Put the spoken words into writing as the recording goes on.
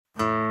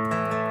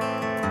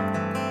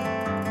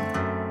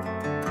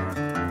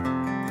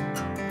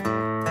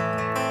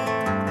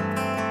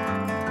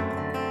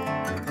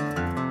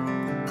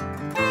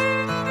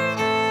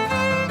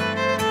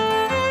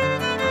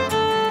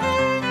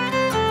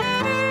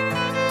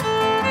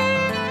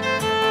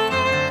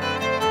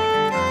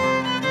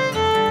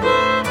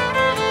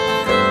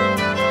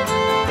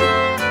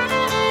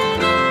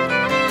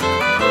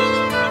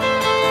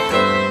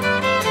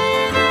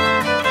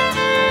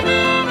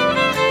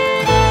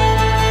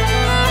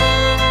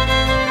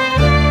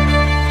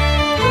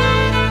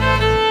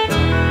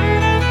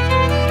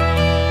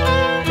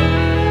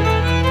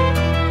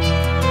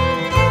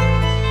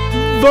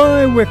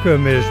Vi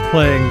Wickham is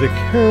playing the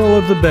Carol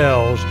of the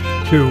Bells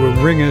to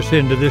ring us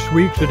into this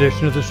week's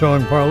edition of the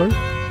Song Parlor.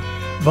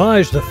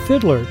 Vi's the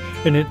fiddler,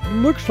 and it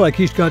looks like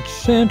he's got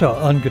Santa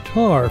on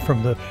guitar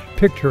from the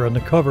picture on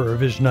the cover of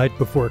his Night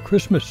Before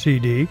Christmas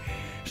CD,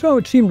 so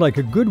it seemed like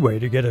a good way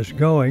to get us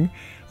going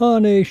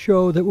on a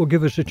show that will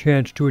give us a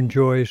chance to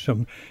enjoy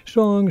some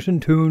songs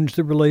and tunes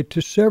that relate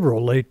to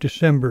several late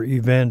December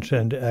events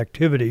and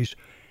activities.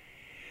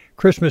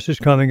 Christmas is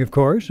coming, of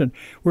course, and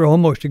we're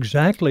almost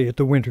exactly at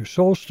the winter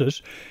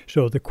solstice,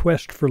 so the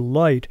quest for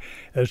light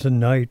as the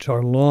nights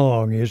are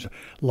long is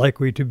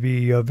likely to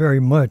be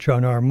very much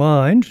on our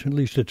minds. At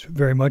least it's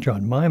very much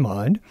on my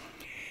mind.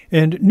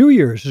 And New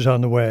Year's is on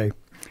the way.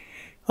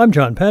 I'm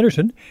John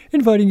Patterson,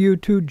 inviting you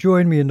to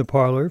join me in the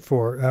parlor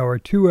for our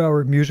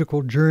 2-hour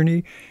musical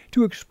journey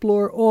to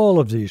explore all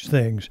of these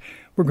things.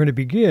 We're going to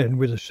begin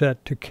with a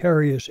set to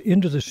carry us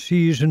into the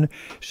season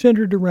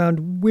centered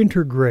around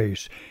winter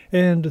grace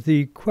and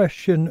the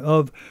question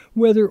of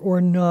whether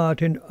or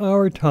not in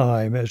our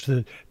time, as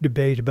the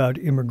debate about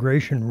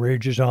immigration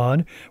rages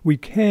on, we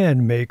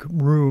can make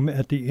room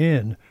at the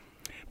inn.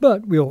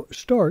 But we'll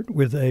start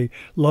with a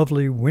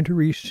lovely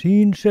wintry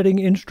scene-setting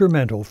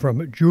instrumental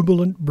from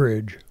Jubilant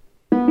Bridge.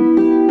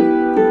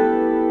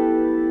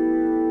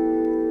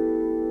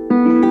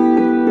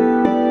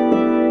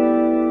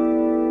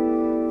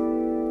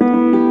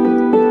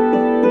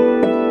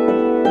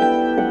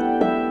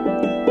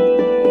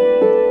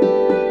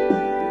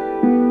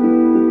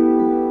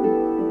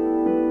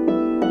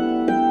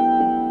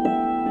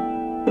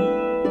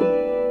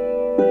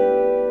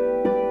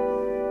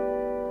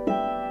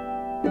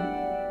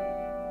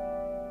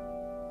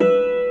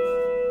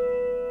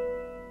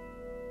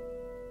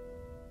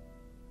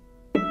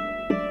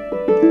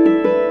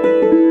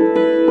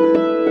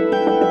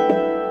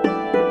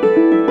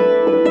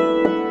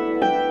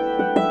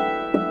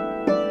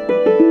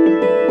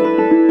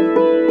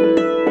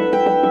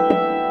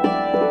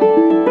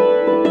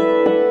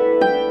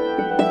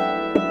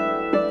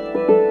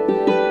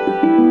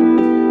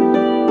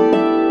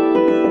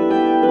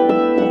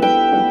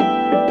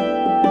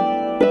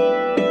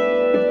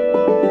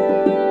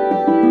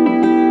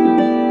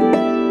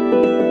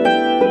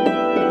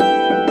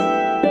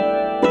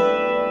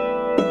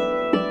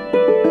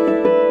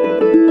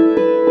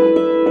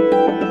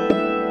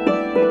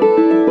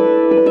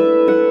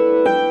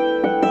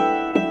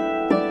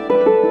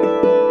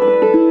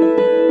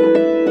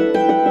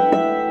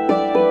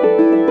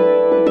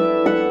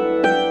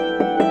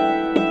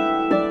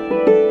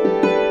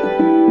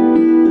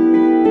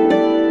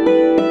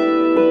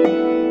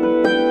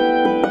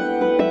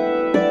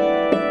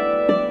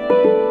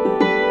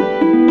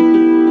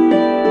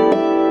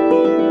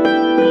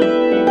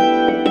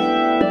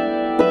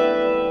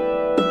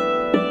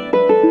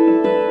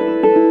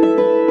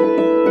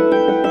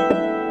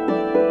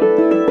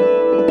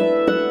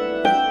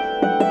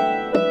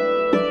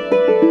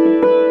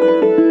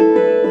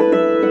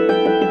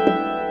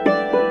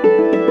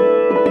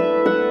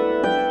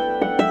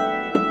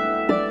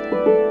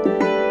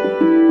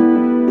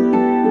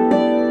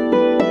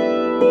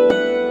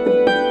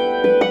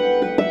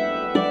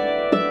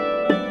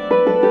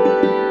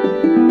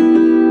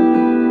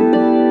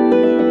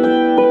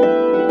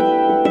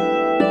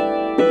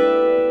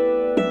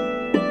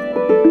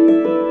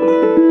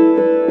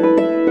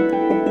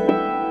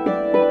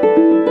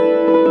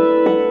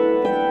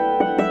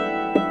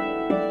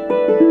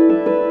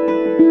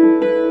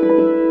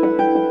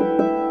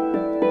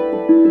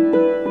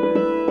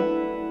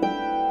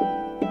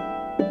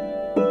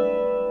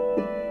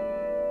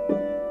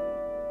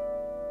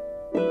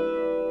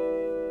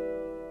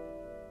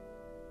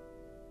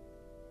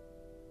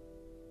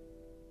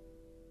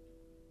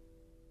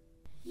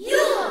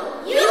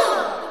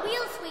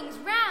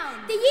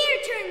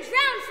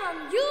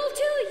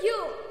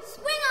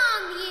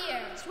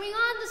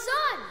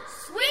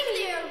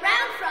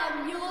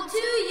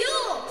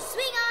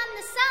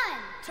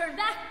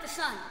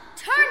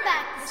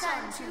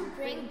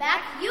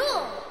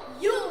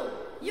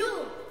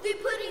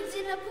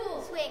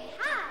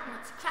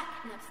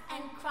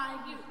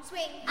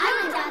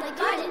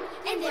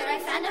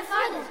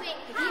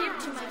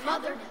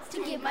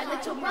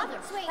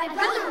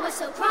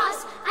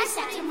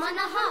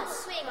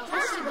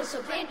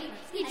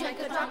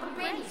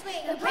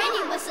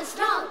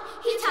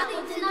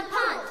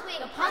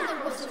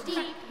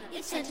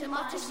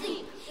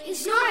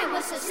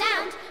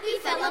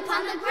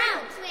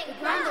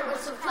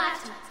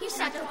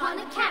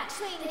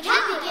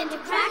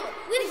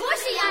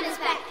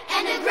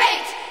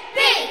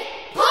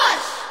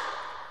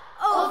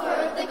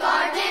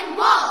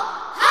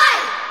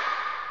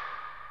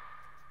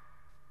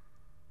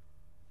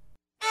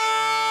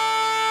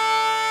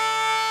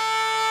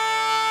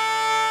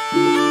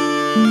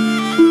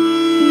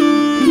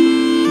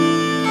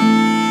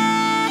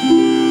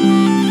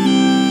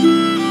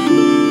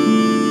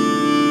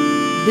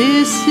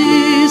 This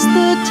is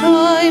the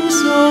time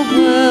so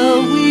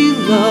well we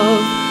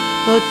love,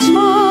 the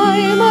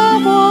time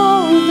of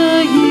all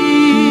the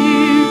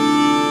year,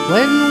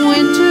 when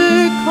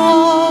winter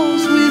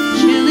calls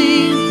with chill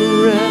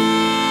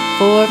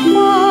for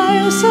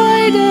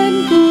fireside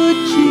and good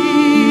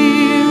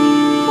cheer,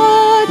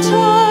 a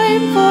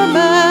time for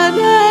man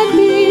and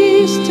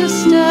beast to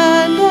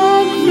stand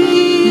and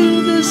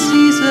feel the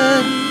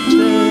season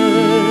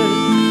turn,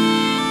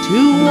 to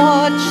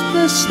watch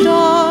the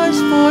stars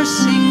for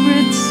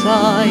secret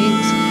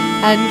signs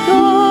and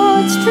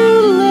God's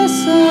true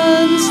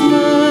lessons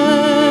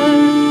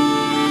learn,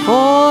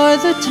 for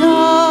the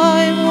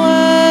time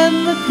when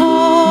the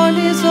corn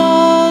is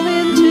all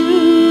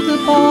into the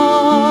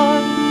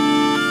barn,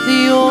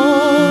 the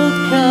old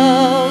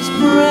cow's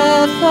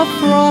breath of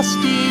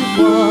frosty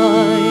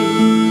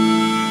wine,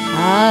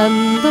 and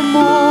the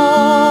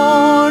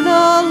morn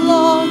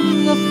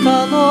along the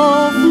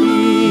fallow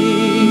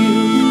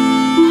field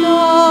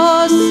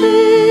does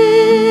silver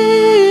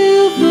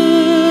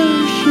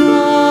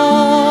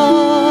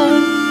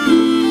shine.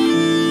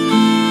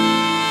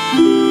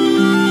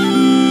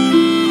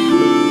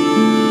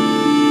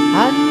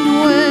 And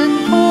when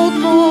cold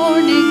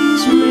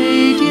morning's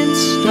radiant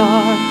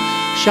star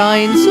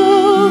shines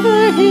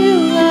over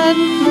hill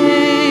and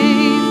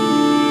plain,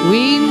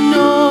 we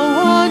know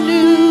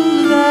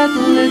anew that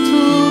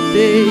little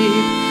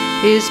babe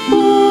is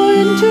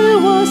born to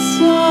us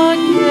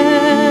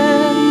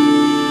again.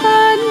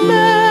 And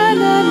man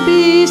and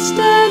beast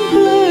and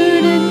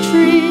bird and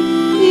tree,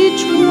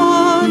 each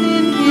one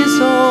in his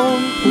own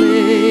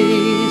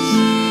place,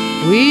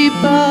 we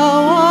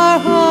bow our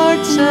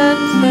hearts and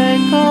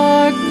thank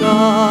our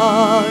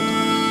God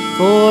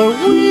for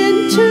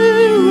winter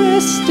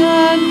rest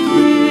and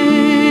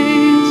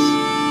grace,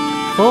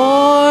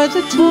 for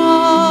the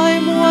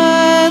time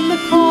when the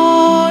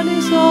corn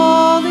is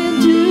all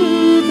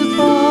into the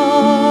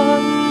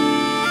barn,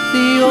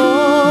 the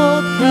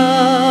old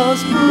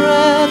cow's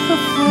breath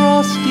of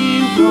frosty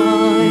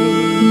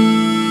wine,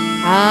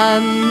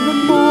 and the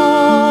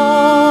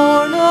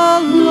morn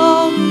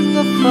along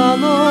the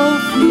fallow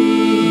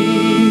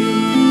field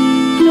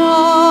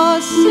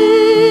does silver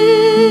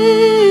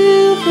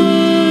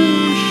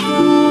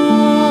shine.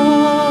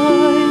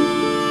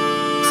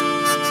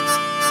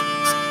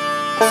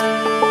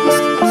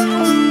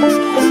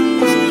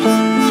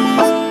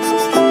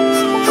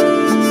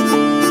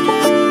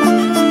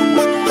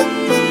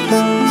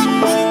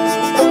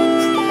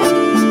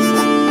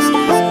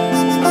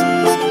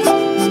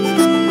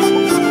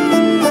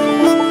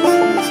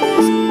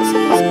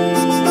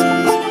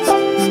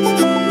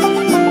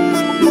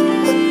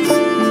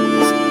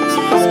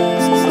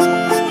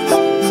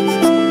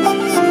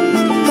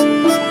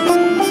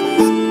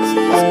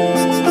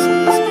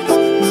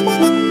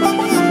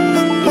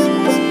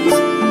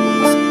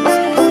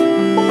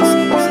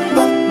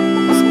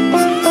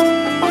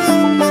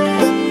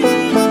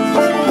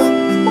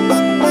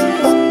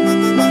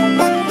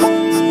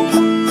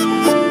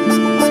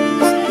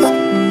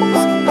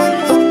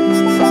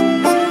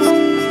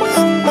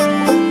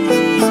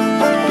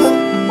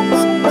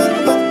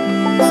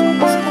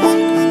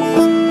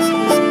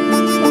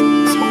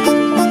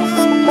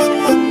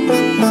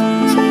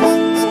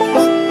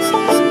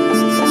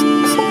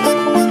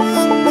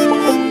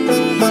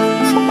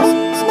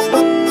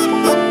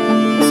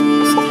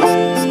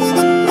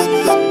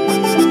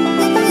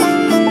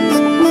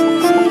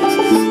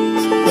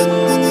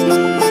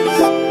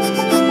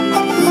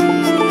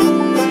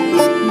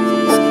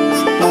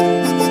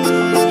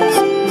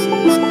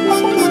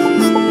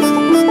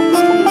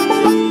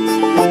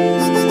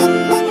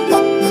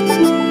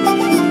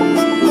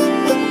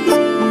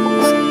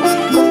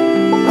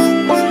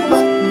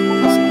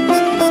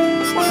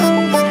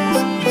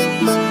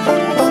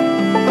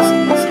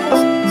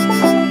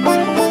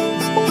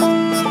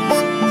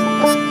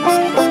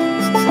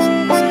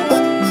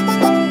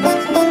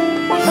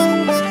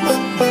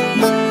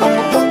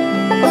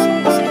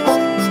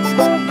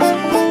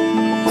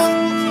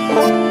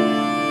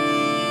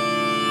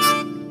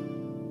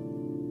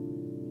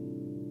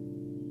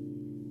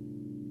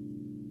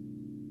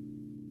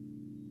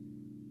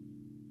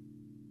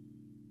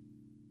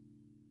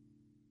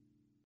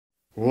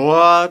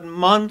 What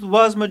month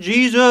was my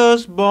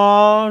Jesus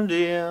born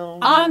in?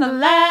 On the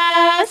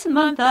last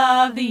month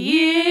of the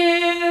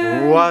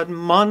year. What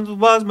month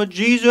was my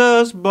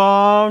Jesus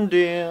born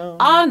in?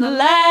 On the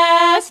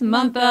last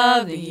month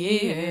of the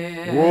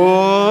year.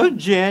 Oh,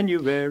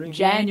 January,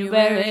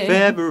 January,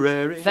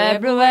 February,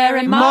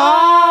 February, March,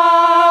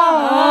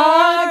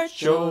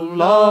 oh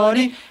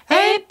Lordy,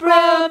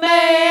 April,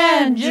 May,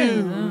 and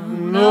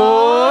June.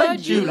 Oh,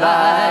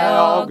 July,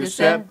 August,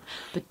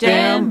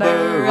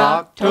 September,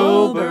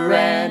 October,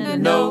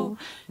 and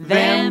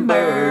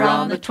November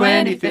on the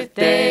 25th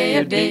day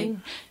of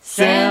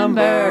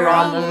December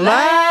on the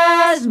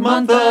last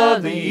month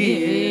of the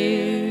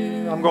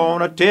year. I'm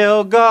gonna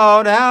tell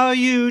God how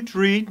you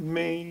treat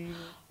me.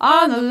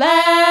 On the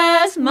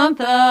last month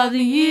of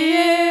the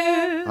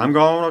year. I'm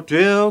gonna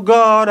tell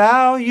God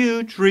how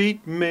you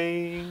treat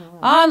me.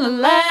 On the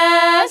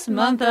last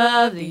month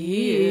of the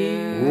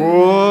year.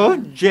 Oh,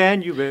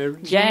 January,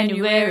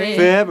 January,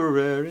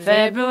 February,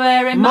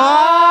 February, March,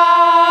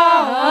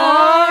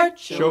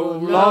 March, oh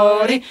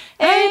Lordy,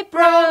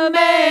 April,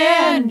 May,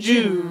 and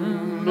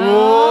June,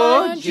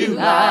 oh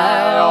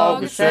July,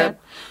 August,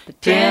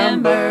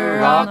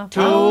 September,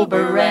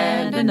 October,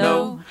 and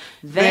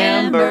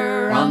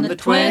November on the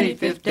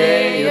 25th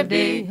day of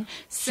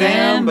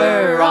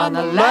December, on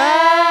the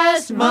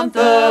last month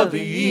of the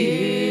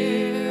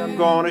year. I'm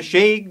gonna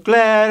shake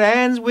glad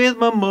hands with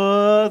my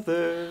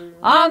mother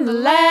on the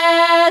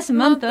last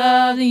month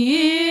of the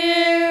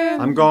year.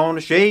 I'm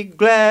gonna shake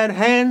glad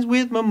hands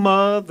with my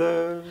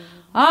mother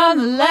on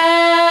the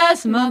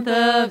last month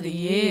of the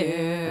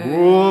year.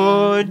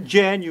 Oh,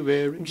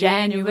 January,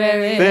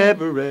 February,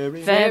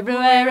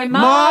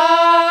 March,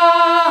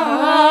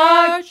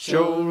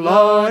 oh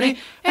Lordy,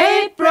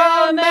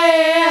 April,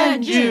 May,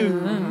 and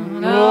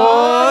June,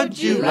 oh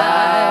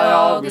July,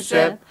 August,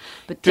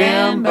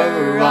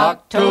 September,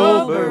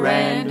 October,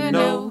 and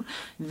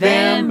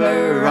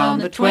November on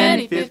the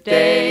 25th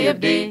day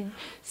of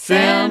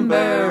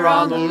December,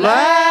 on the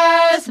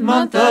last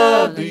month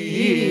of the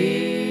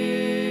year.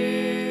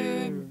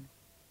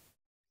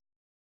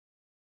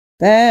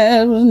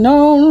 There was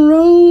no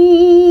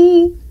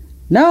room,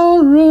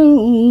 no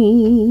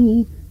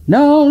room,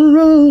 no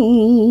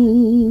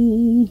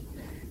room.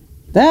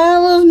 There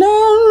was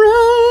no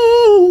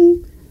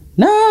room,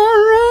 no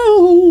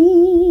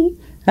room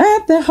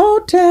at the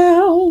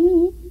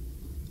hotel.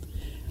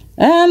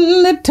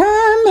 And the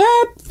time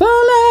had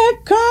fully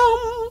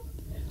come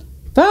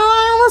for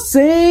our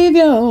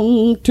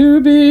Savior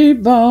to be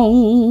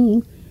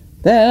born.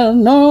 There's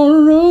no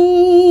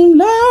room,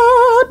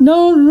 Lord,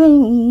 no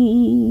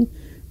room,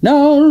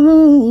 no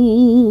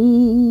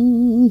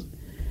room.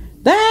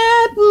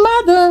 That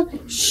mother,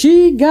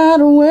 she got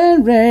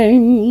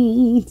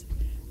weary,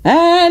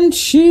 and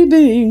she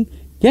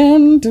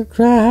began to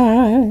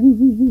cry,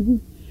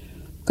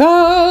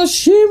 'cause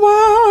she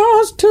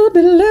was to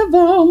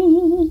deliver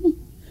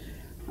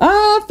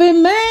of a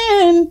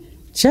man-child,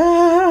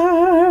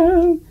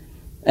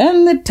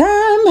 and the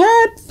time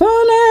had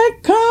fully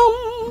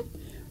come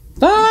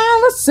for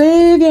our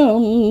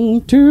Savior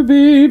to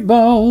be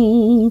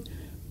born.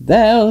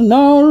 There's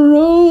no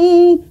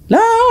room,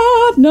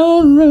 Lord,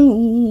 no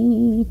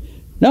room,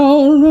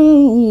 no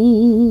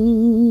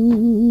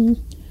room.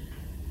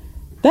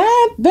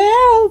 That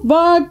bell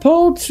boy,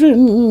 poultry,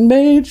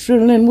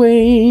 matron, and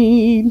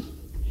Wade,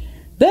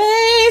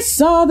 they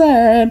saw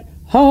that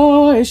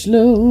horse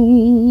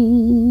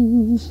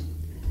loose.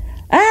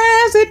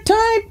 As it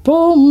tied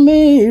poor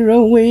Mary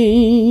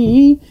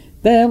away,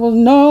 there was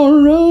no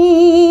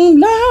room,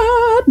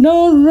 Lord,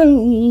 no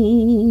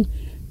room,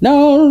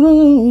 no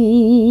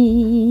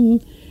room.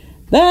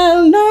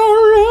 There's no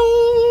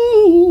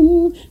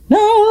room,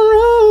 no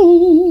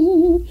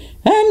room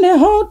in the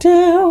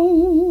hotel.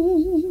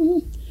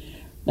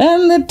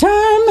 And the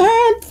time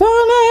had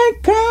fully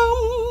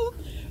come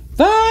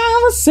for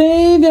our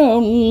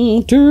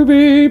Savior to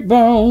be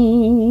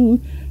born.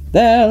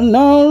 There's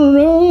no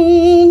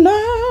room,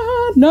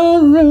 Lord, no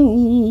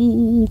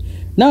room,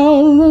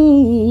 no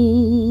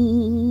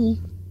room.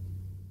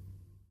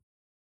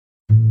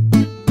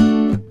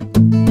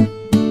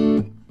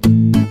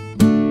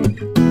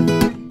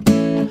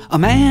 A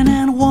man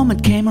and a woman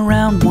came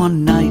around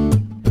one night,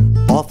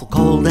 awful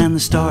cold and the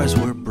stars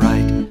were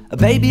bright. A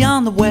baby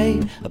on the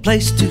way, a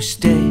place to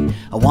stay.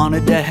 I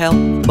wanted to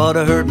help, but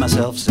I heard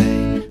myself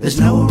say, there's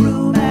no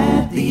room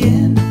at the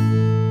inn,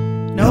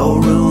 no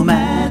room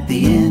at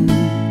the inn.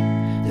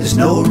 There's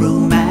no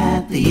room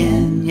at the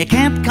inn. You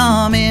can't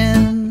come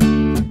in,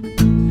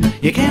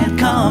 you can't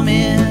come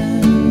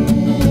in.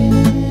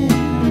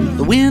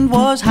 The wind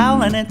was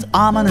howling its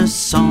ominous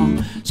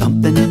song,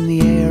 something in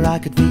the air I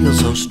could feel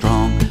so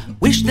strong.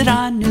 Wish that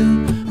I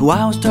knew who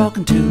I was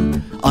talking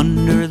to.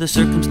 Under the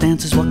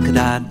circumstances, what could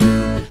I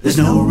do? There's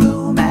no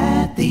room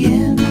at the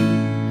inn,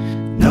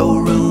 no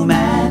room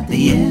at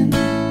the inn,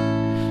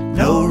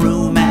 no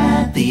room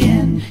at the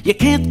inn. You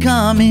can't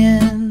come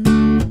in,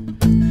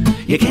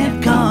 you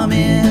can't come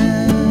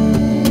in.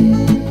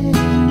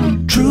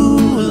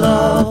 True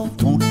love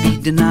won't be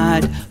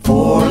denied.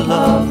 For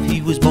love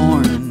he was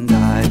born and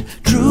died.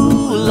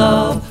 True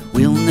love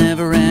will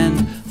never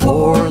end.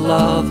 For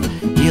love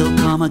he'll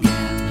come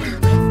again.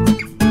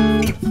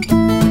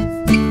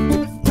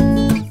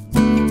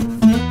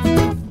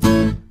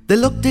 They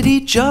looked at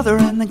each other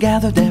and they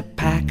gathered their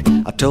pack.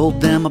 I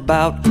told them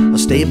about a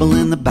stable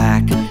in the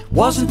back.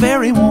 Wasn't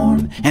very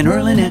warm, and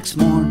early next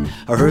morn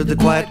I heard the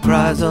quiet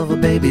cries of a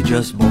baby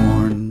just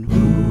born.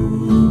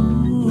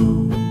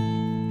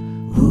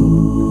 Ooh,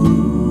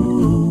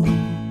 ooh,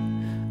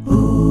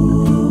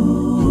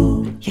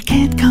 ooh. You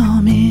can't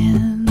come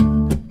in,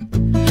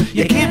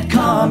 you can't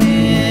come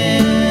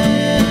in.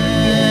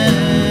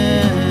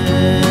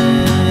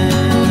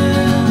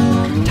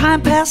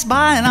 Time passed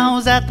by and I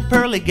was at the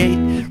pearly gate,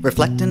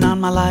 reflecting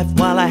on my life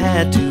while I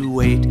had to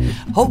wait.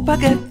 Hope I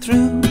get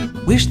through,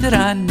 wish that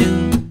I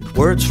knew.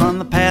 Words from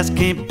the past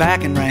came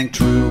back and rang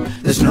true.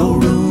 There's no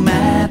room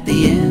at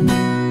the inn,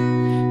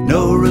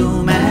 no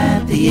room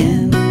at the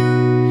inn.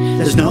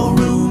 There's no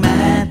room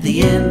at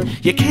the inn.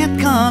 You can't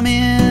come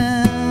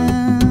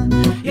in,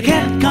 you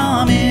can't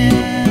come in.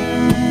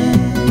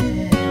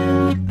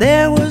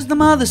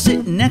 mother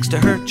sitting next to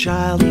her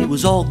child. He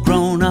was all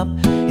grown up.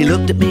 He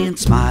looked at me and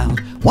smiled.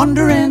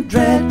 Wonder and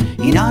dread,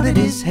 he nodded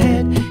his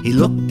head. He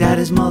looked at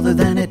his mother,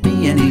 then at me,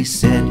 and he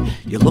said,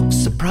 "You look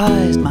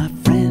surprised, my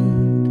friend,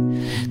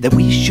 that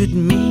we should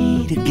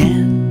meet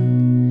again.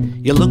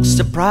 You look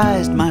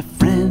surprised, my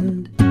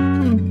friend.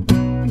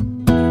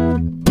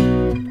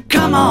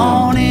 Come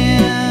on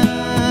in.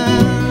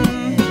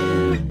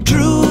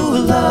 True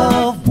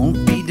love won't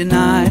be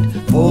denied.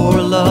 For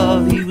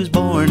love he was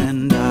born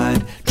and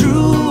died.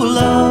 True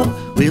love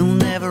will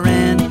never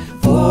end.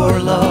 For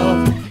love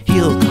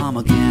he'll come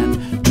again.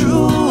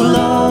 True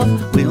love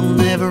will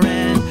never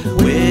end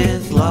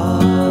with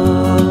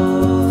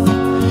love."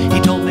 He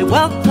told me,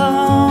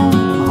 "Welcome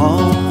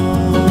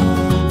home.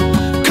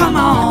 Come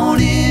on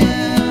in."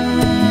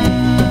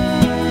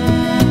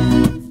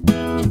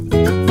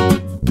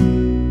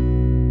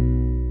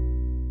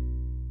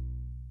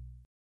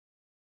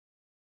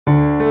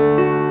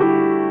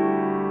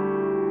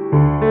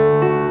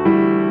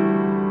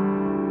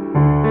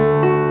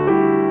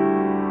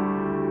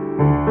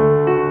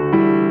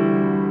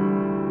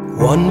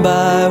 One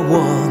by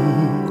one,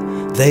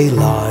 they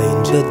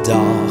lined the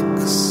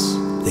docks.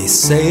 They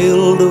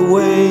sailed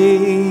away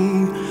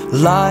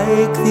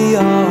like the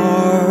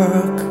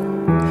ark,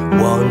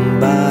 one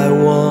by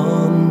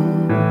one,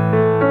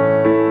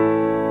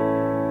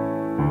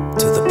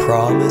 to the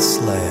promised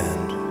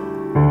land.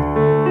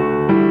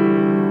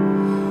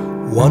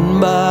 One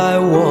by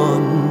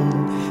one,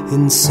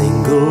 in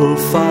single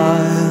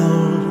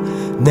file,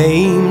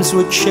 names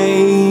were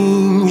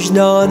changed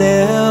on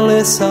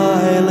Ellis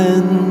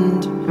Island.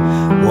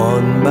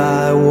 One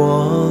by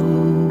one,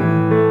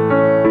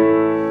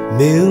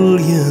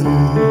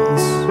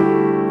 millions,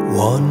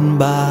 one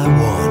by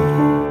one.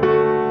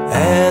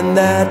 And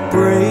that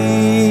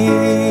brave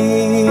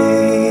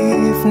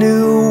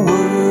new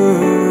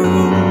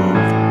world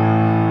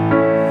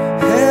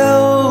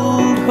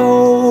held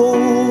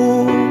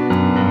hope.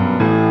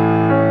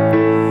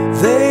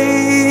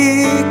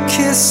 They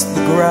kissed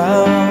the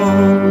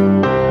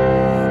ground.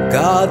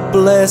 God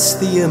bless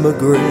the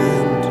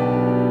immigrant.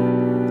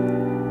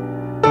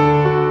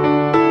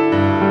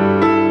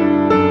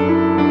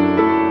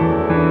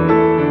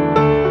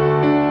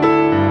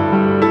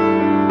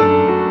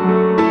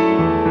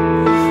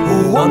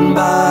 One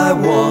by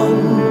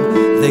one,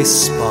 they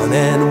spun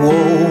and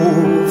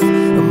wove.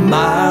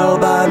 Mile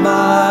by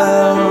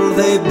mile,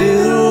 they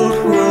built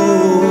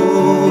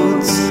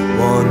roads.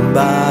 One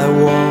by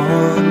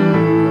one,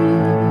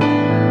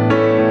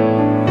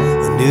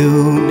 a new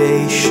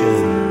nation.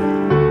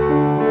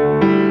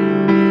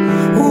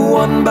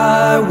 One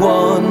by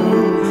one,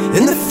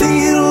 in the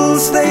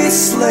fields they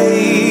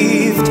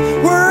slaved,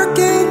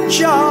 working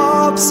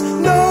jobs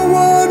no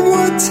one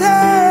would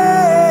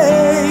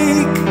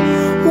take.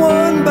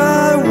 One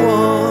by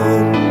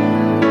one,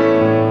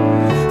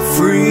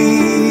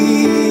 freedom,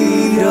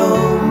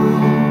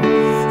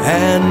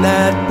 and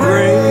that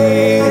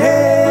brave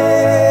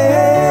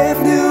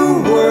new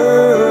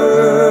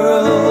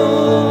world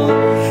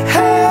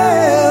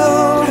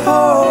held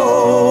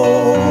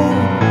hope.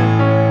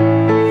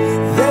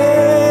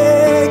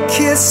 They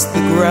kissed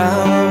the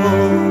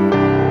ground.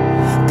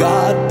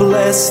 God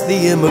bless the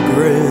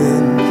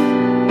immigrant.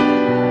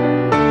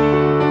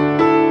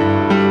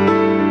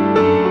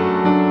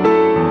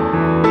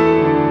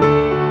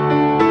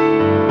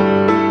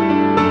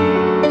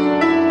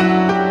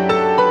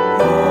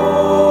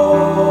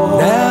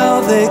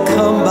 They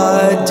come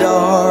by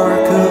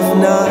dark of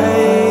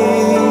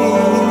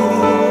night,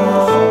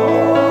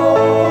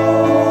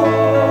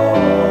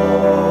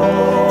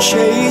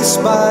 chased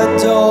by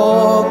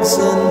dogs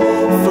and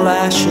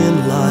flashing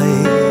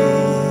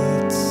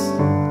lights.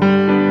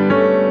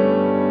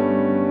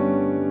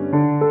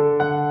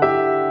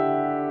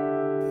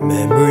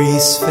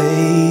 Memories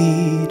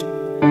fade,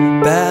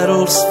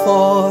 battles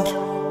fought,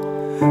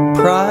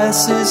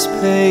 prices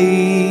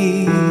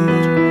paid.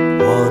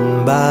 One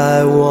by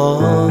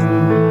one,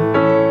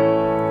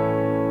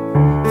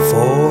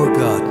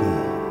 forgotten.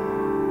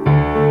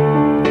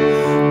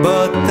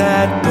 But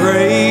that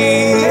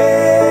brave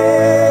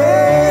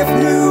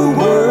new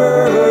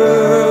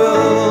world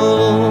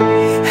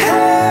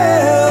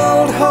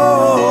held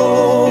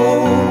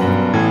hope.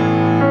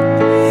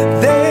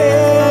 They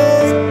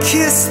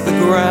kissed the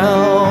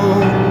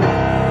ground.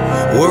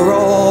 We're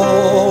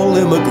all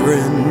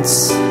immigrants,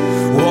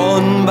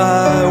 one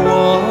by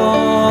one.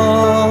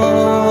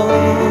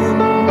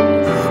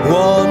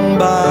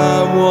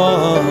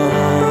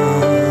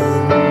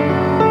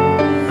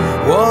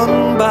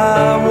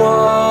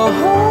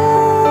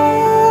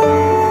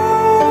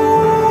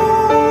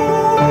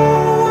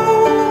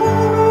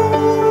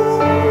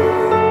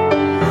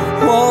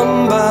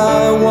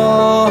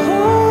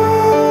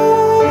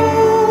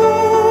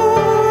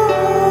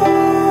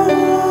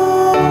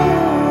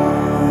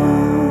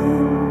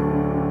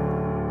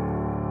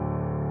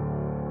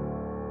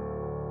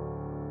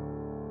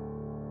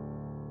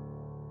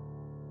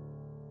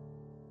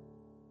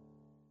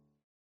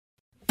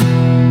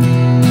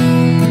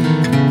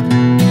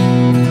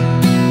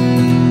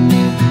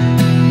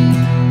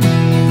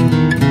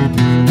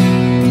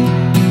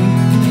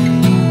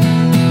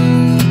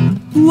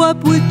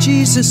 what would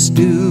Jesus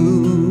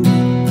do?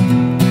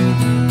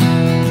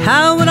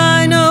 How would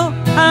I know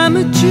I'm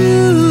a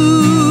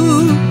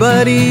Jew?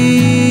 But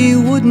he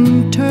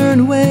wouldn't turn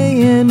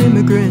away an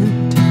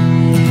immigrant.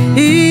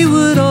 He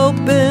would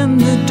open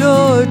the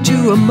door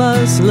to a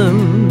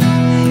Muslim.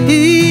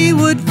 He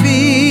would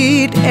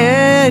feed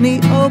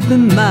any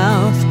open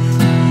mouth.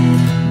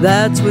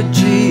 That's what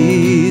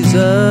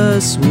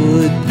Jesus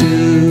would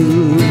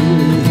do.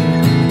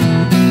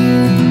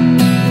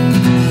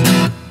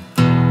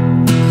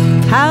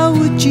 How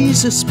would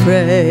Jesus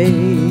pray?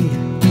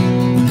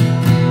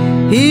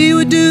 He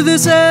would do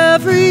this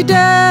every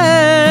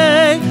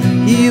day.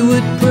 He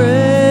would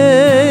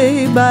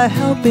pray by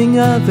helping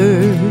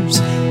others.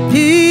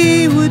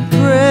 He would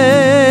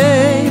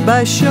pray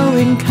by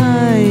showing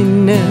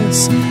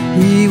kindness.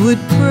 He would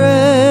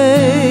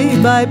pray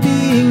by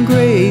being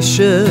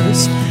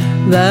gracious.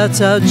 That's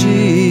how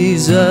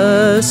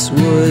Jesus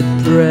would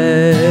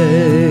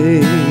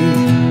pray.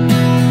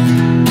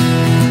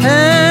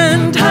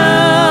 And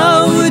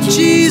how would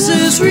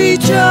Jesus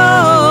rejoice?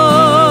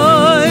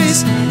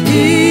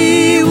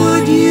 He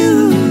would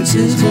use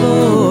his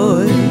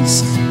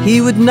voice.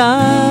 He would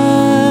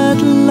not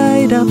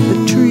light up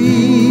a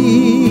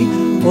tree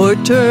or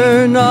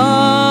turn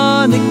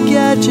on a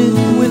gadget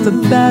with a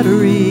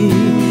battery.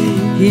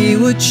 He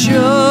would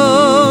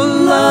show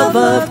love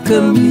of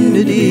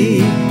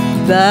community.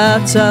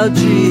 That's how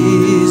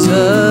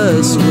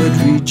Jesus would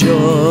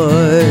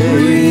rejoice.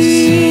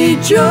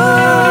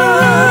 Rejoice.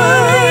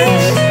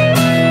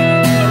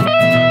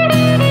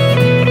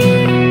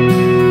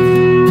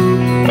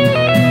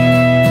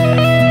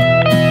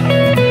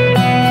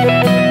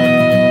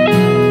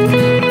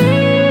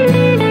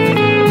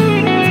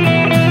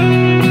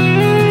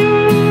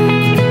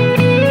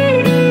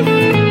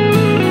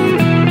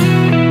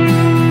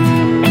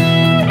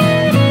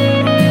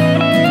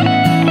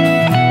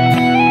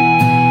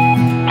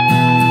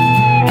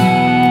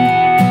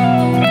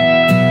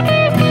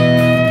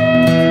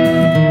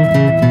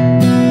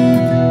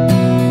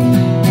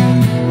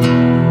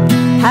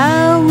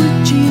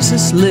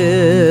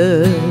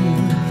 Live.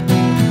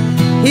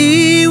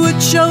 He would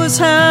show us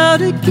how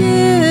to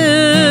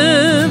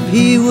give.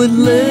 He would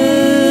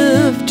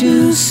live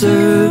to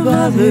serve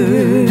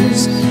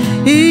others.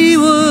 He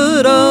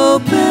would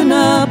open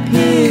up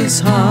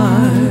his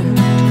heart.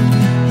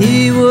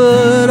 He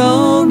would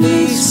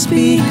only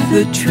speak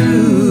the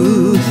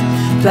truth.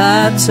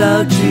 That's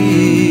how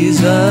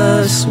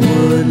Jesus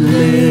would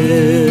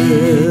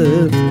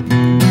live.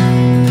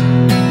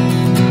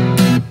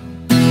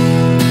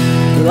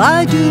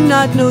 I do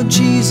not know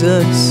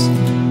Jesus,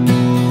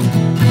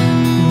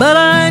 but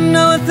I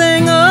know a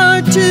thing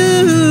or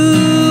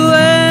two,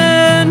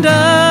 and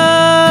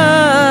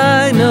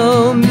I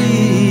know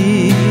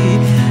me,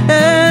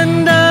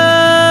 and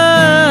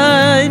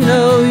I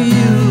know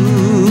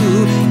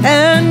you,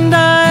 and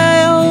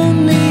I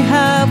only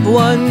have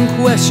one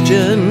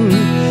question: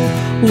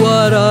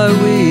 what are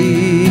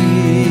we?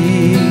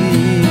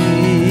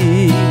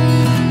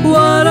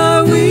 What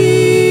are we?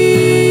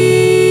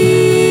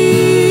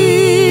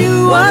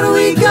 What are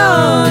we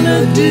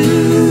gonna do?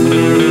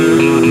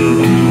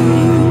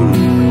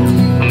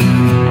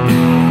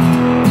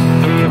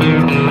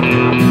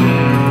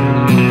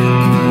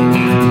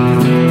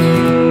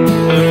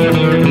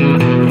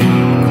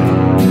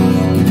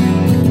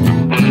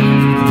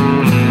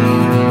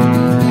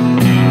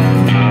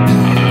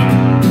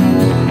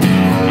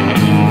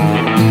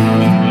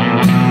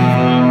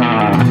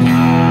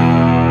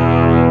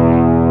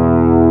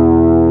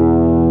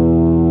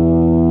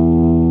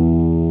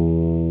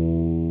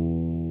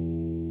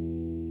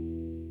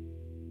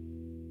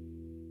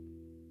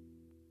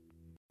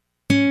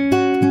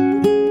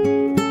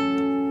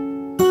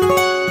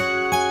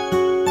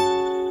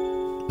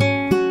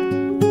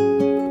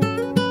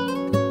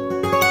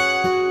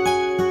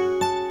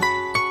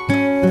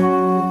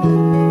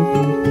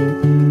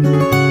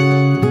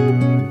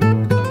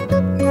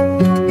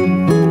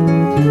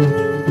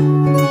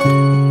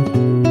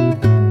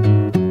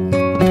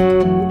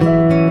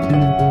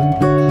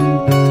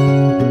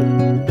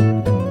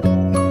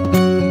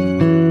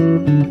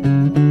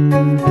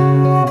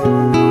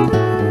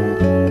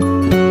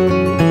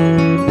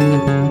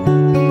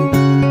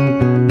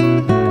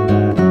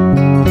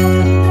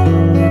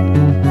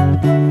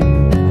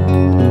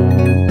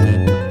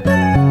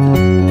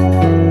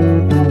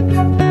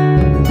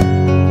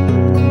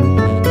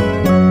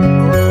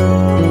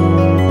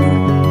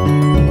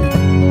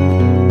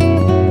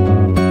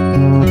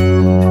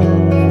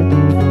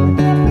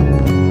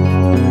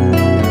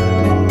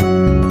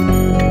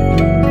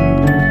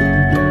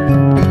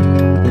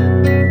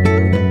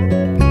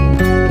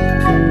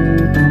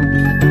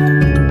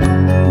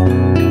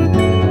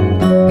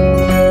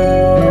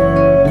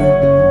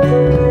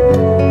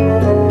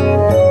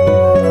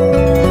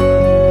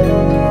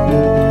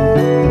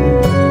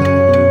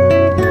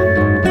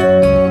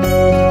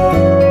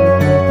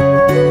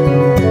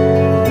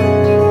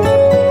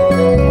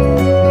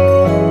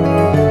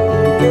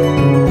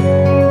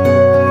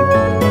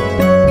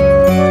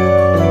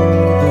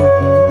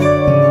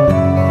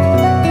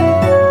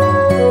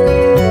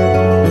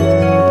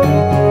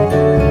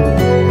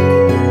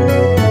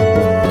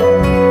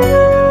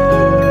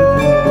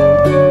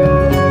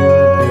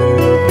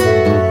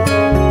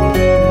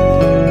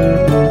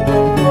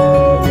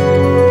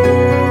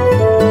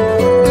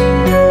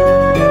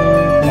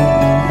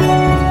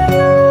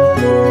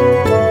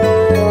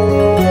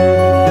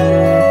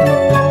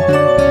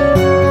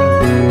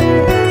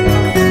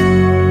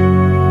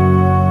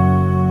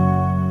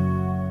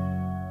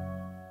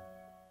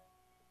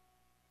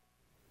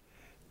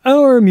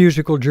 Our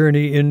musical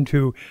journey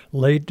into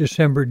late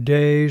December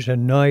days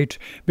and nights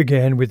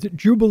began with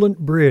Jubilant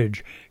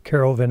Bridge,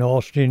 Carol Van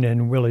Alstyne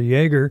and Willie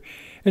Yeager,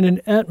 and an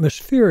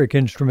atmospheric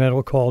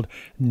instrumental called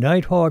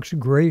Nighthawks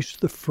Grace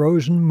the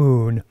Frozen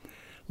Moon.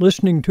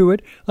 Listening to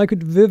it, I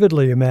could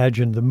vividly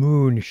imagine the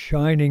moon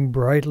shining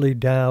brightly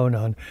down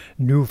on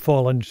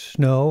new-fallen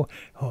snow.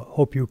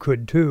 Hope you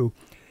could too.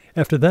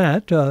 After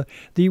that,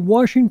 the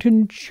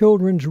Washington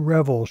Children's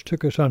Revels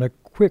took us on a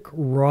quick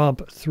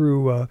romp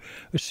through a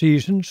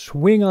season,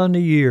 Swing on the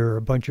Year,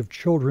 a bunch of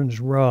children's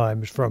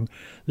rhymes from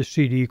the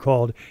CD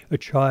called A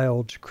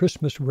Child's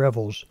Christmas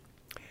Revels.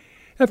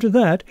 After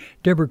that,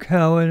 Deborah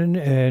Cowan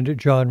and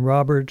John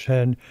Roberts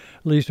and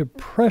Lisa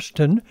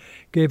Preston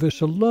gave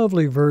us a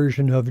lovely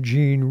version of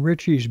Gene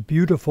Ritchie's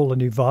beautiful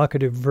and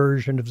evocative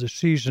version of the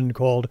season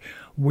called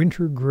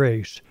Winter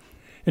Grace.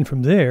 And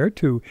from there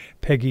to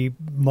Peggy,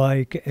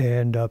 Mike,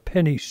 and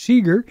Penny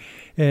Seeger,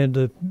 and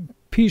the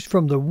piece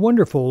from the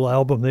wonderful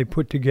album they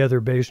put together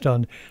based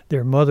on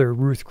their mother,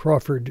 Ruth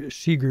Crawford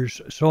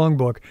Seeger's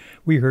songbook,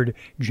 we heard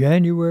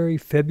January,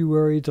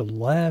 February, the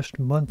last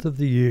month of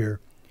the year.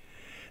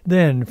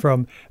 Then,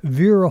 from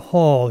Vera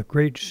Hall, a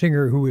great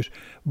singer who was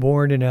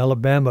born in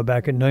Alabama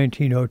back in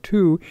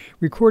 1902,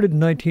 recorded in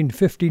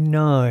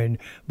 1959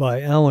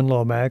 by Alan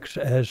Lomax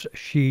as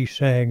she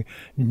sang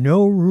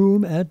No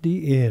Room at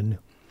the Inn.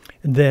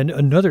 And then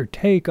another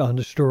take on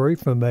the story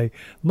from a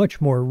much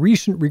more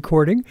recent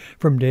recording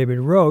from David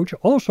Roach,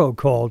 also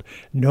called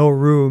No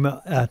Room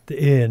at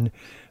the Inn.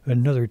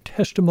 Another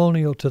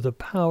testimonial to the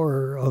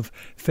power of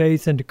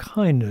faith and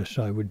kindness,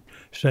 I would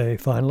say,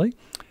 finally.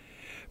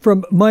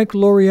 From Mike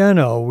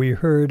Laureano, we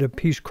heard a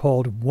piece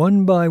called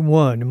One by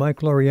One.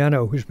 Mike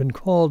Laureano, who's been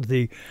called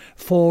the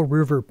Fall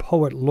River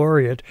Poet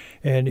Laureate,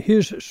 and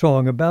his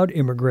song about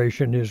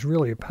immigration is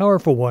really a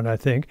powerful one, I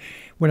think.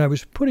 When I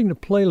was putting the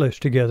playlist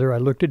together, I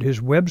looked at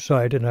his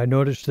website, and I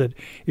noticed that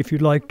if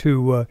you'd like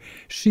to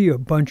see a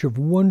bunch of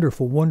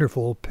wonderful,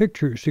 wonderful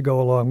pictures to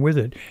go along with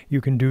it, you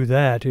can do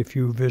that if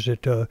you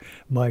visit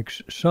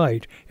Mike's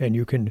site, and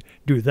you can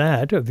do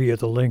that via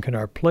the link in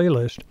our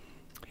playlist.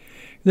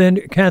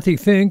 Then Kathy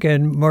Fink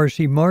and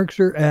Marcy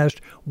Marxer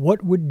asked,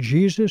 What Would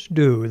Jesus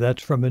Do?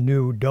 That's from a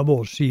new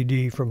double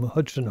CD from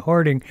Hudson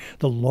Harding,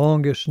 The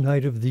Longest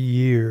Night of the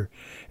Year.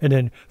 And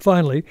then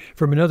finally,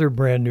 from another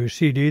brand new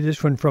CD,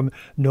 this one from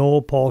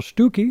Noel Paul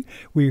Stuckey,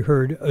 we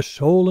heard A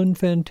Soul in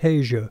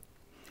Fantasia.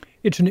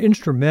 It's an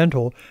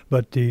instrumental,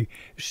 but the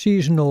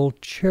seasonal,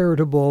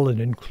 charitable,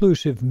 and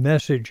inclusive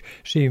message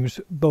seems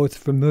both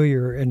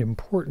familiar and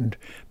important.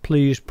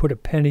 Please put a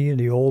penny in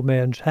the old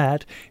man's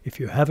hat. If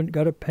you haven't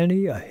got a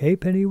penny, a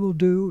halfpenny will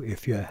do.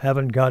 If you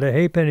haven't got a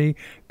halfpenny,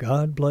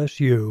 God bless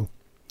you.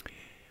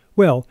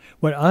 Well,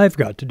 what I've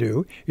got to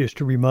do is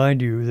to remind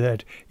you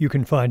that you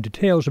can find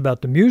details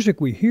about the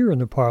music we hear in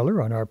the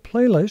parlor on our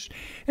playlist,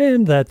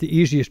 and that the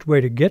easiest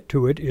way to get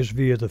to it is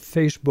via the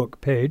Facebook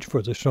page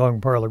for the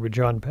Song Parlor with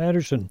John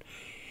Patterson.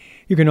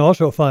 You can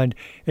also find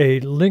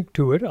a link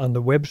to it on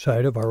the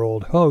website of our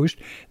old host,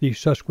 the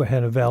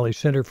Susquehanna Valley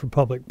Center for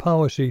Public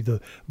Policy,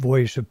 the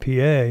Voice of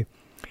PA.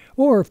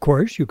 Or, of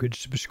course, you could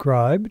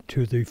subscribe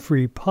to the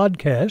free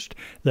podcast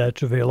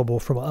that's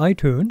available from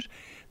iTunes.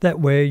 That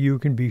way you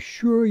can be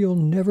sure you'll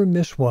never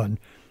miss one.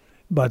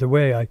 By the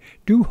way, I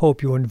do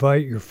hope you'll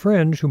invite your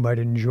friends who might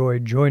enjoy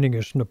joining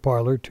us in the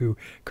parlor to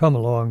come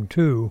along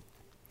too.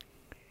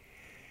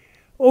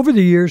 Over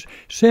the years,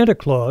 Santa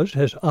Claus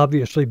has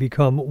obviously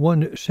become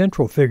one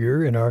central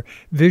figure in our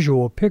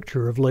visual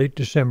picture of late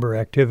December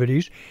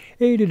activities,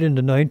 aided in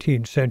the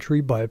 19th century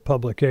by a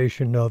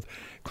publication of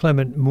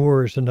Clement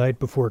Moore's The Night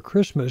Before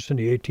Christmas in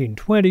the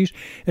 1820s,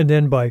 and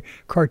then by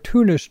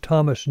cartoonist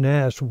Thomas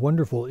Nast's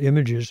wonderful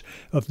images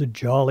of the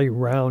jolly,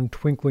 round,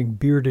 twinkling,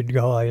 bearded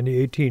guy in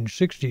the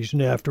 1860s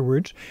and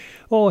afterwards,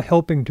 all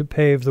helping to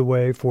pave the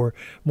way for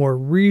more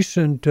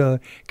recent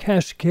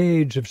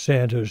cascades of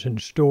Santas in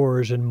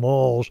stores and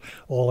malls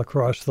all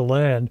across the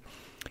land.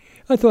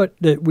 I thought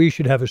that we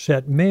should have a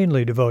set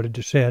mainly devoted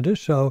to Santa,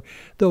 so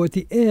though at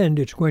the end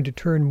it's going to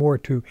turn more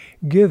to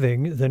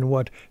giving than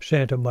what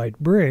Santa might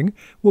bring,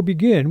 we'll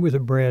begin with a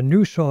brand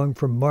new song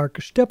from Mark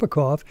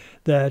Stepakoff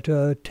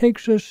that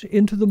takes us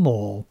into the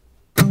mall.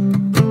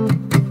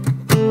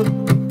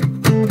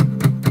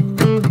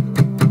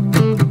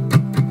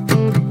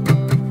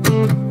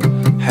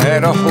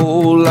 Had a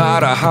whole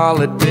lot of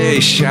holiday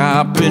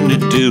shopping to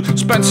do.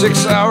 Spent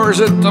 6 hours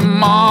at the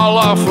mall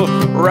off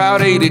of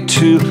Route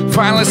 82.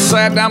 Finally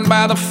sat down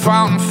by the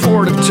fountain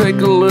for to take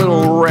a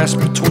little rest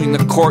between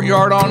the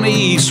courtyard on the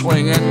east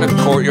wing and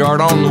the courtyard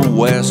on the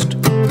west.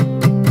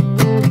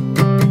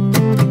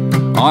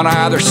 On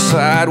either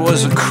side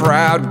was a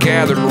crowd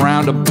gathered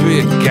round a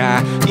big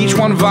guy, each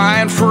one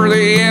vying for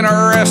the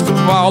interest of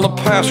all the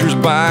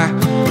passers-by.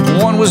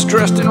 One was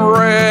dressed in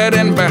red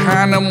and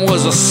behind him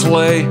was a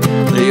sleigh.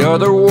 The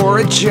other wore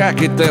a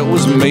jacket that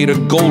was made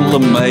of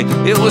gold lame.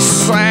 It was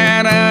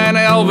Santa and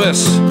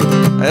Elvis,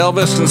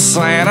 Elvis and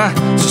Santa.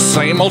 It's the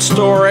same old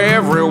story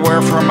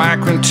everywhere from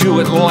Akron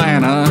to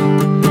Atlanta.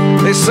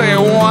 They say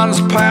one's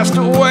passed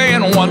away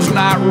and one's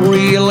not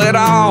real at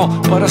all,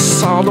 but I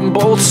saw them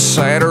both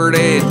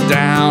Saturday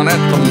down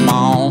at the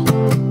mall.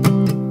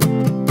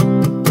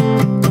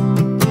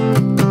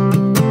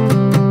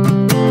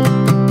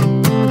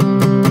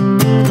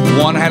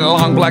 One had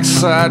long black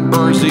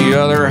sideburns, the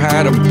other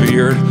had a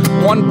beard.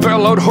 One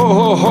bellowed ho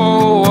ho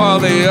ho while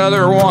the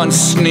other one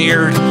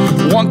sneered.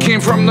 One came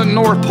from the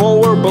North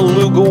Pole where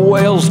beluga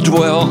whales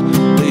dwell.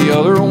 The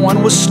other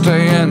one was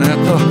staying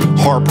at the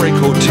Heartbreak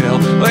Hotel.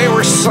 They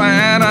were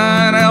Santa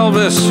and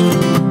Elvis,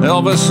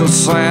 Elvis and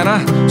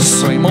Santa.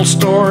 Same old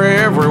story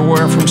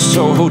everywhere from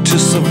Soho to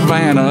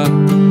Savannah.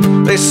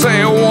 They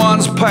say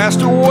one's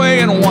passed away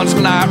and one's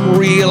not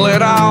real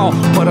at all,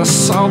 but I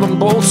saw them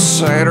both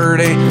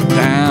Saturday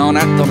down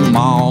at the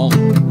mall.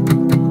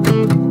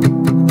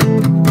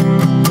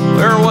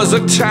 There was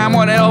a time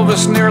when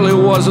Elvis nearly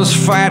was as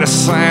fat as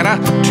Santa.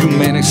 Too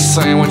many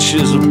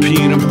sandwiches of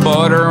peanut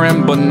butter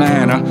and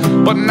banana.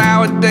 But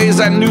nowadays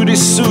that nudie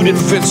suit, it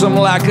fits him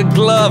like a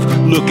glove.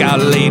 Look out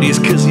ladies,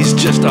 cause he's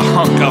just a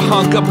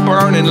hunk of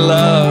burning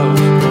love.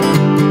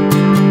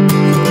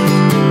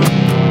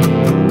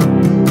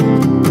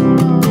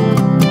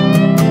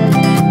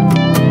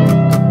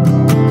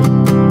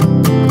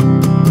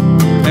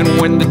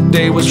 When the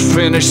day was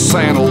finished,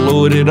 Santa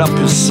loaded up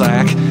his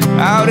sack.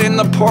 Out in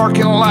the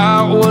parking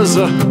lot was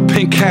a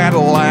pink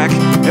Cadillac.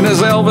 And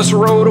as Elvis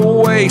rode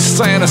away,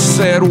 Santa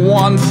said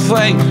one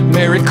thing: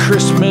 Merry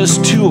Christmas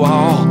to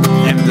all,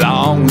 and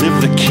long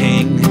live the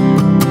king.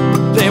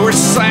 They were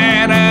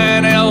Santa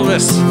and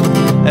Elvis,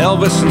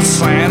 Elvis and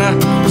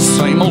Santa.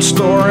 Same old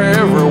story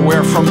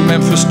everywhere from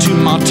Memphis to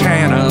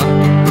Montana.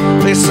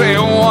 They say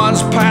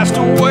one's passed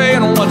away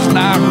and one's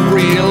not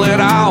real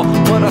at all,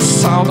 but I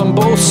saw them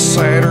both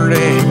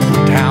Saturday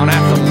down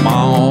at the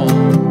mall.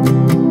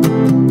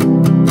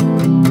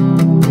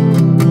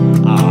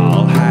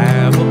 I'll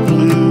have a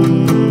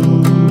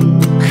blue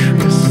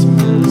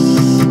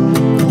Christmas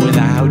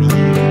without you.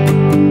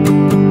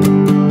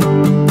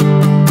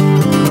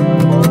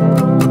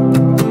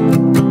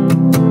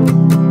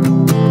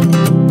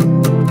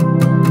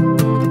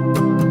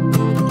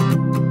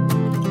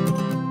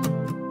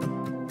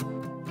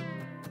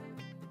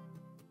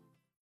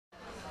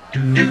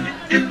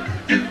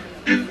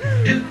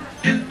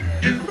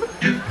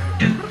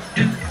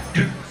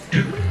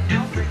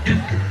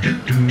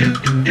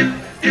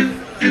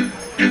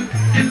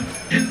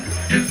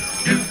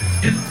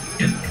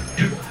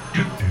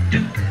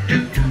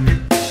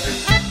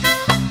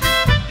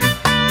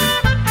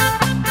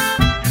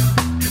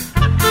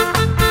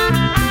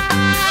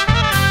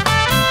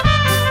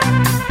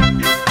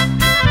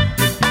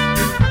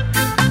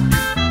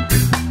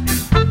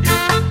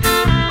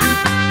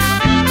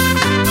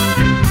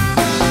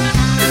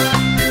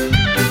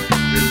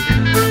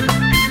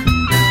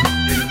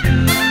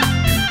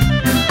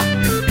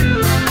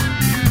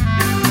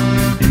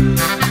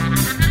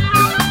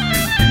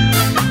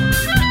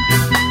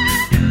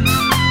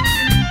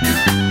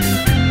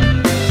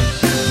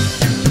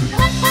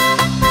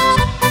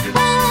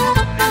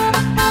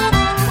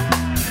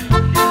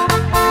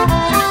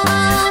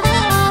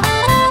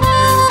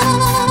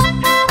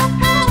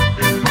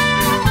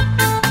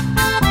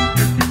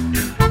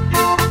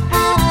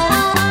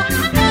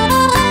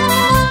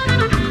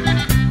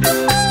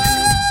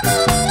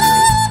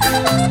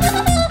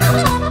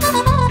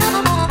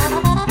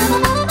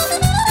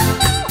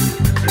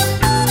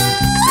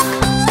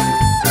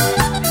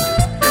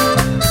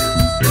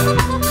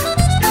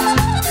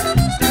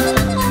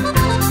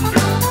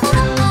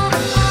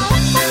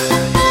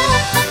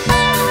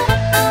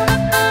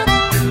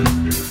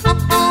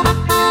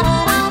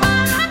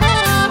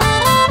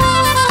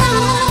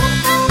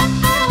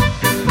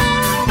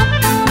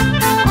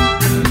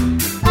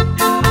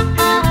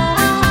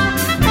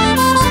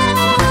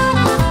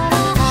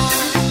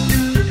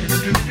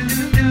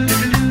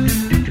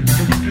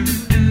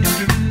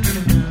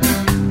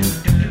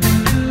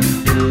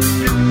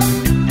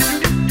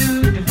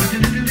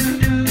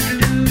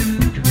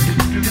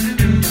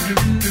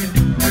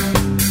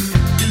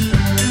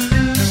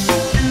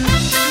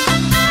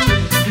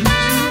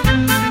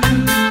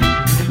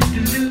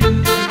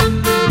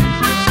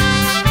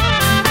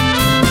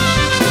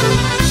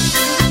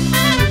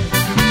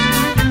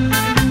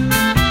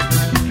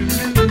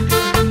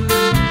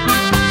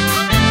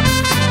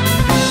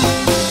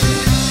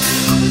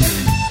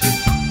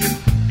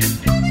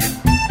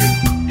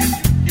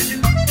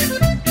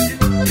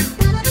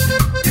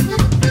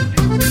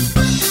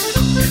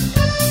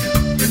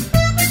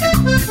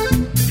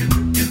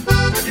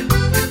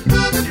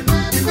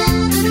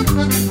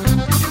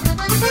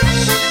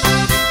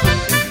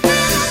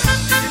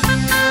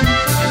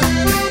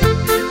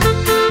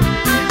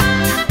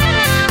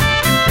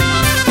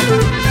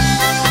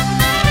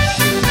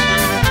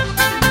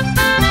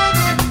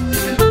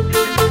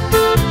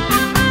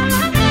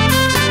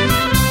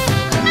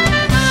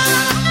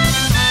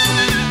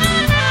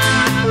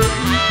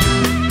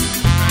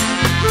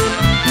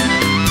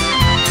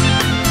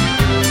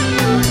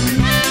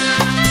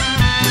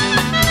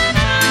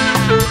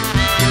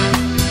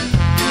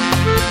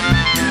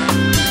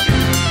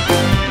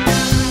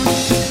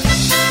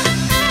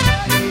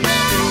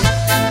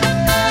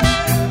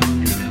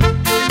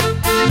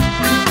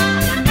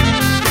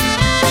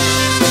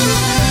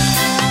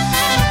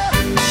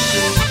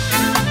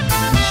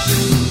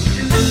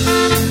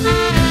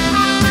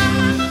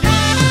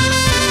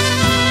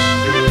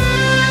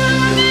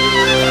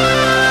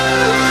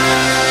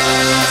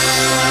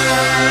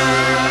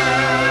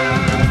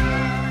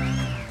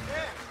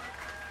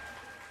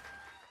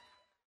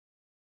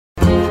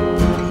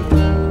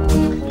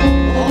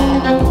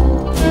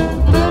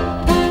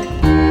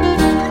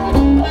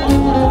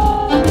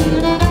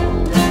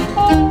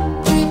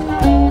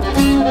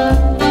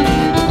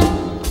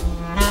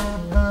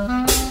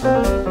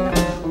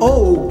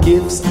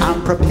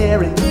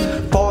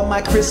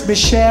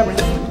 Christmas sharing,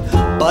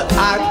 but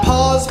I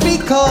pause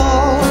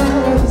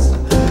because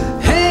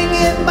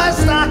hanging my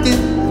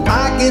stocking,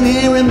 I can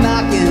hear him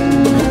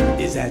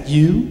knocking. Is that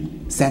you,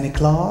 Santa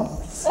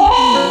Claus?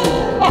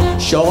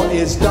 Sure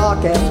is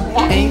dark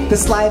and ain't the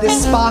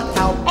slightest spark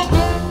out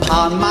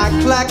upon my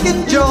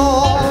clacking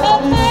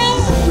jaws.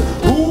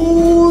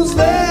 Who's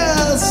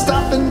there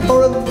stopping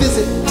for a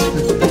visit?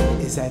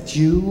 Is that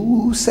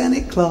you,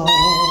 Santa Claus?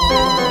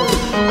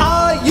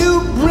 Are you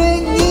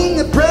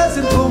bringing a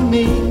present for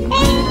me?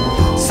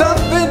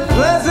 Something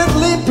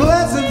pleasantly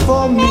pleasant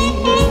for me.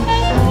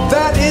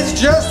 That is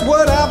just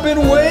what I've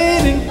been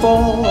waiting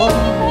for.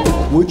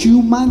 Would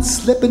you mind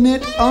slipping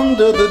it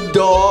under the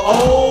door?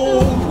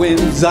 Old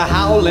winds are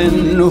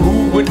howling.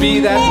 Who would be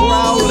that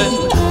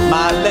growling?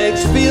 My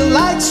legs feel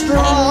like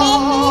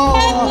straw.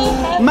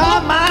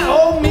 My,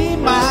 oh me,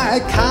 my.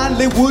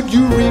 Kindly would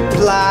you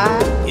reply?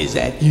 Is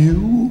that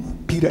you,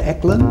 Peter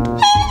Eklund?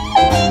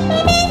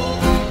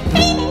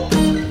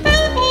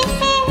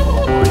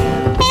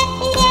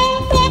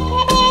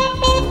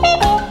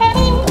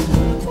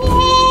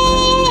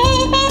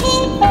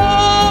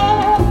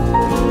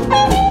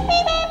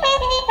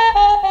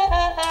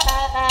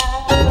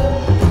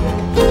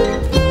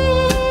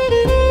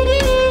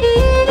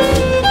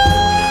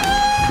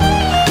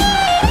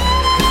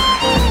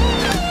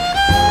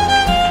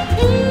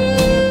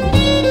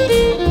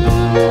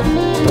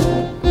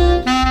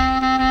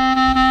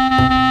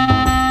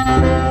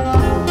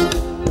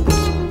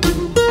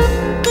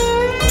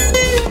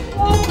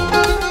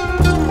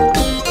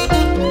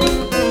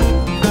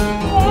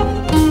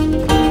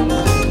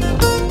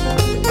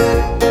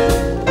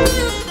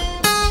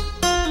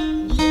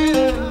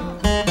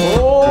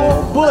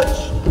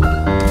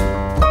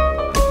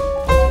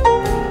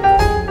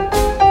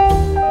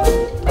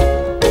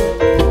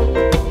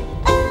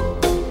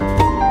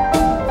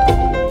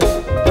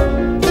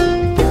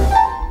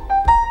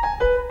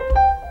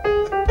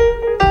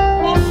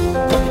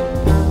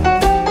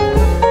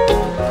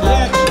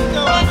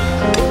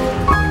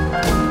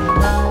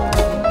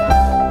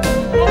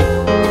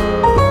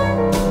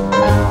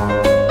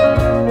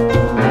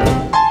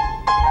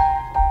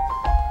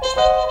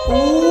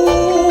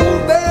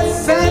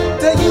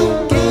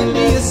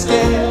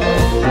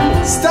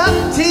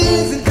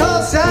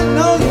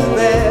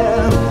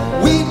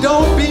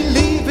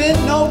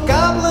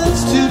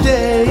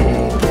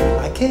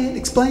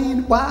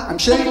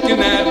 Shaking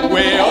that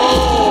way,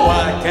 oh,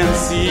 I can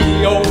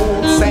see old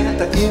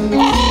Santa in the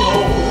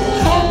keyhole.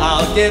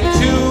 I'll get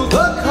to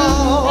the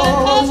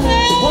cause.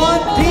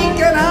 One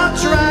peek and I'll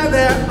try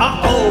there.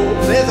 Uh-oh,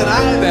 there's an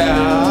eye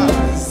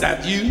there. Is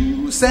that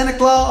you, Santa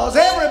Claus?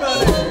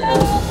 Everybody!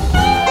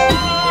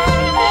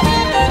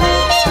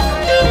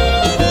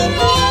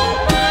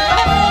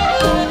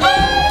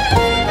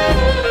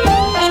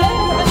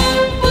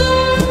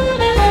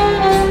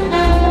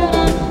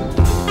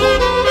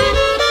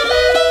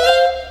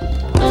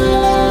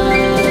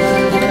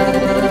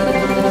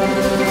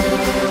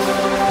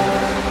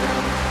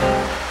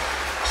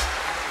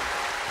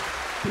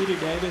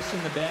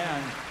 In the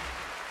band.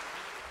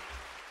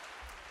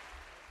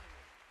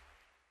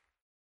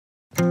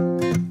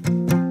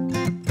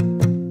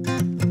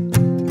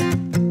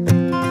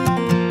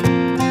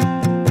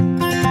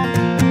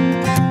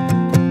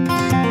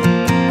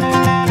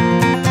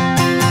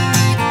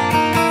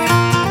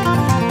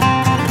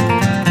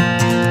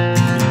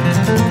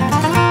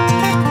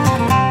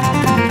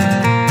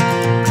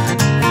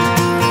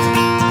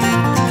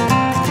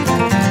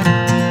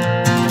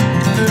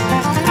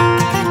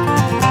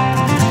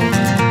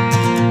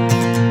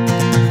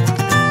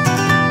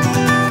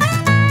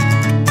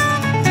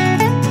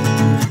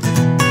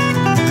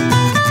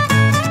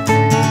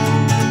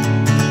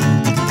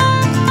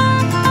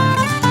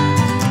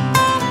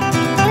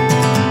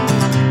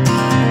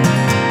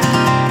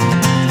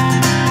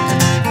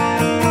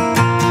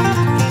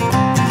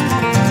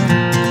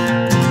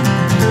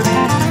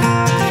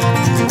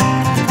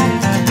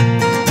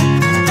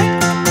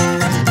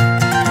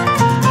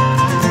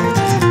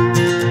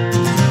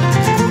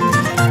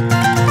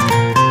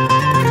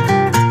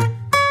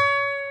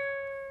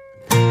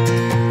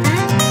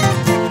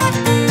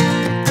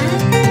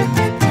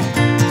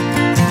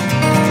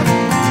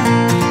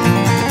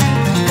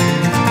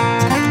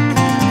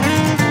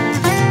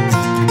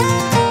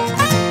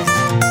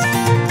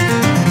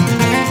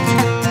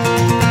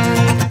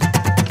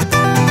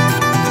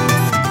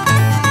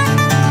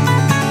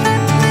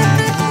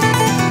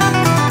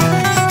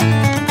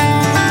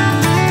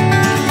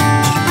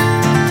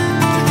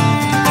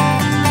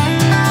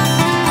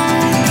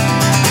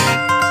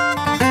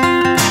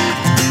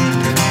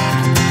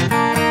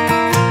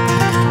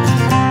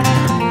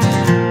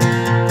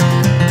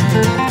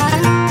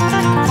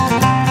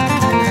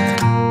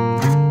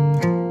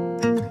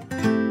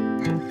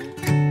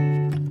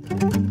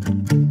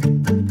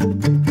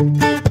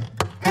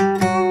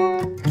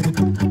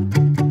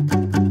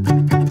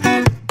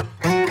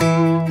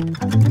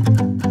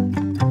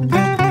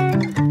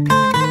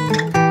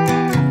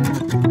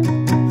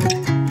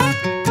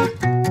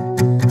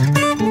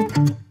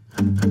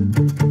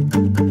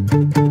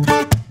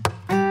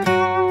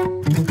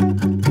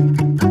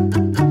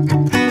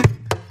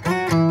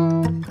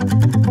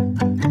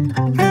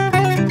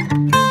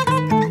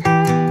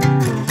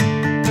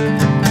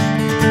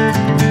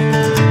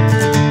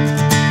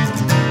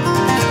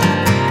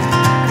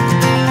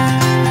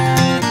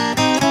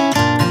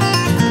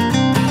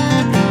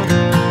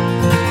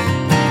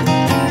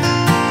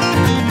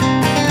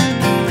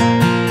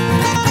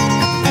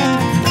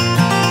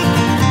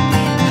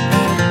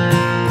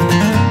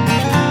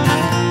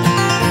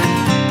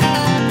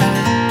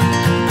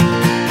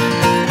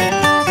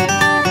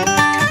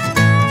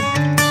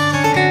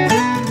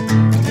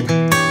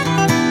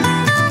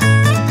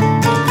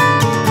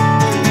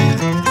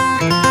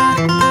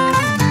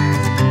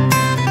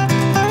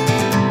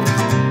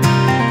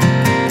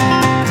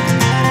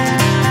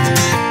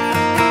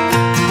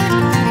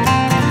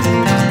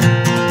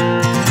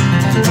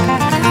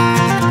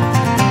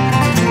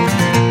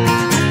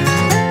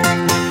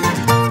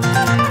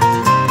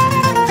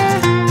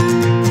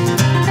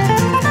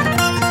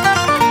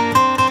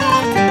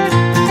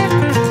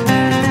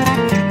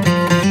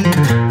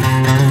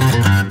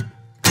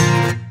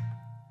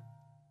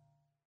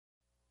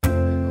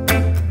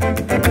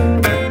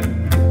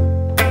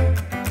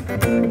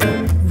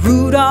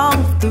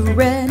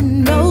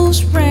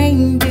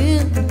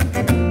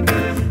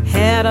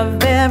 had a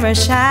very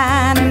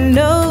shiny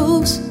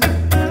nose,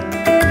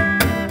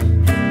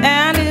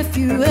 and if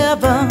you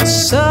ever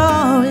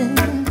saw it,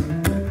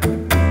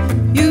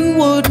 you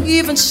would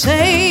even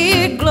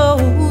say it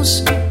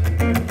glows.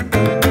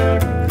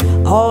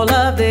 All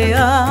of the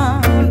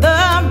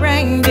other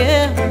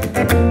reindeer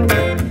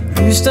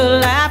used to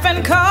laugh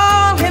and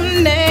call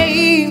him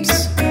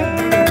names.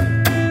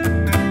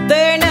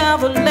 They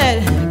never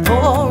let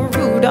poor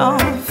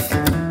Rudolph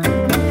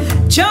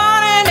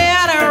join in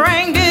the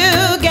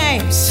reindeer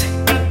games.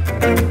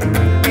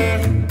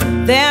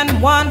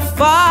 Then one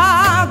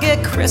foggy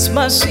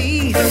Christmas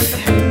Eve,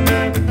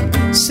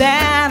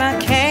 Santa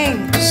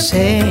came to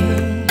say,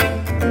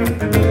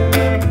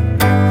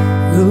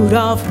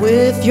 Rudolph,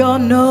 with your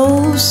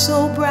nose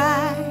so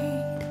bright,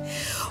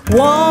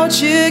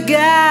 won't you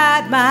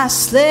guide my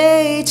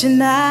sleigh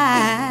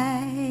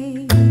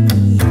tonight?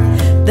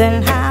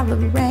 Then how the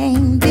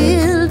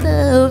reindeer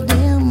loved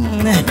him,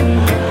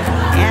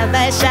 and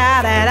they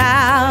shouted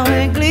out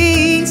in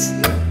glee,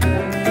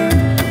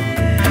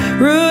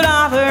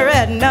 Rudolph the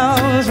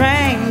red-nosed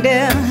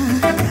reindeer,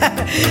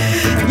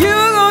 you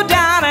go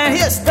down in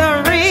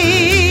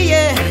history,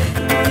 yeah.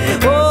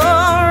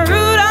 Oh,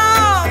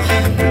 Rudolph,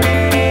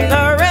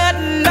 the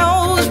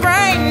red-nosed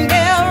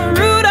reindeer,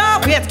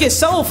 Rudolph, we have to get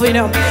soulful, you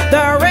know.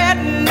 The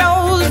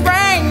red-nosed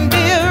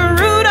reindeer,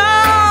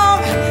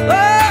 Rudolph,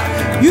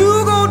 oh,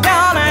 you go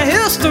down in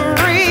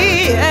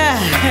history, yeah.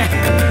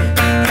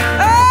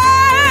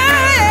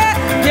 Oh, yeah.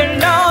 You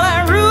know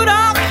that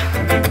Rudolph,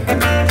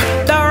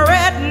 the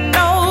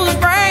red-nosed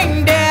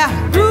reindeer,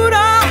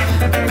 Rudolph,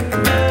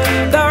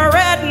 the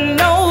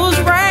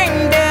red-nosed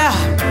reindeer,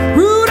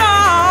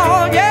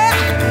 Rudolph, yeah,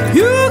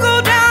 you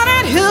go down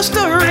in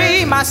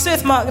history. My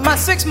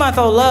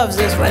 6-month-old loves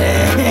this one.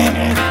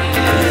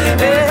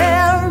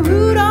 Yeah,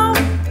 Rudolph,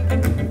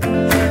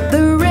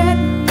 the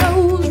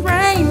red-nosed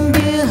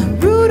reindeer,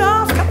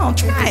 Rudolph, come on,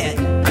 try it.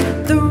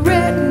 The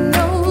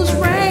red-nosed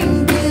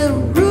reindeer,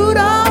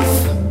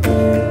 Rudolph,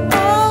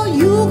 oh,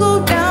 you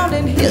go down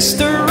in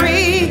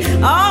history.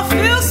 Oh,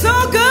 feels so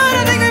good,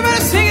 I think we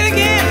better sing it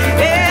again.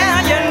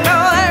 Yeah, you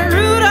know that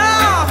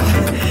Rudolph,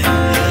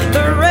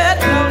 the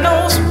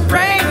red-nosed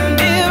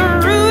reindeer,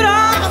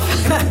 Rudolph,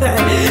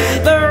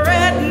 the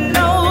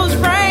red-nosed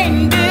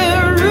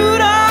reindeer,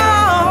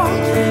 Rudolph,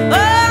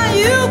 oh,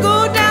 you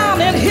go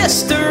down in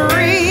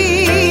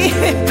history.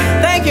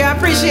 Thank you, I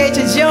appreciate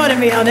you joining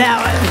me on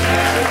that one.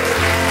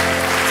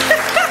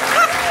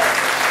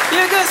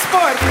 You're a good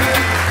sport.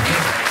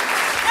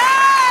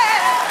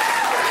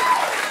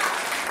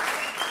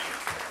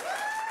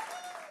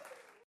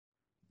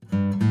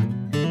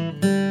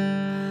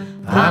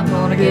 I'm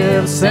gonna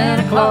give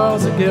Santa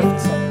Claus a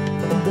gift.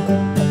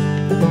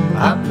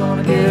 I'm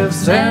gonna give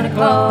Santa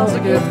Claus a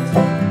gift.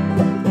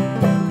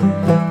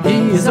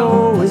 He's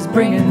always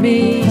bringing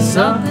me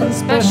something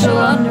special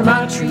under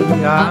my tree.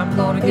 I'm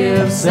gonna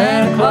give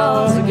Santa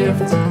Claus a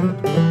gift.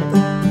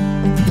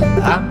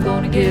 I'm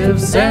gonna give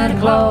Santa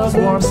Claus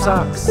warm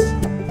socks.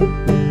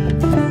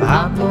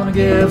 I'm gonna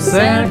give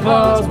Santa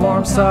Claus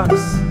warm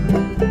socks.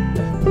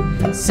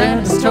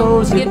 Santa's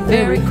toes get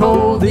very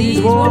cold.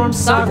 These warm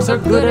socks are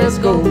good as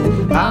gold.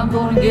 I'm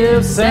gonna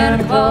give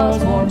Santa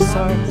Claus warm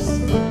socks.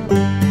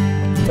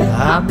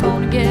 I'm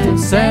gonna give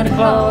Santa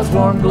Claus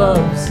warm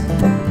gloves.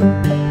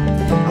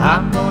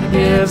 I'm gonna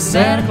give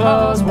Santa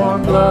Claus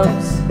warm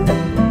gloves.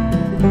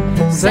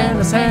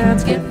 Santa's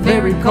hands get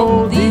very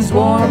cold. These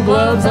warm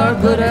gloves are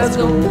good as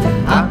gold.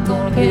 I'm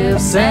gonna give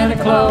Santa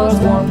Claus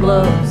warm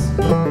gloves.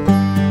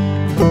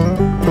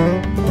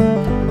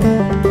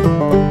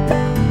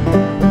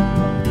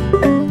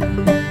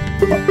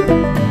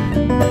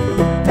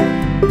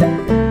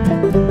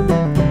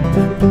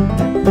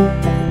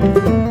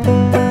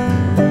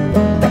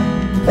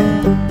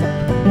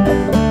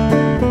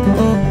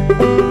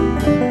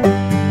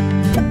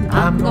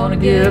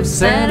 Give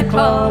Santa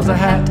Claus a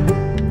hat.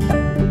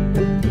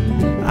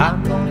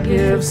 I'm gonna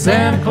give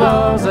Santa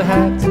Claus a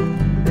hat.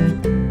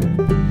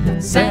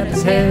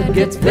 Santa's head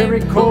gets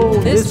very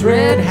cold. This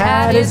red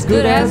hat is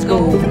good as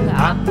gold.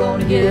 I'm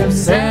gonna give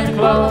Santa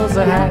Claus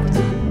a hat.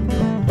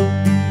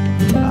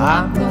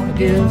 I'm gonna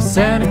give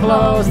Santa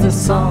Claus this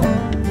song.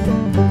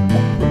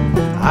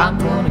 I'm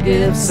gonna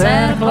give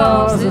Santa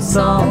Claus this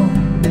song.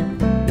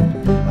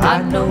 I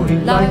know he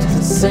likes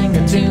to sing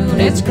a tune.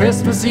 It's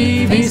Christmas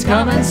Eve, he's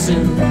coming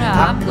soon.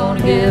 I'm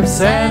gonna give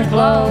Santa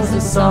Claus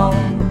a song.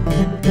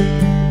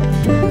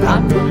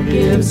 I'm gonna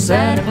give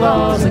Santa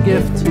Claus a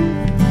gift.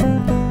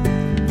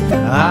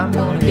 I'm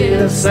gonna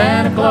give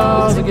Santa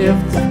Claus a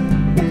gift.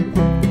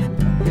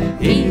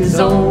 He's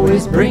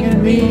always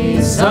bringing me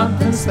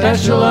something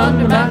special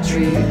under my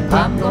tree.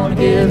 I'm gonna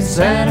give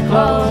Santa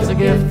Claus a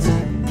gift.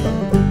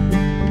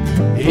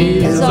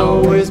 He's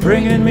always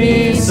bringing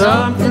me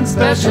something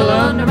special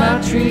under my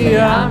tree.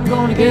 I'm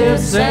gonna give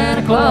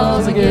Santa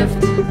Claus a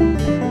gift.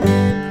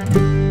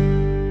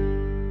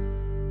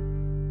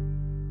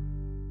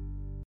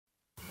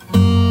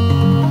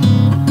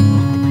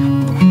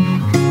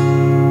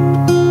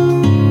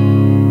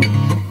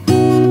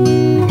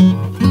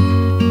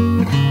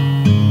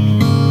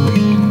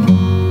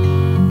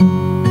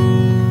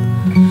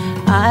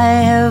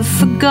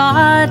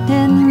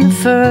 forgotten the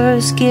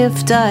first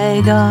gift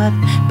I got,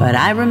 but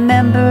I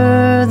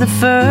remember the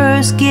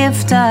first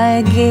gift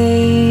I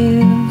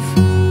gave.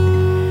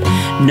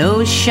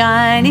 No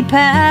shiny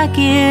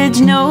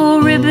package,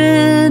 no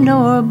ribbon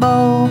or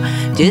bow,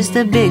 just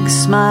a big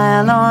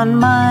smile on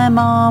my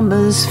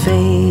mama's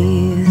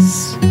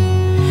face.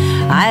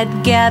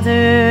 I'd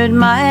gathered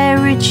my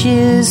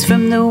riches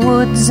from the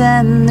woods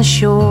and the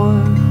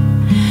shore,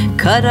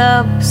 cut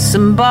up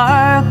some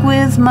bark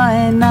with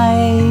my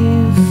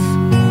knife.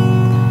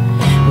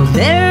 Well,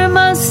 there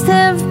must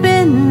have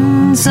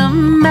been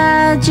some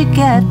magic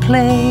at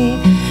play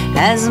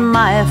as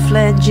my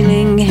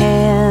fledgling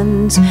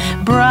hands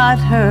brought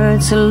her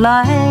to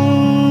life.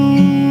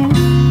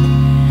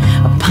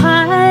 A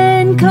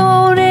pine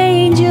cone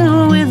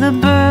angel with a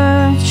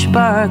birch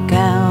bark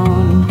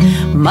gown,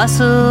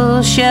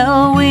 mussel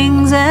shell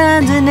wings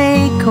and an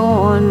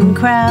acorn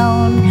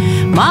crown.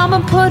 Mama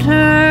put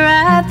her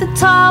at the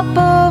top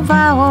of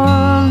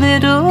our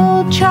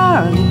little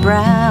Charlie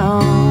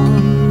Brown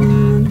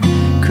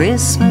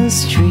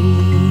Christmas tree.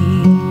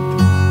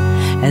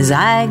 As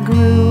I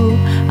grew,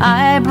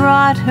 I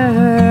brought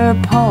her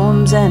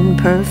poems and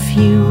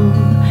perfume,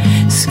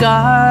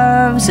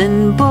 scarves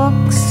and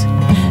books,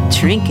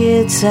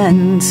 trinkets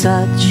and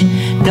such.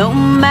 No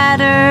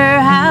matter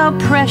how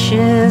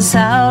precious,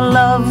 how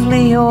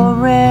lovely or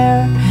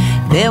rare,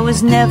 there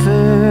was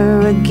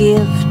never a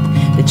gift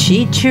that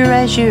she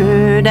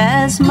treasured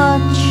as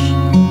much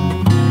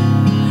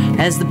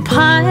as the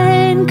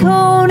pine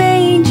cone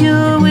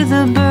angel with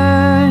a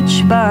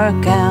birch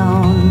bark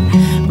gown,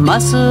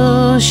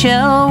 mussel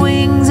shell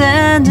wings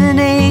and an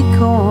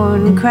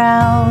acorn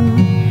crown.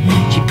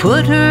 She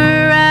put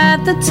her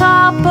at the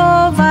top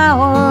of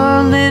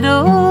our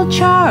little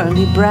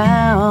Charlie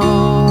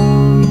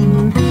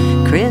Brown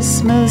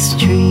Christmas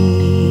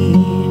tree.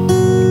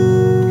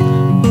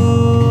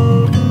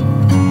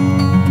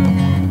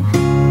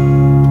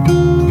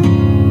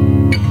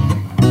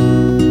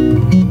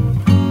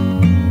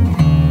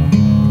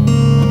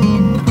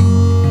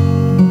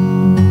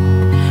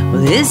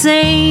 This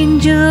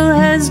angel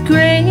has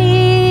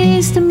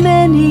graced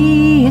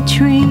many a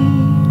tree.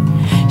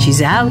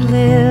 She's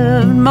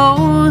outlived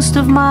most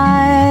of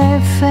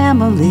my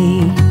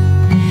family.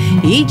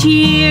 Each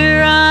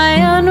year I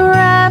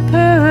unwrap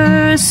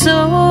her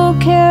so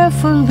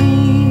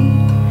carefully,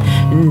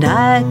 and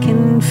I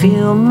can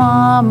feel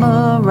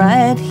Mama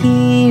right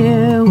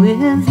here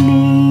with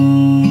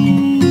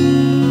me.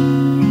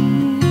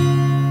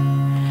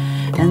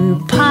 And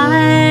the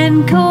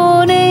pine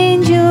cone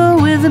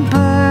angel with a birch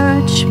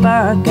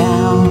bark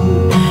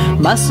gown,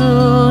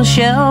 mussel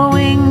shell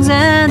wings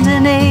and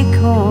an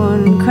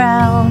acorn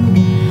crown.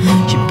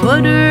 She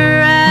put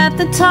her at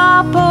the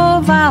top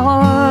of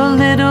our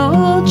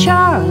little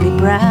Charlie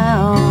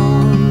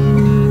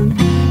Brown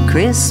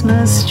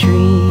Christmas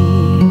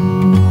tree.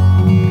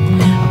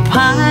 A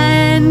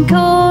pine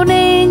cone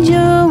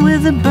angel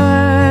with a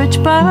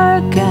birch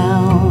bark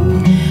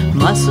gown,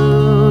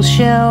 mussel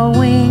shell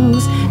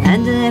wings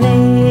and an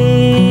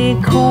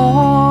acorn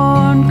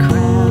crown.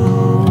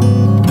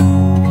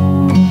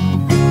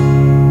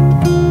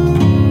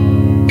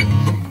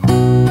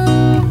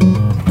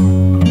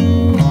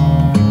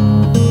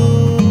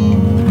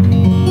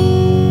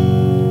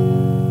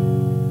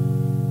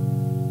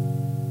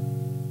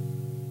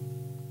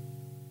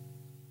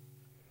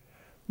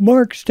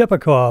 Mark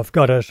Stepikoff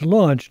got us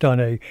launched on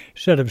a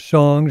set of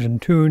songs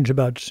and tunes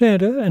about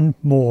Santa and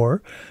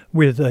more,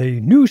 with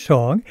a new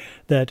song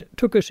that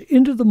took us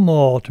into the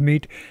mall to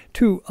meet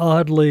two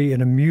oddly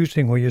and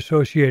amusingly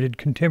associated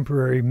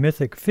contemporary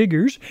mythic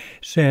figures,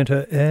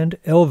 Santa and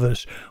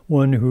Elvis,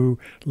 one who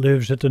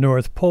lives at the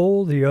North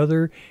Pole, the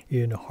other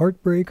in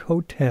Heartbreak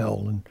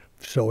Hotel, and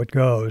so it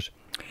goes.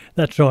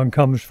 That song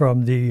comes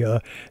from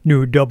the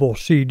new double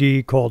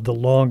CD called The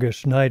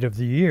Longest Night of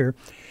the Year.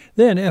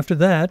 Then after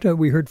that,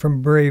 we heard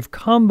from Brave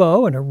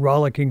Combo and a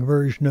rollicking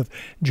version of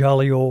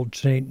Jolly Old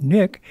Saint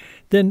Nick.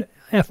 Then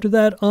after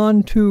that,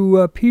 on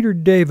to Peter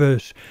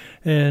Davis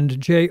and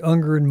Jay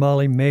Unger and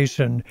Molly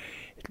Mason.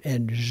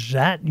 And is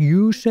that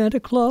you, Santa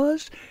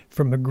Claus?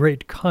 From a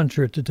great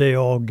concert that they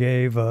all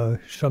gave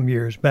some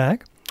years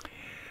back.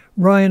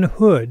 Ryan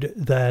Hood,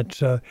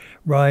 that's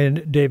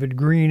Ryan, David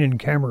Green, and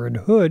Cameron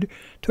Hood,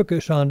 took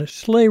us on a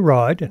sleigh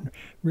ride, and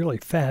really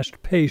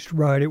fast-paced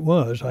ride it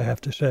was, I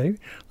have to say.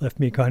 Left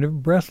me kind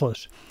of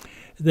breathless.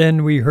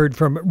 Then we heard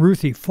from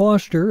Ruthie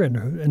Foster and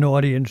an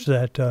audience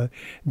that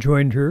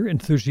joined her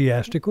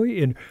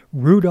enthusiastically in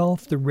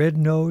Rudolph the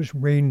Red-Nosed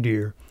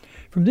Reindeer.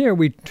 From there,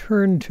 we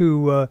turned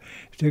to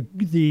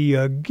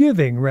the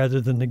giving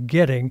rather than the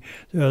getting.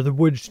 The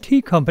Woods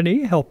Tea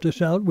Company helped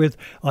us out with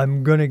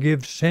I'm Gonna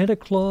Give Santa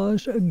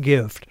Claus a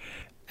Gift.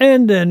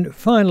 And then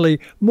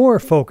finally, more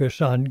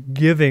focus on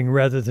giving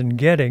rather than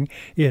getting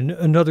in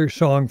another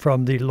song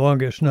from the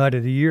Longest Night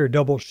of the Year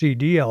double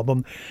CD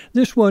album.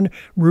 This one,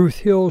 Ruth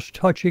Hill's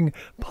touching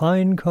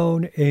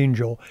Pinecone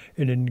Angel,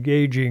 an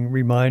engaging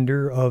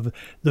reminder of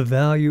the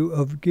value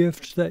of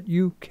gifts that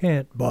you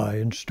can't buy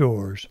in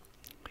stores.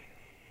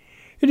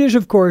 It is,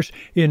 of course,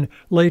 in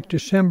late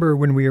December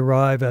when we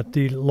arrive at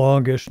the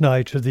longest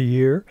nights of the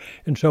year,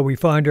 and so we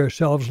find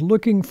ourselves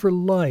looking for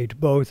light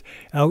both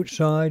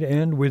outside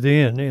and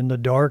within in the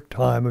dark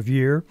time of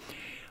year.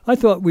 I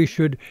thought we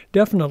should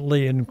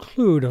definitely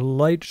include a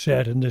light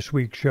set in this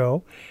week's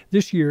show.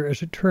 This year,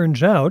 as it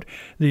turns out,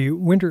 the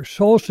winter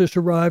solstice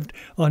arrived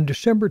on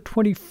December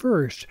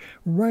 21st,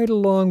 right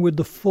along with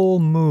the full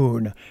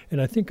moon,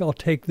 and I think I'll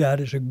take that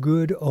as a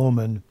good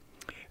omen.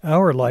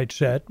 Our light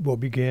set will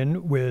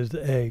begin with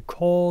a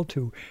call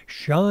to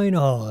shine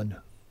on.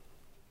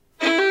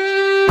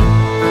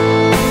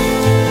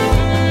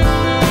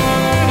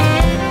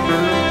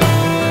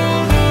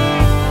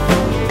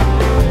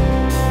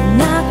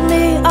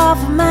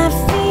 Off of my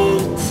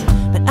feet,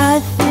 but I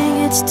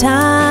think it's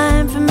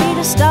time for me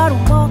to start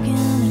walking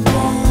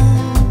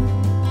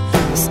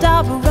again,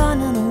 stop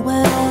running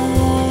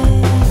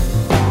away.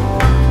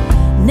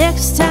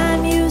 Next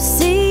time you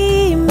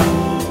see me,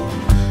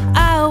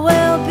 I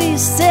will be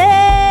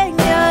singing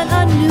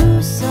a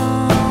new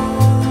song,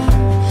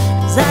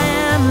 'cause I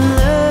am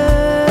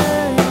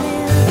learning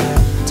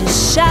to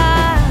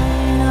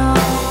shine on,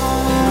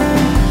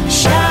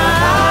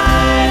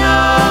 shine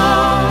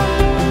on,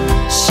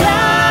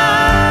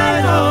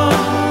 shine on.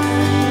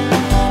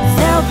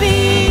 There'll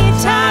be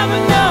time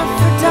enough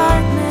for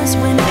darkness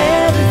when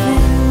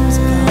everything's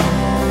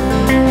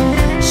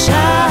gone.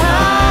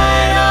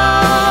 Shine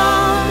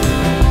on,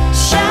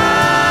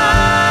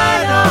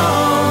 shine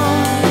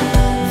on.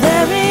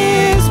 There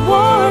is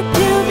work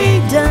to be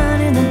done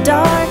in the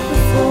dark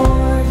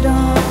before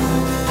dawn.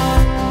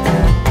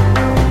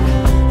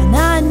 And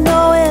I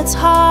know it's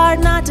hard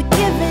not to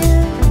give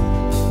in,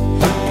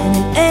 and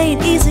it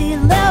ain't easy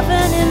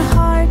loving in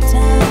hard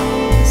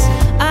times.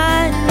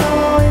 I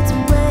know it's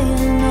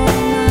weighing on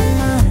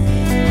my mind.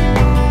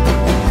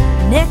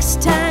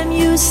 Next time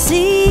you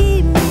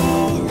see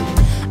me,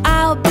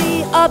 I'll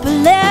be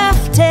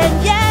uplifted.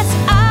 Yes,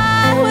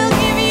 I will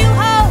give you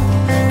hope,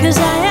 'cause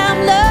I am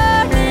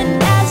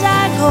learning as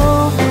I go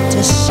to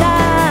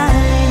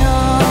shine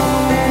on,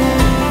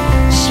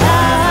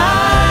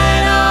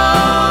 shine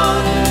on,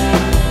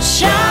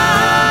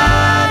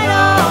 shine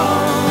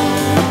on.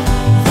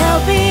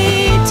 There'll be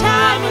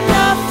time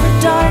enough for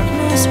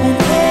darkness when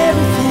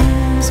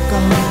everything's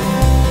gone.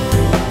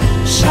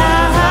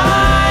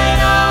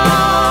 Shine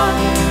on,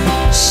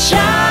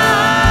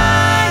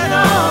 shine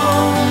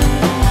on.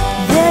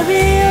 There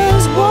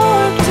is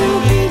work to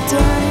be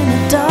done in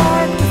the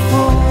dark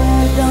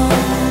before dawn.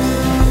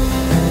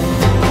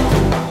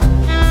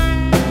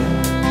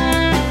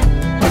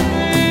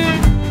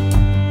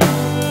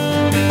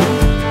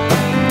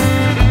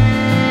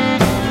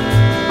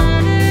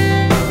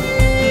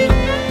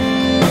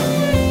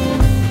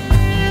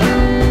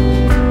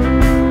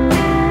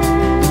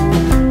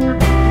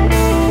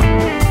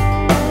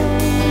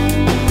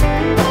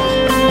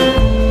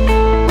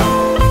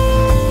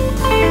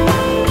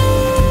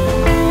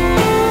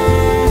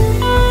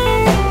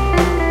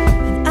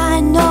 And I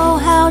know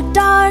how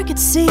dark it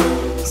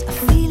seems. I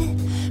feel it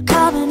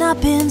coming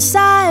up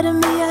inside of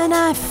me, and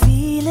I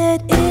feel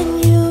it in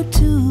you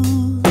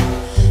too,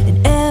 in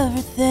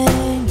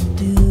everything you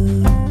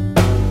do.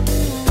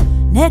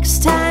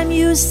 Next time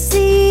you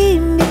see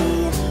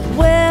me,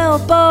 we'll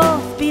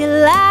both be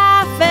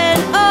laughing,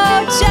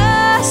 oh,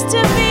 just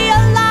to be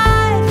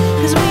alive,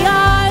 'cause we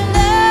are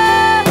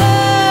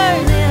learning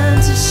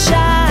to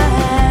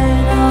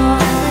shine on,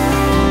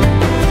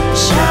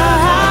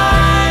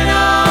 shine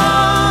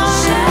on,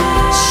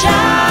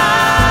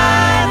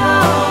 shine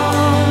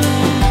on.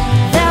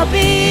 There'll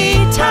be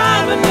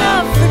time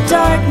enough for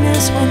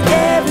darkness when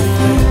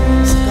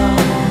everything's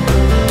gone.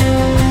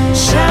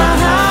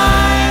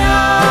 Shine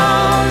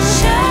on,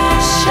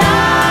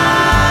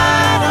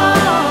 shine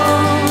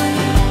on.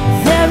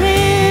 There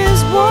is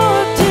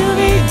work to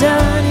be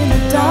done in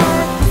the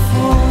dark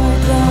before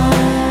dawn.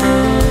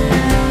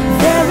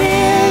 There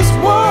is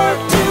work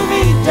to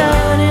be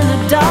done in the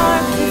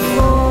dark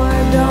before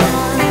dawn.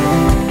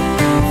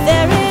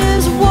 There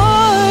is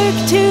work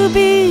to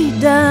be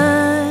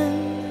done,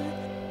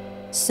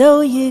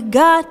 so you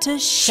got to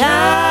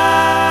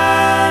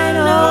shine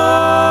on.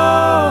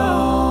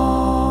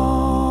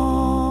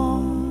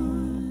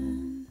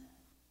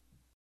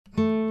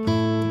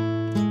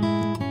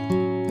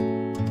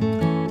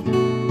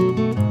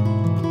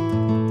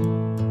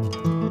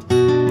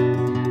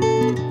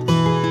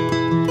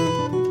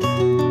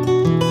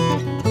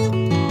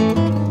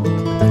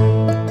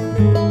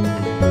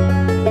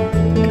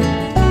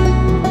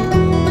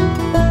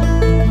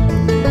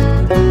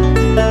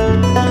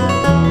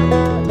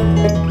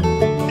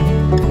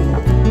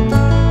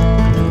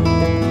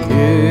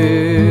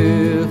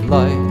 Give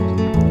light,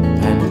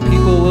 and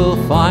people will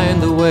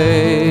find the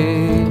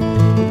way.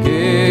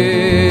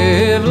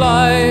 Give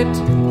light,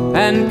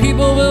 and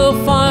people will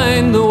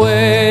find the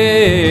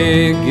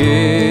way.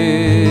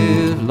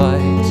 Give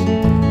light,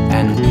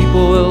 and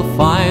people will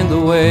find the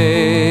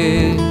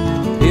way.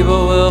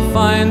 People will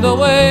find the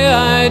way,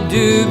 I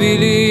do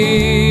believe.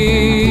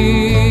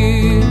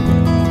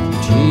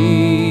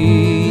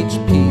 Teach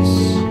peace,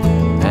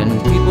 and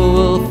people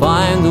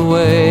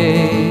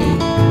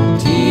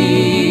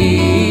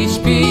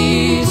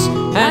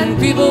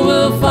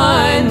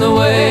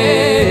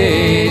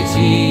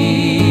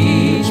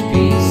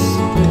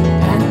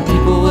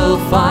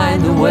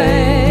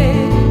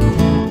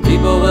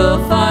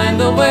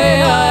the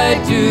way I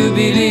do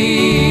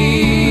believe.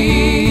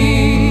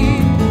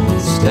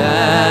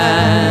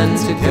 Stand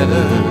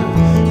together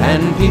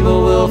and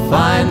people will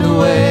find the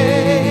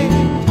way.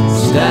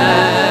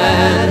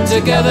 Stand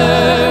together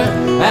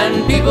and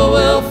people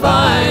will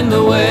find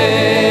the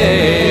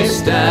way.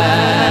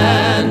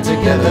 Stand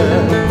together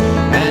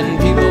and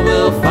people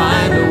will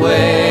find a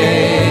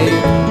way.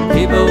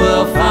 People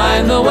will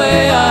find the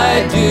way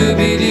I do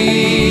believe.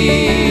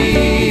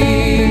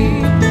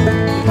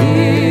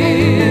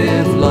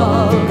 Give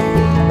love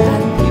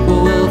and people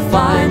will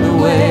find a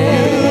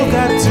way.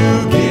 Got to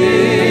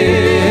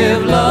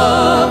give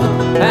love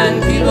and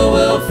people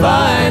will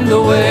find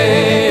the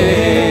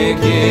way.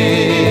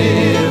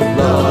 Give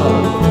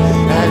love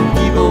and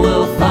people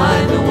will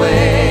find a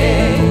way.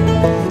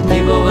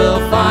 People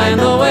will find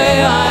the way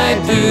I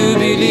do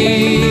believe.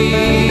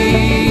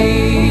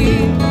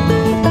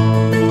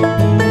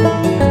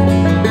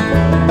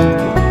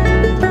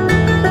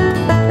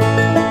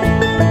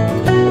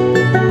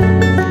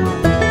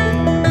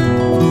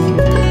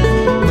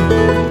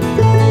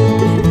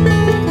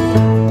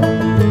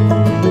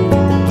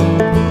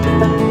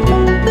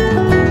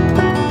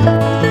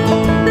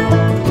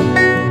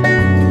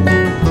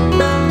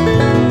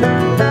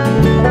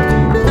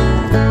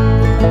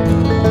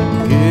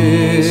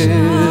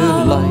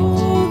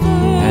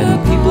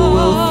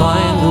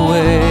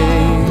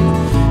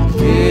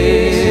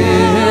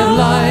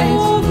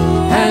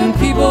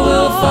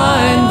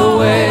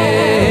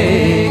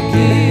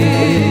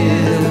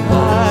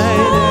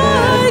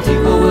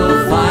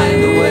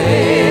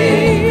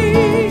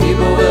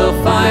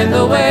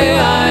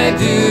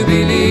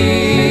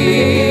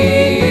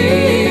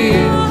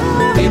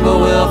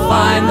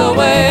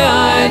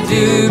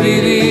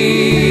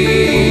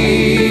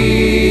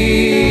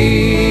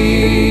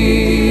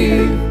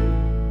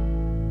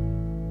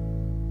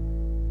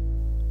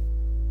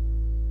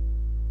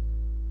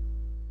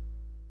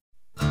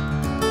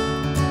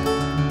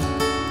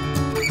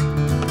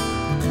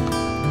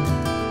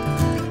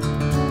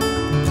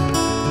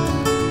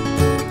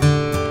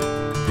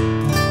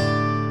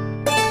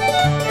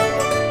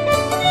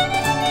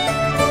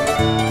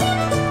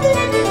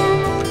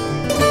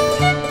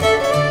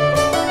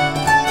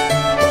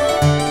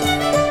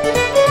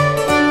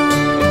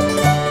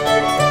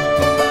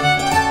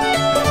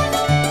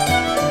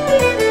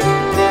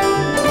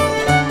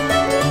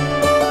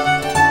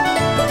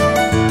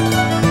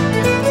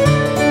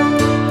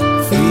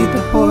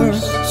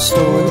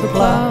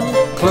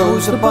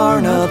 Close the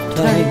barn up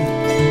tight.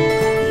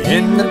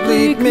 In the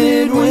bleak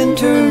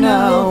midwinter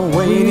now,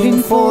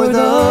 waiting for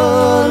the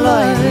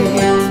light.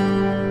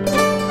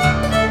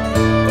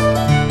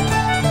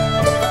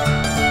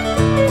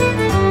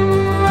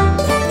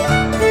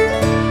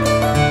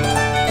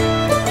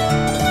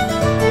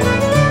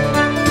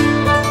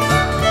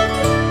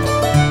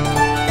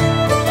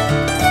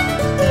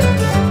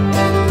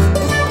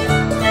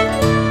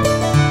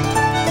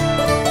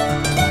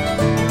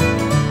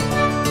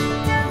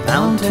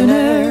 Mountain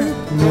air,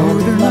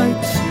 northern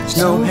lights,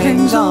 snow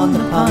hangs on the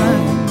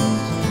pines.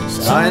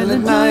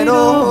 Silent night,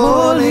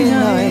 oh holy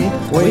night,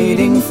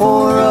 waiting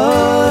for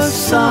a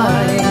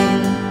sign.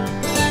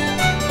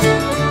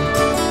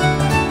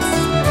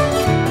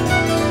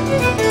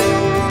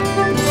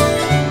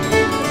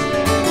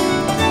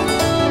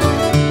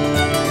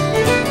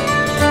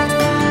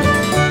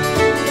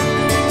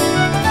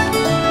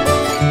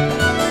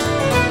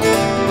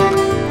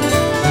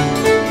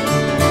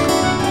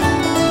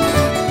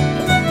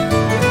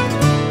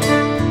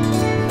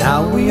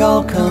 We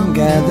all come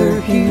gather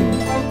here,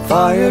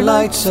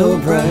 firelight so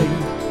bright.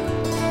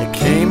 It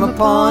came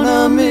upon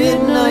a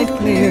midnight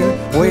clear,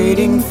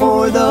 waiting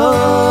for the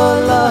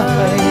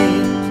light.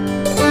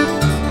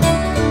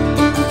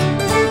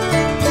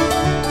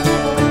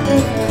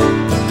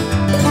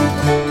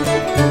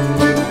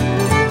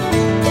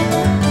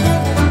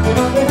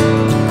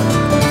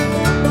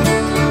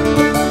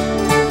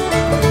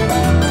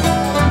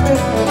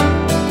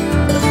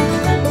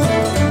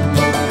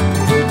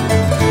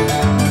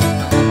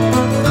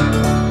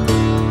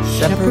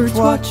 Shepherds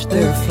watch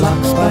their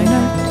flocks by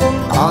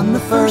night on the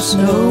first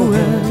Noel.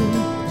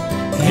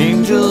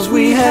 Angels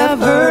we have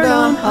heard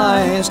on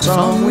high, a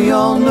song we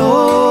all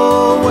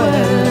know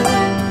well.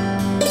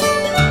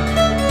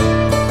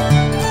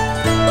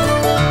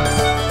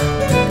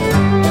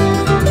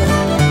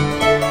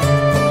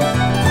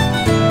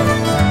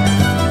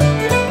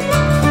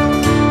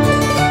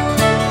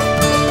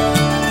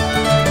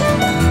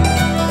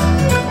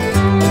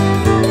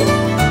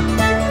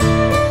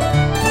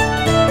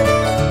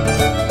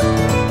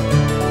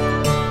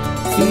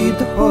 Feed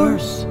the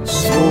horse,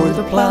 store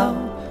the plow,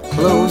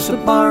 close the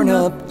barn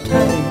up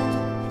tight.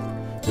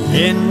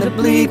 In the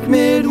bleak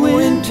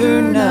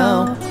midwinter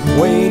now,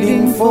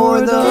 waiting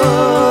for the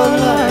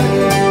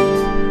light.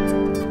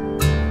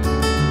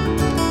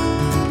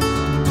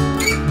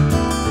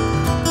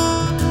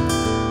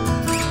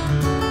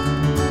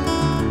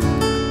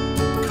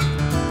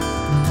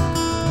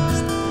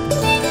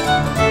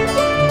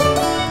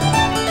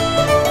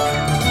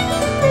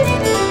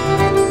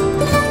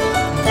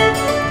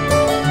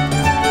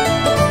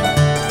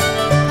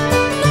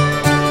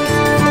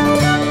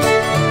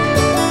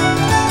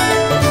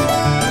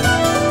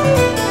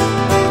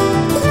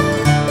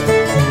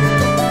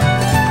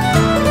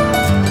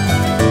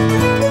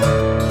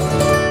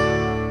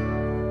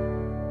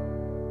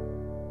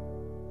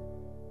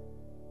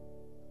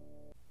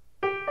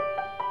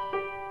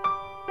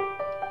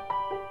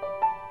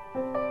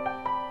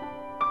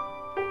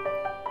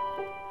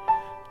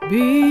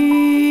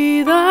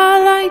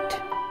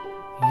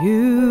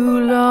 you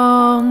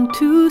long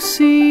to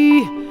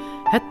see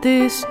at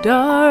this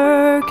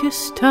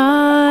darkest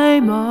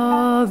time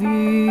of year.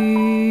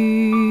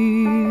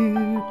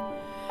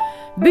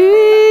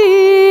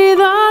 Be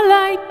the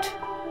light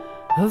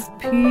of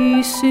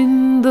peace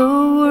in the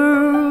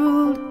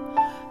world,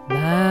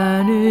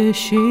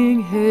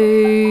 banishing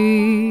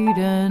hate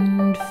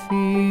and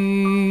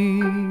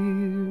fear.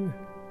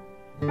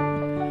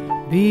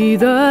 Be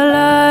the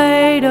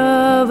light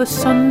of a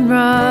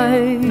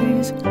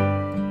sunrise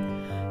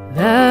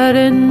that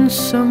ends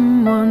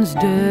someone's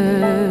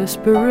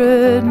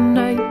desperate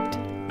night,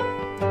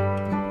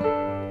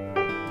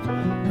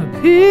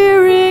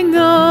 appearing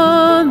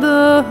on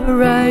the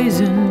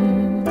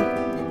horizon,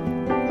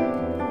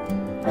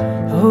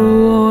 a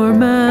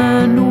warm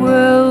and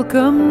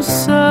welcome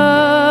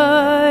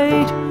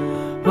sight.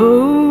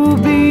 Oh,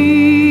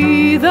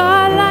 be the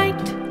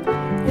light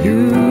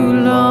you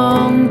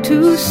long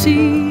to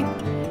see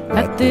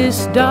at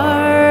this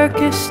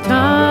darkest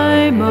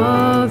time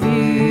of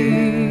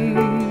year.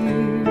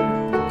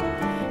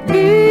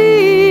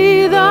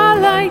 Be the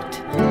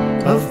light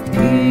of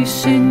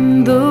peace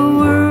in the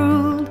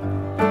world,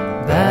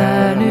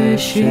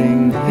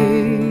 banishing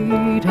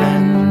hate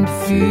and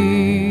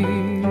fear.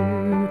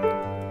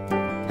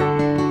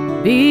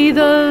 Be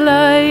the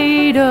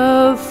light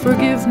of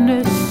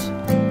forgiveness,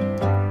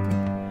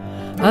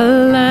 a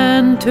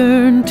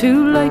lantern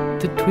to light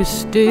the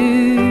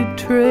twisted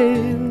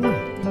trail,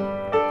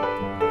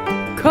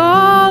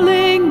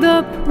 calling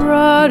the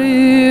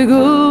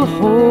prodigal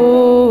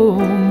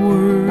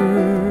homeward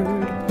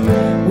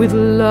with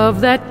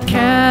love that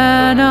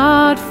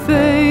cannot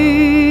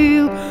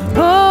fail.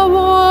 Oh,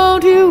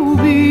 won't you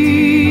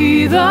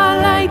be the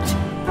light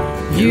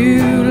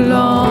you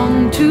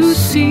long to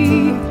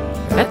see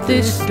at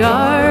this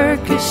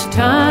darkest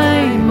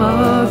time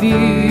of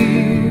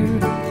year?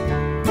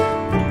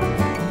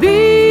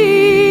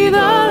 Be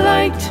the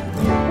light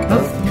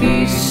of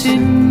peace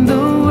in the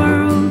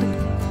world,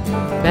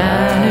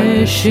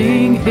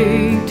 banishing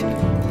hate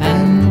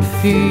and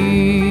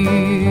fear.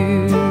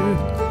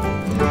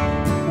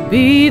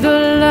 Be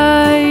the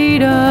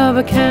light of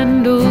a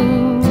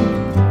candle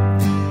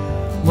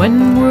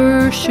when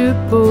worship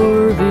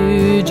or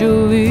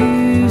vigil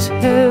is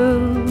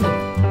held,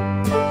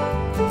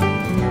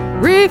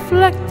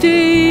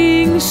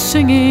 reflecting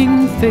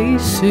singing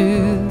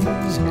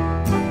faces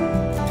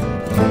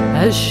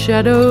as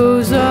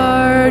shadows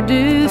are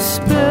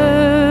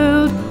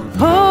dispelled.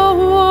 Oh,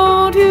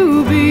 won't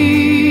you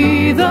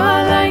be the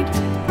light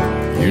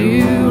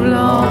you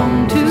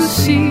long to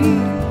see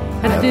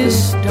at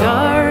this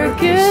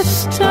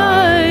darkest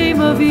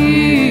time of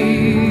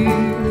year?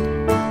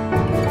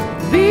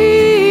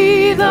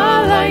 Be the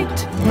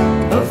light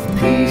of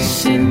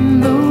peace in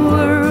the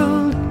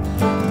world,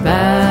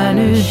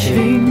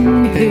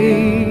 banishing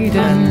hate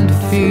and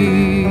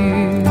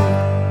fear.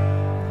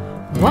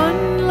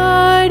 One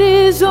light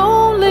is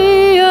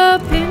only a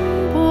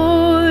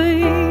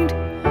pinpoint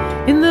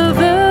in the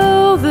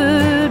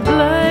velvet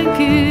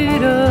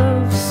blanket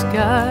of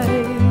sky.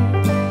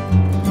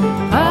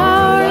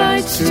 Our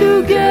lights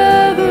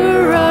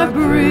together are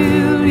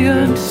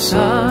brilliant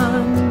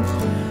sun,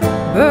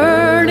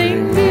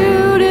 burning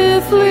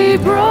beautifully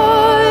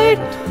bright.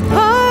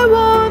 I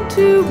want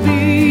to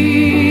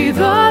be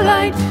the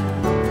light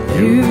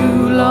you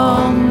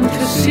long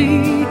to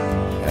see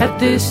at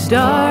this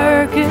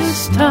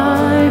darkest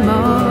time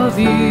of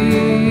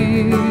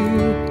year.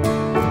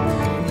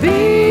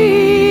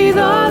 Be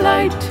the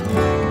light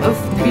of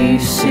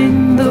peace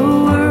in the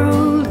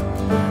world,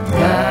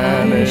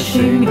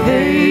 banishing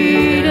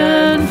hate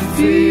and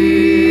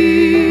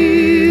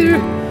fear,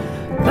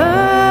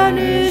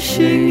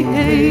 banishing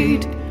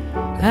hate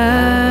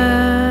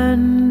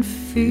and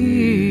fear.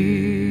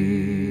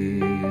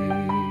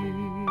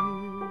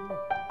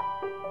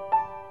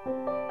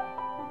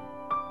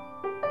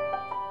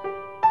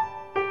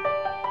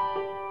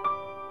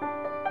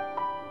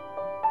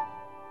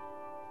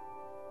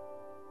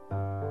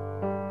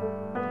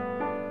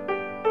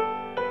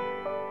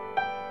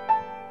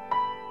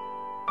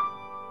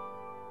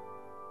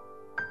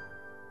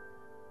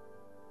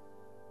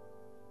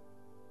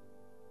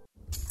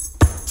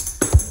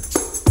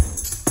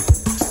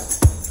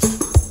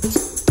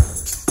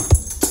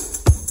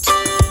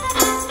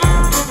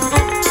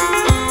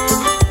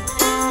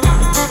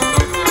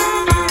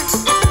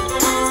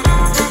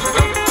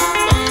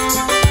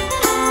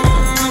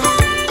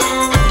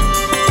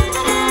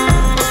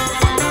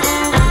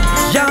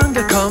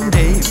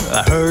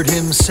 I heard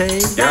him say,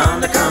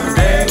 yonder come a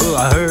day. Oh,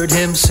 I heard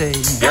him say,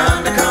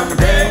 yonder come a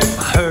day.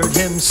 I heard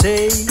him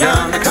say,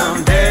 yonder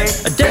come a day.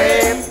 A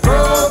day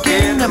broke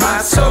into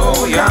my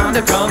soul.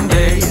 Yonder come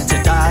day. It's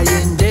a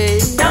dying day.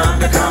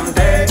 Yonder come a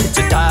day. It's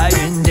a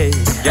dying day.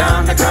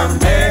 Yonder come a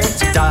day.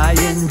 It's a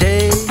dying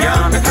day.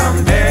 Yonder come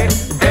a day.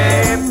 A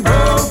day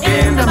broke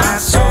into my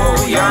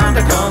soul.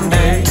 Yonder come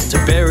day. It's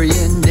a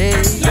burying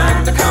day.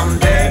 Yonder come a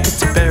day.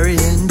 It's a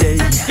burying day.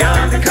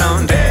 Yonder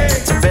come a day.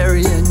 It's a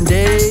burying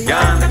day.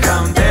 Yonder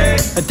come a day.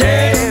 A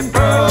day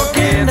broke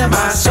into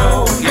my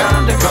soul.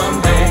 Yonder come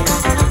day.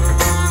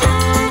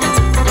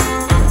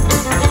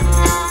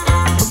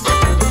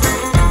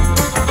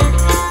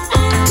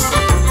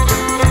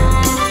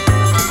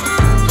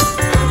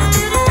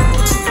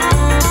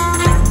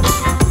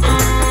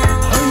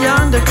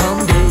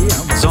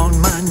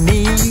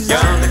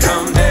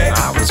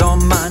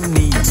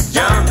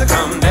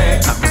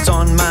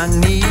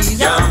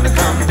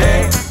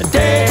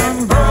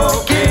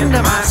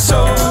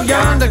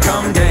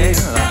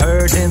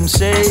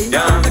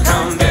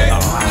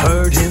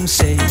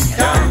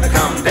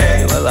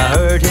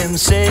 can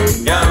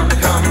say, Yonder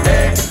come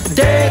day,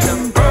 day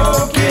done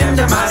broke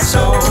into my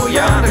soul.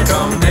 yonder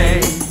come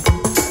day.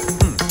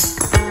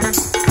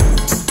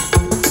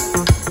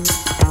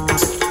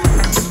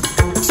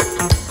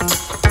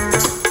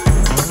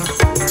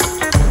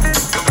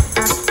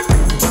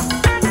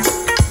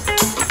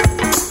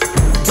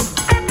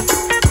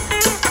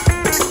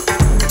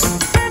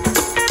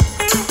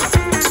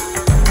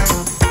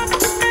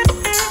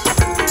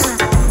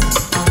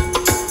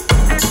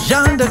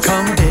 Yonder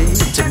come day,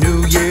 it's a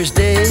New Year's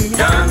Day.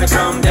 Yonder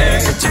come day,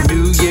 It's a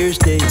New Year's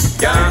Day.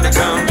 yonder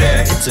come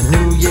day, It's a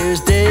New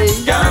Year's Day.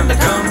 yonder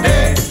come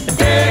day. A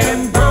day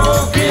done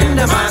broke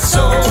into my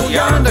soul.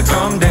 Yonder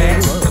come day,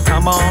 Well,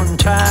 come on,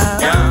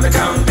 child. yonder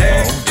come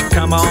day,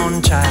 Come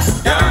on,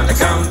 child. yonder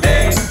come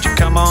day,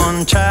 Come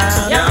on,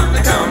 child.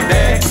 yonder come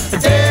day. A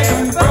day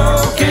done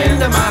broke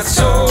into my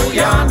soul.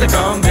 Yonder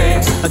come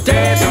day, a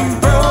day done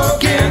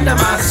broke into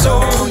my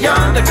soul.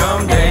 Yonder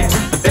come day,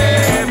 a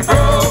day done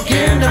broke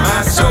into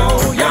my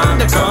soul.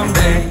 Yonder come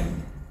day.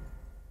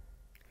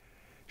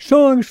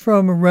 Songs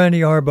from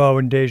Randy Arbo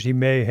and Daisy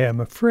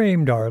Mayhem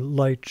framed our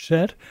light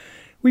set.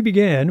 We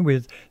began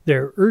with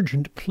their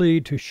urgent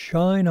plea to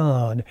shine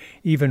on,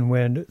 even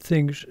when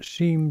things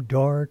seem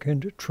dark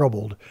and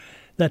troubled.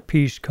 That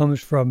piece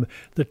comes from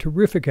the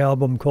terrific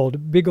album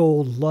called Big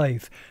Old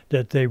Life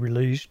that they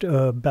released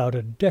about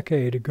a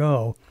decade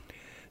ago.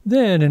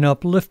 Then an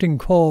uplifting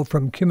call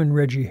from Kim and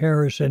Reggie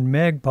Harris and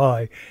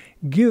Magpie.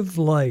 Give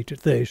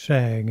Light, they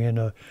sang in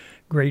a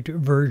great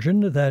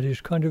version that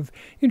is kind of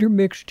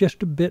intermixed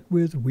just a bit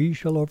with We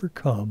Shall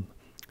Overcome.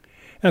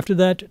 After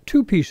that,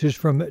 two pieces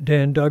from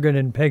Dan Duggan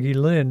and Peggy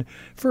Lynn.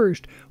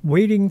 First,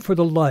 Waiting for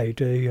the Light,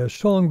 a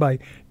song by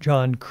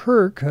John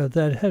Kirk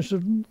that has a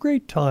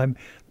great time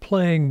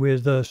playing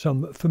with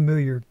some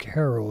familiar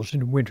carols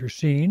and winter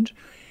scenes.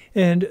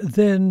 And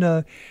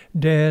then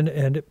Dan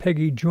and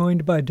Peggy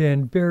joined by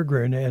Dan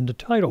Berggren and the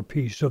title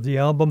piece of the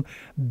album,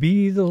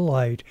 Be the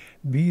Light,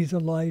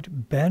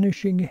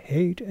 banishing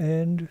hate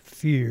and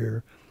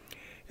fear.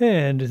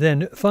 And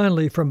then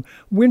finally from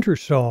Winter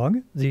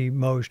Song, the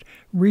most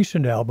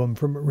recent album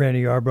from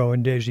Randy Arbo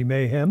and Daisy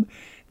Mayhem,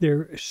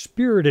 their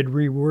spirited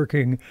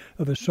reworking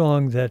of a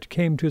song that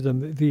came to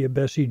them via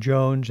Bessie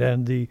Jones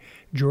and the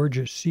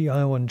Georgia Sea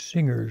Island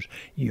Singers,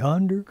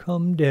 Yonder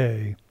Come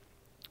Day.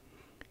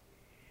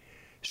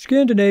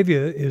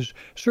 Scandinavia is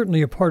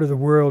certainly a part of the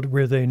world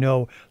where they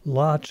know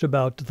lots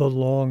about the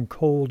long,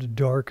 cold,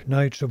 dark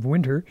nights of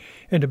winter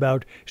and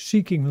about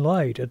seeking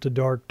light at the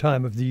dark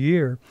time of the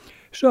year.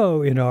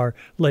 So in our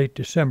late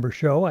December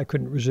show, I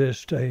couldn't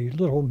resist a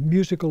little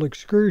musical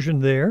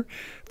excursion there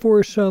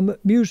for some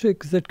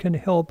music that can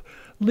help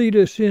lead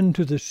us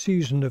into the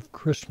season of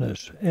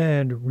Christmas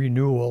and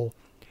renewal.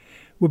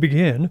 We'll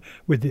begin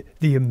with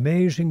the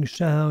amazing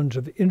sounds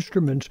of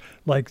instruments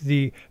like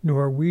the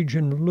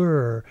Norwegian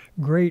lure,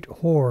 great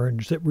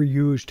horns that were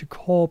used to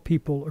call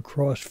people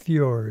across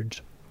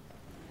fjords.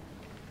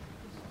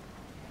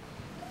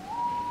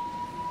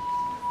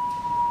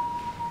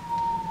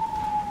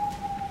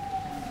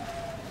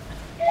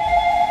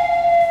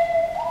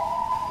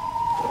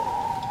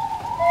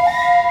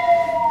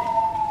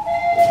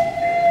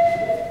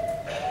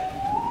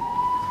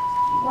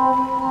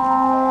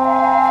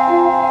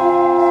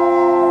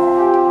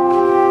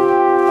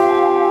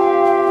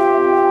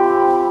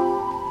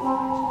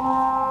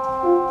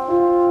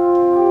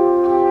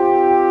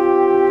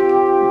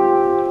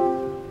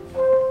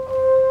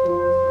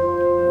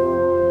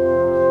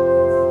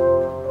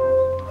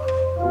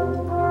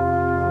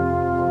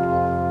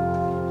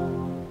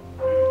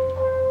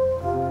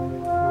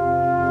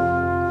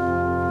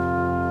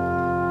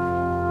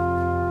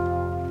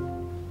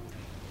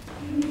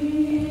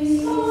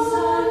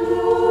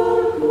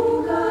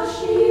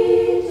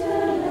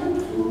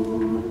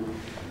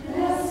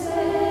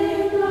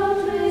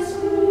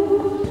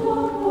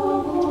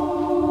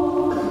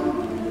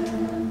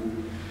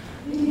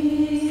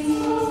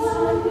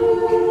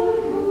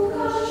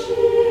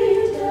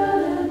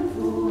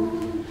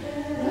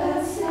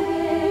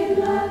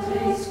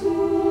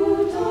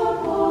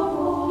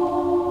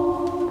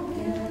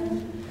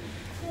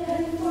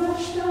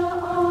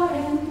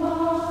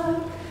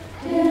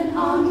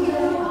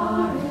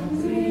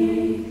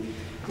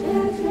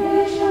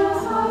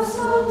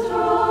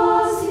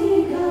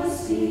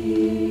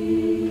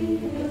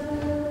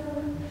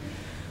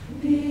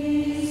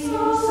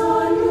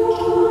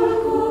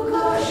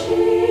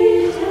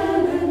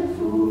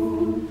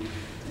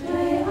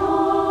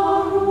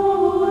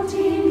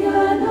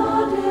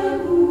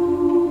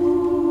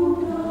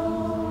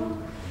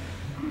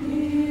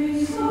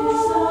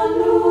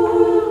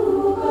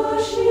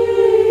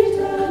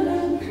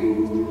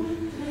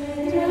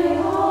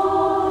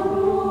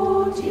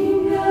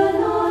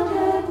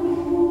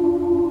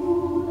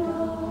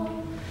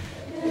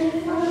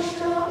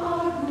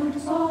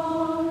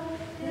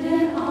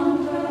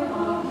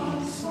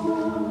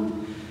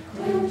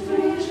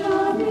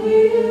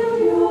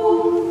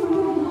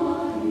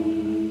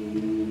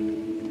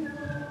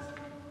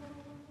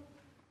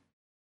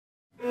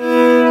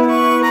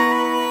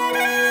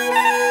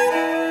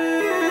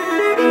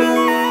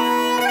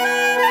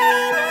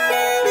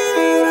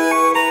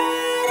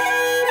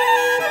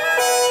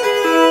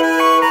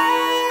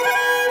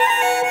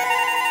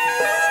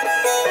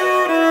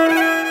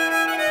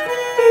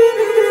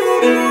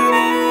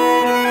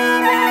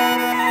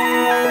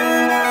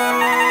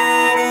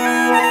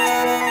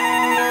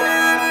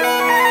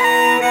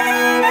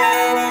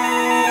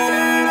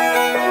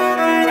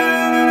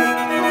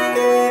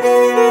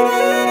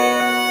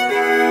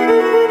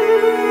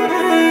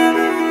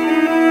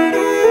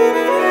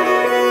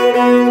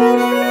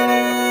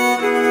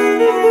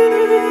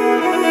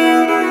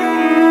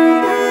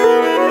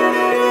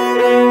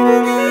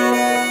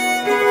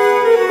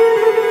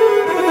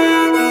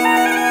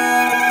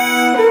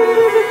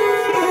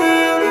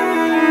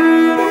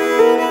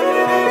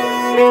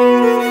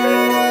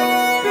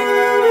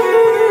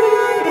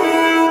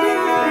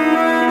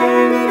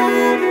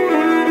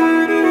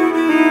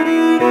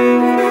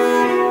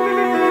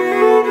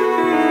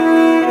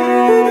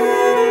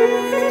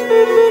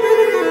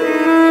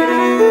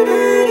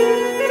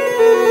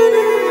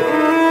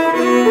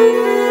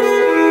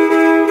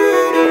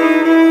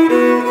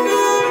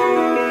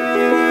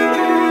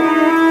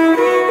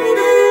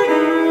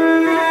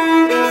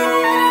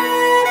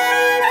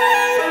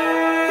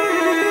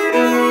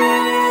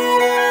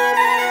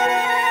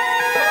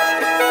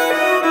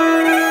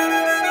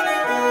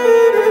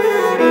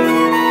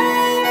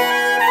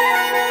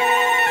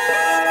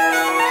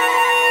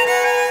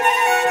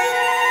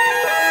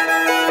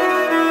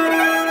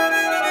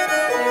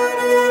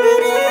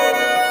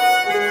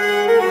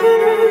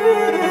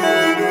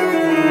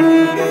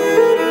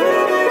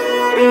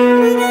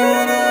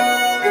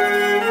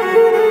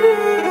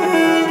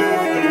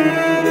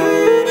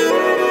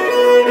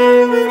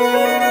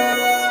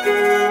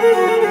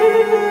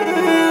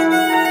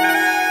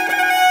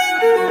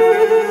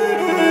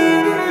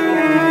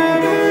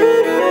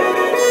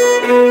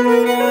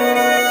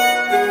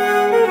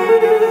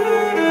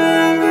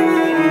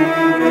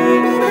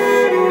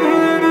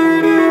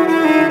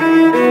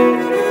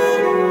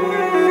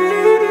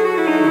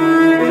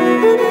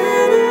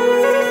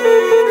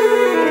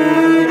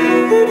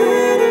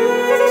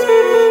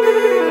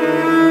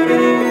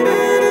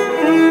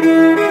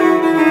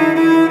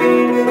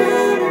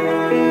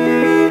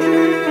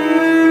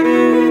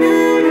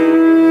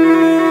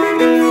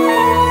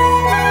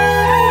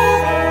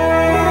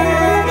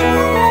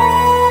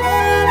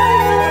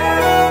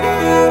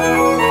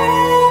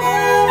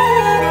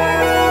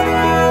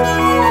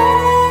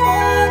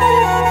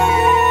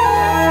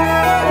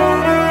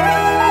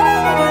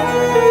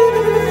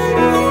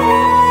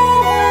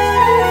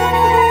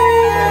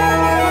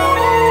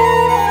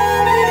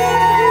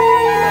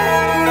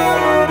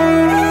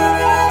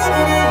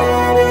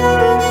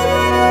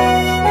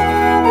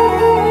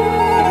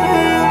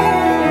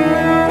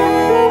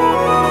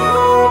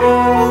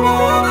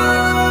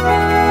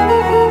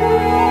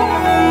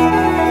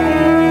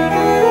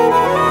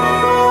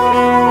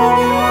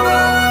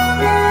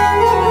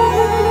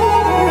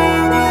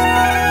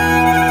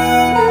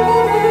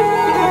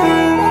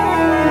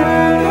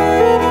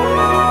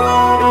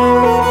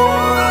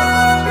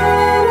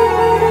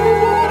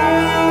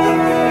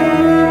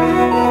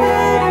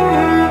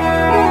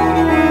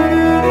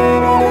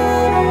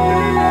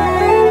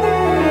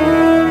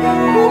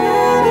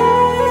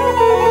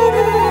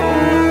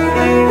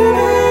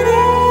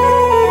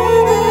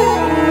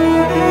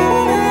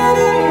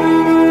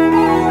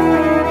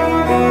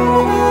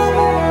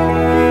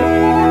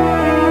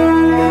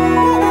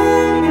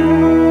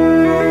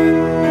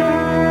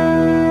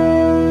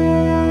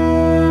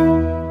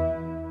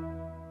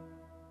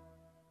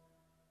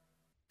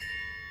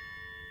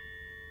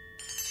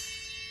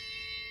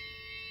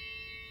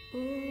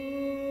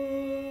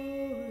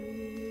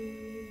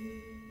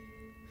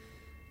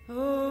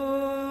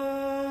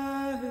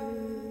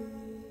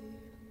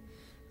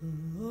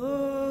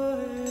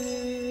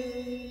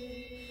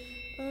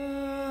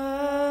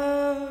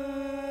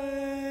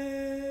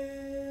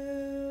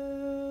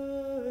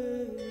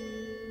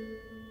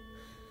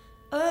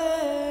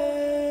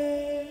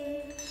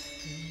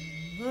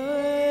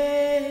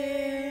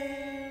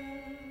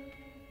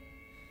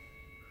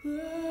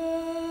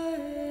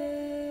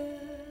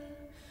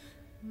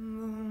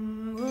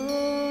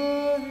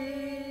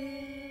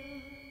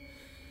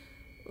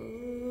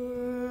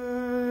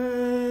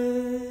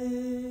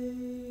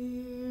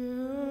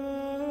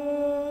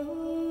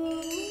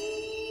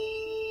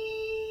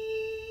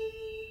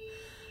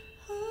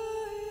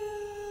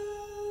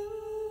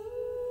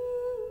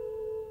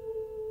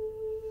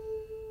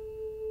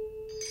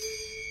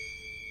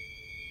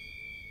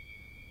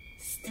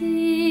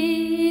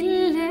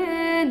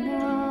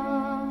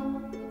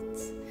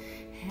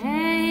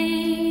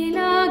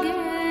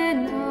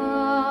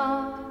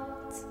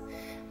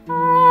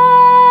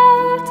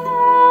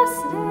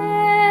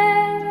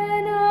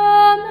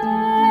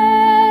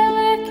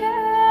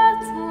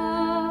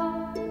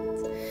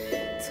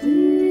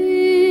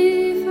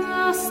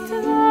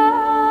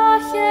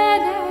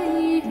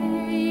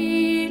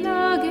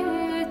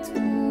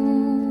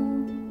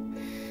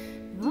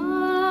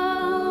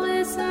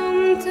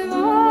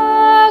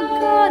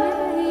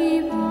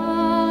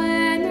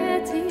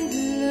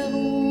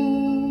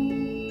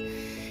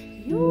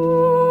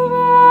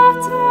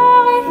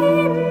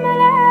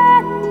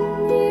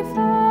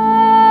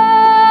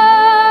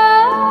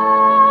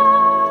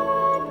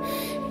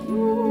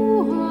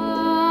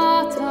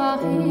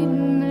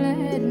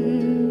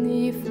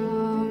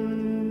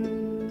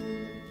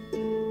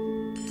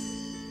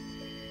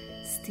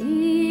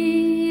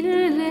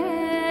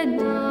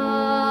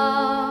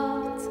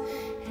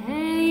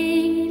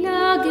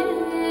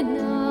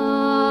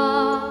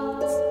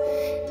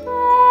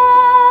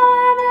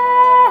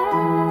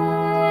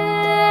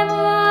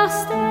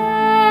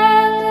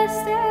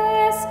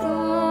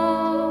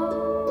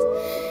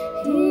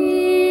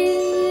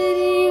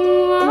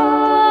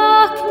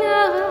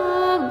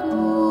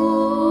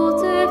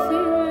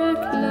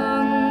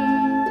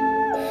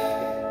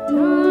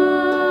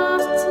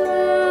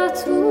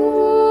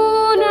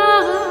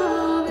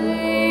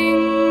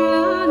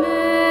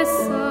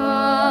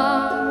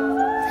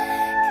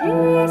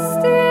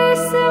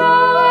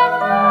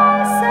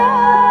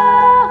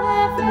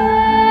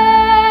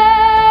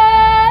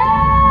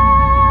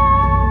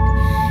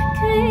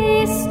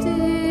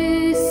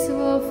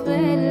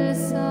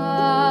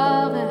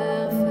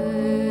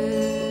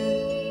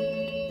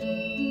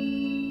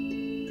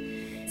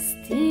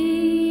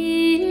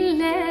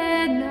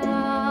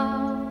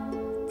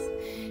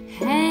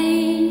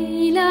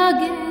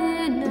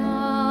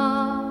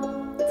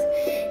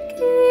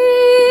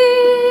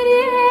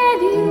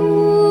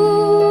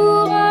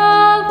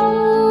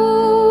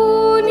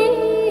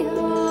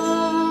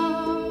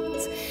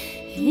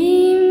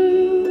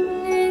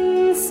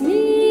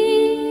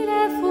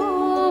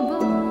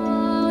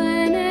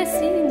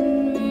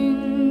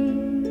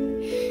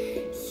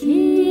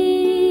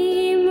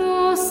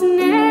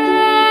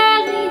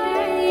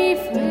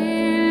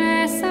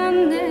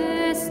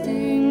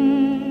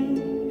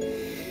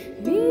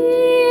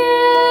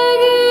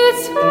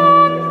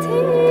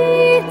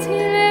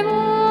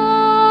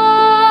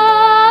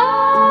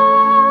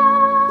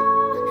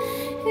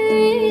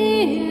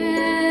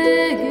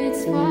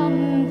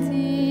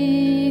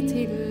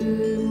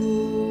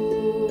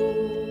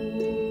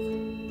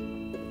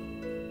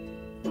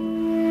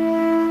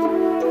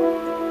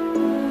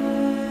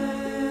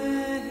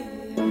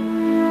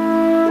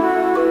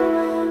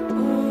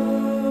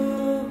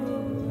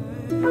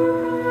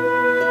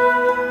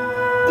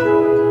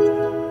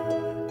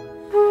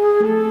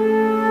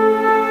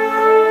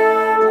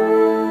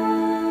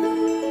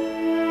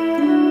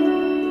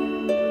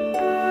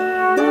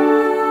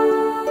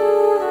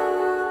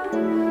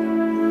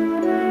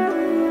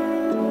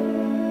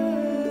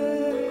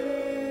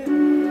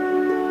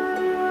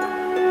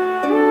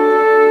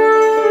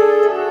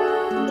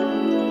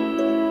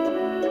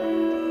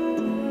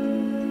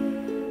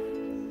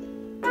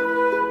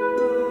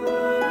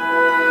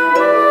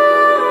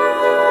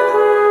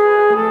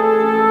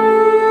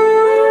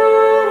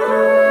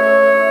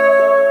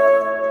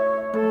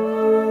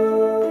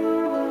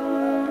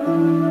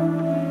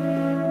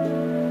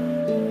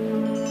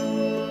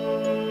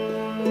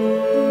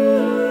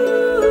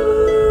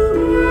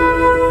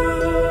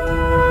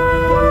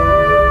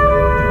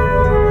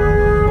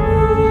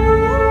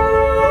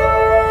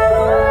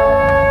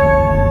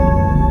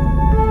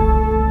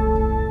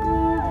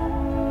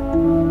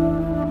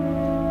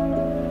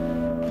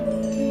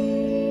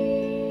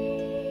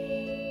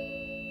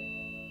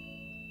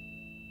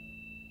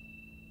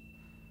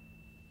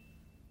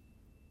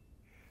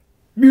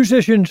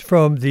 Musicians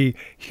from the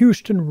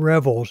Houston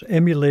Revels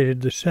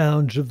emulated the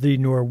sounds of the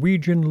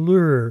Norwegian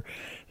lure,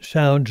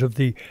 sounds of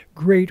the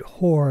great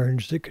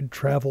horns that could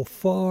travel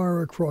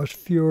far across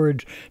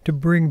fjords to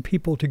bring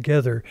people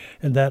together,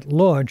 and that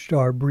launched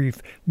our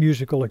brief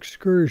musical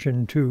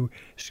excursion to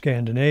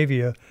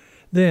Scandinavia.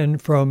 Then,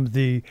 from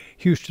the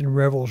Houston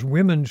Revels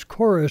Women's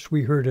Chorus,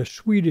 we heard a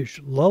Swedish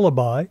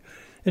lullaby,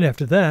 and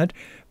after that,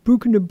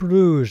 Bukene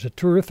Blues, a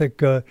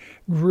terrific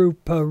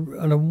group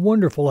on a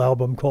wonderful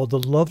album called The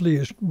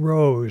Loveliest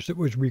Rose that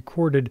was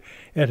recorded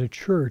at a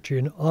church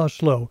in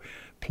Oslo,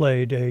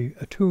 played a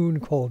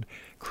tune called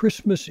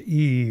Christmas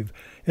Eve.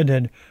 And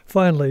then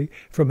finally,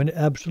 from an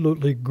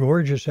absolutely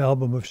gorgeous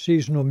album of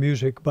seasonal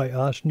music by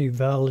Åsne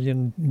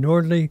Valjen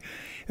Nordli,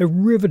 a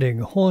riveting,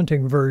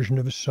 haunting version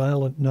of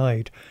Silent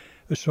Night,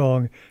 a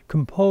song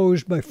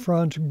composed by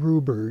Franz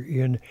Gruber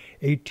in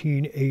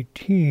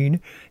 1818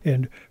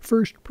 and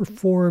first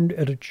performed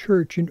at a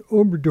church in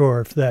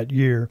Oberdorf that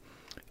year.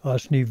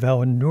 Åsne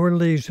Valjen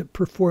Nordli's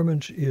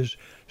performance is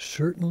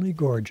certainly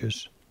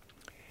gorgeous.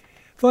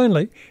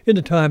 Finally, in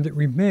the time that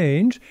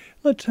remains,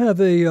 let's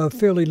have a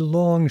fairly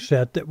long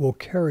set that will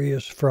carry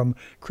us from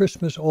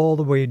Christmas all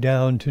the way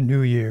down to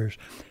New Year's.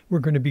 We're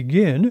going to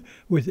begin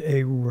with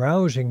a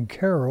rousing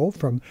carol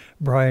from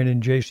Brian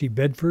and J.C.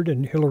 Bedford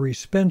and Hilary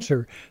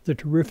Spencer, the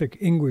terrific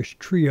English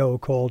trio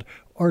called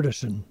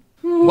Artisan.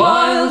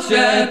 While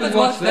shepherds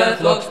watch their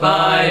flocks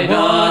by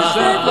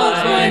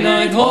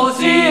night, all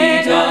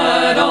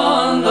seated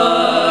on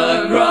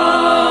the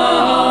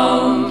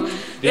ground,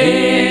 the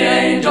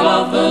angel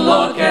of the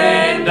Lord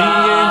came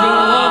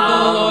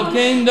down.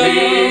 The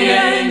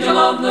angel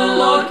of the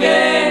Lord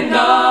came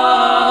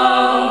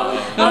down.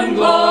 And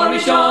glory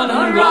shone,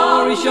 and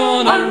glory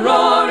shone, and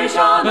glory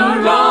shone,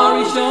 and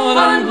glory shone,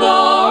 and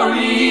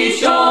glory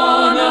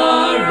shone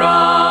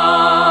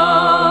around.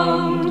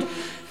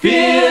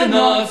 Fear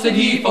not, said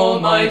he, for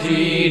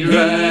mighty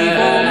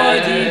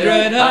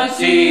dread, hath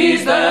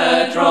seized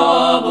their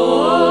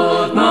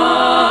troubled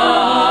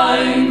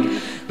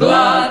mind.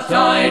 Glad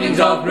tidings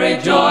of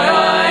great joy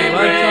I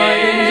bring.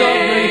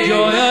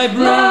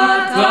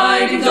 Glad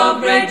tidings of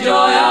great joy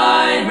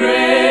I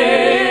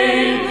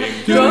bring.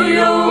 To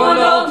you and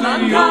all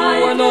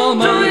mankind. To you and all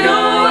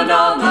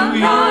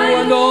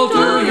mankind. To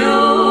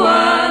you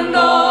and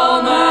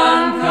all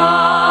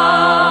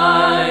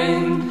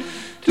mankind.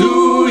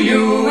 To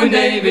you in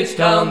David's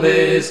town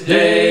this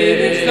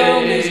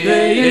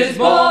day is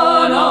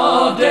born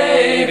of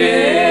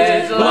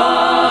David's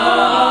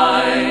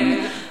line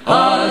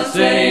a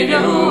Savior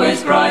who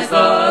is Christ the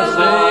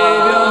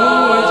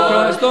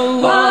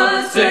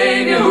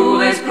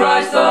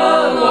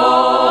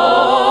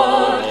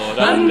Lord.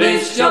 And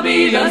this shall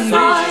be the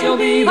sign,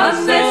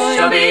 and this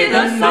shall be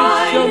the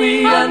sign,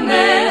 and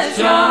this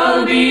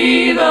shall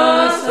be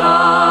the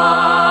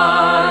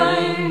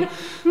sign.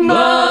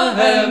 The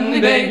heavenly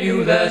babe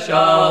you there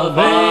shall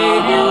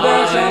find,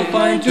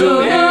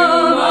 to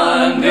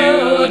human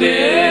view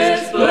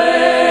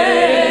display.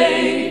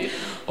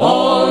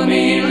 All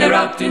meanly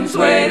wrapped in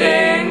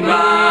swathing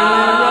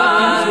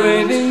bands,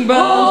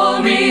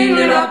 all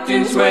meanly wrapped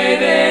in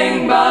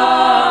swathing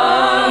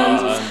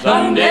bands,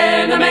 and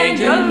in a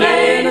manger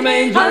laid, and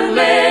in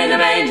a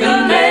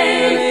manger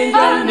laid,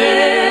 and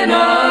in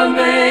a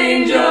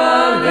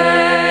manger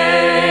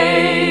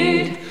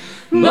laid.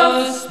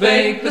 Thus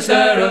spake the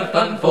seraph,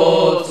 and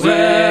forthwith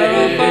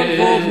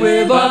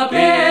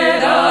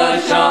appeared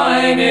a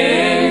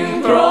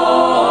shining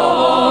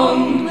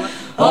throng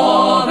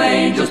of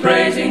angels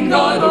praising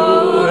God,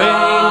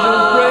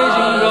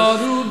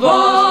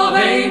 of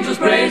angels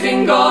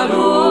praising God,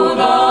 who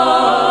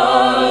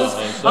thus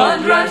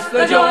address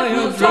the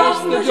joyful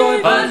throng,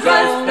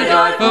 address the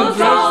joyful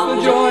throng,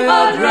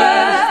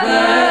 address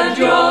the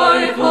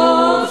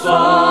joyful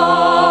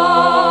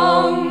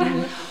song.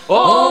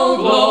 All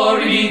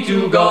glory be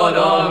to God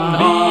on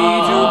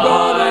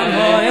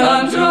high,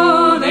 and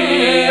to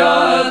the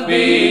earth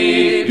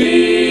be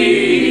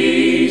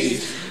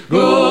peace.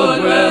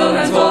 Goodwill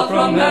henceforth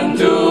from heaven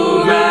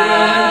to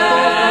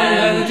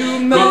men,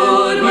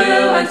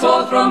 goodwill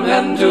henceforth from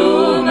heaven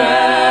to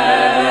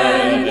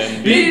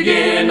men.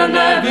 Begin and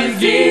never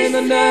cease, begin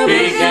and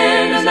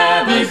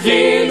never cease,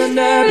 begin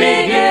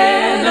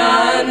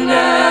and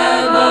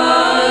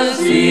never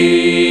cease.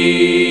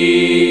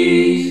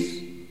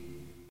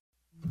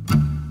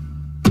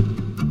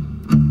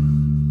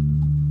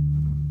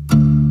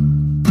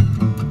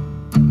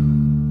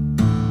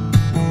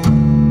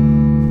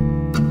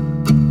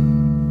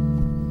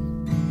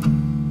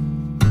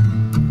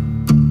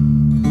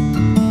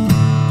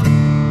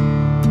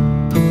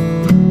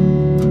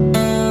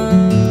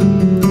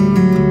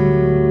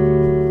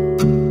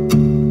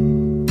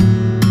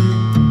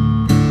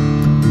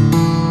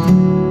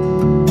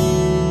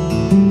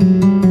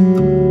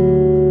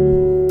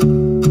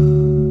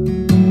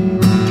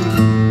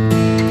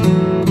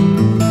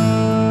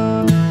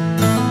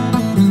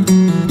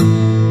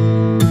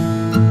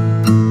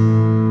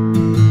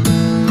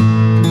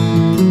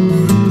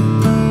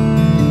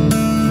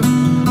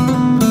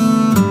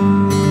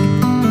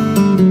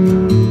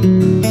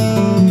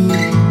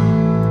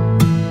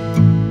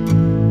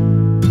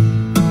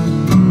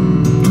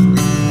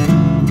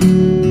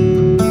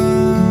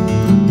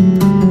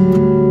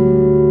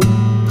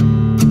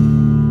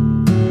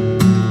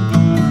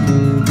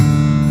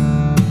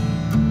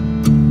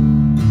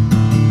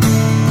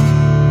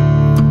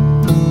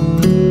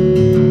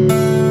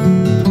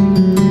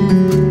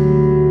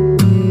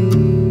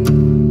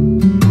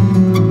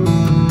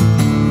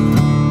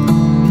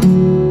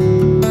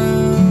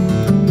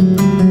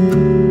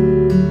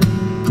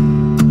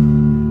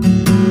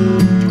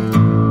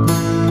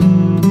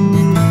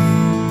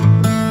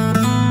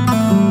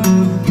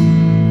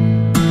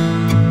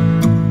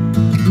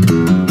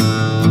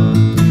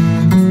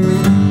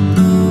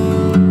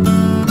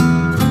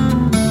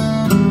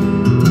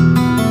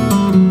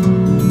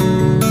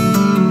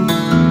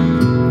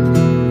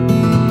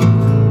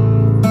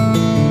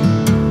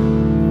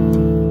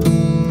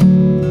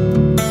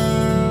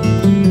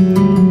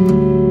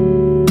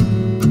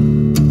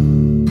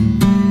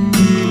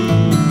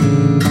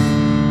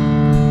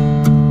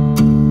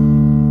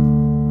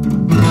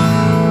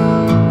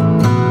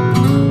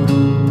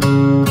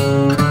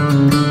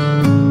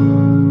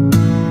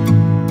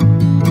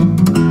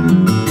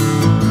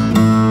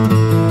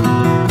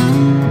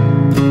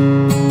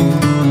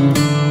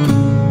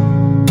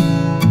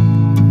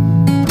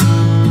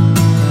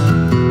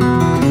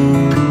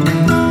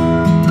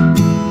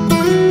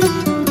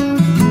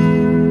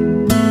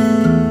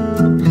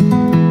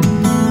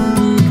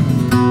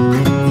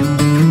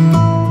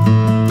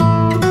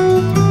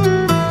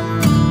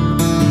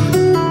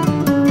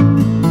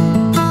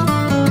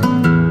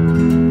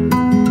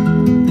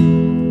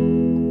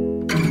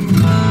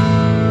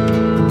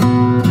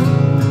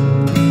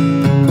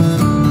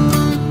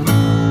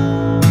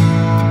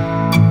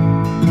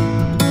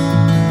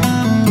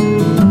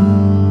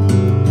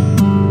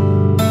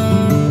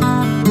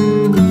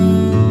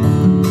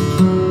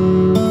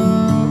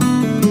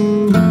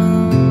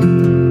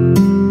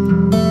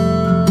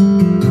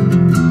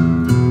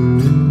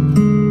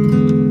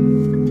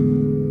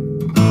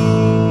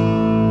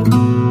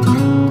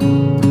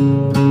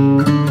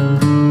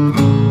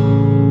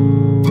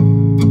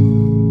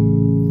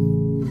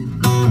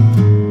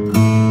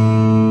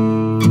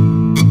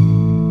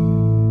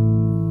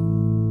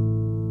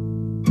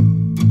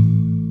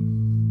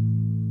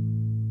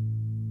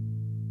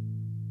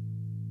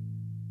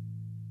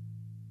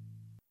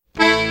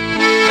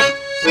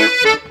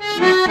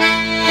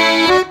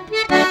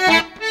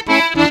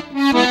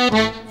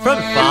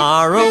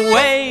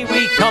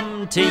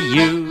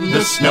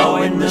 the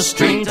snow in the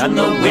street and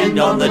the wind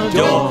on the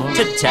door,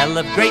 to tell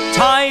of great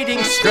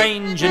tidings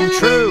strange and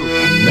true.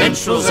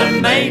 Minstrels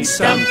and maids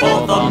stand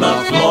forth on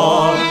the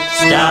floor,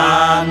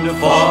 stand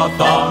forth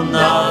on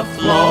the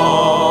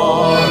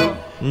floor.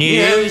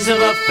 News of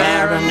a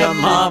fair and a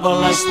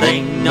marvelous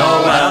thing,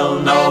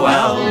 Noel,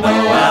 Noel,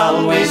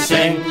 Noel we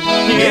sing.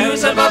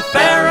 News of a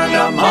fair and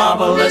a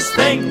marvelous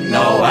thing,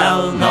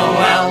 Noel,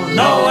 Noel,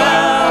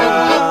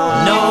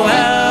 Noel,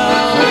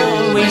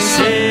 Noel we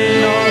sing.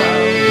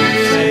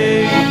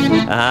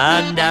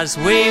 And as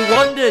we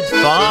wandered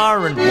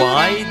far and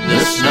wide, the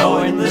snow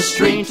in the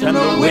street and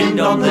the wind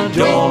on the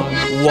door,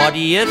 what do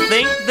you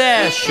think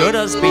there should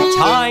us be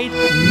tied?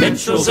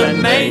 Minstrels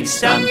and maids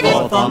stand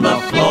forth on the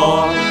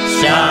floor,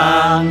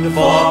 stand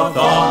forth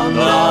on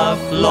the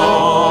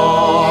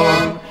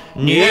floor.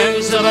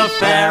 News of a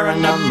fair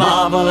and a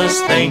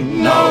marvelous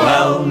thing,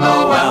 Noel,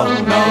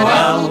 Noel,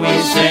 Noel we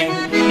sing.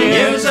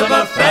 News of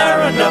a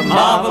fair and a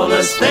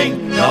marvelous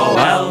thing,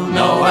 Noel,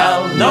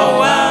 Noel,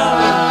 Noel,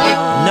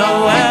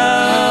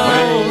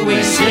 Noel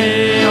we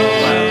sing.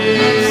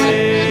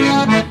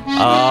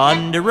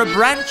 Under a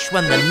branch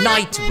when the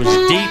night was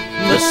deep,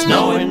 the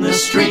snow in the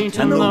street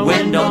and the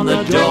wind on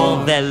the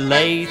door, there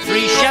lay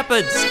 3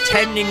 shepherds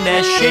tending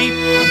their sheep.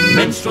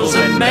 Minstrels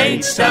and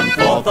maids stand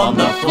forth on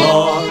the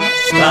floor,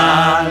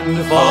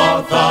 stand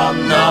forth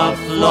on the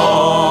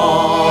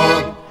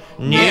floor.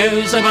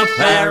 News of a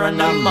fair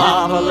and a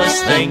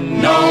marvelous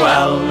thing,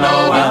 Noel,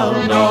 Noel,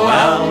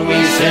 Noel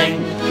we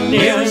sing.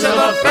 News of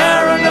a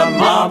fair and a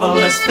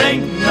marvelous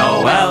thing,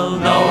 Noel,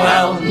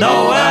 Noel,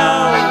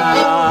 Noel,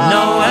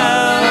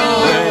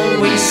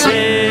 Noel we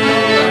sing.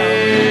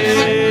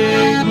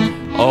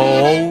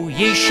 Oh,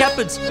 ye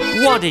shepherds,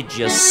 what did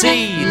you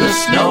see? The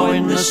snow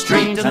in the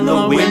street and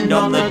the wind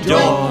on the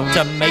door,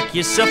 to make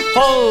you so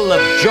full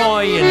of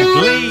joy and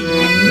glee.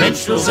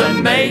 Minstrels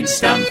and maids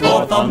stand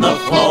forth on the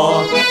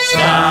floor,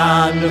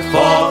 stand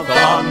forth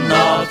on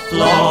the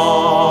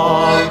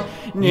floor.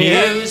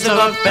 News of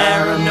a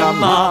fair and a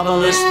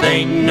marvelous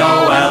thing,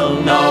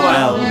 Noel,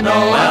 Noel,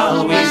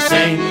 Noel we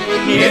sing.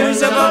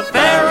 News of a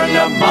fair and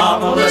a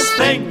marvelous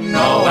thing,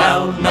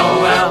 Noel,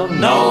 Noel,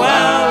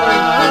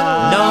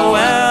 Noel,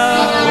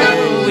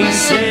 Noel we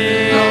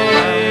sing.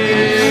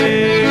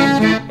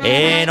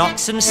 In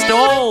oxen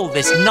stall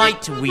this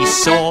night we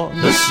saw,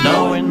 the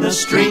snow in the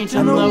street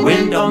and the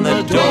wind on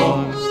the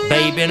door,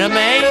 babe in a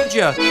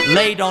manger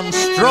laid on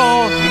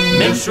straw.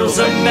 Minstrels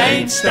and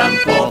maids stand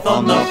forth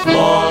on the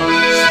floor,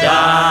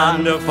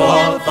 stand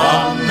forth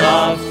on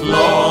the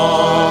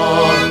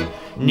floor.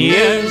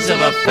 News of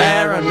a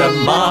fair and a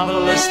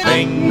marvelous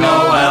thing,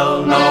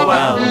 Noel,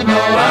 Noel,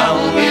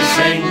 Noel we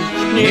sing.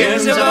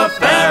 News of a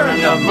fair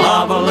and a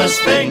marvelous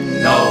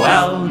thing,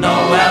 Noel,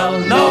 Noel,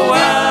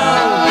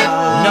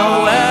 Noel,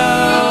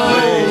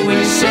 Noel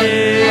we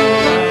sing.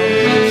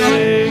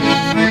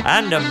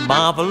 And a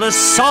marvelous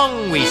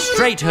song we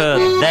straight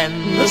heard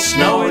then, the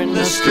snow in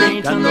the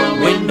street and the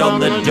wind on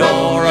the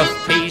door, of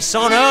peace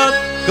on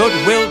earth,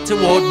 goodwill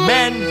toward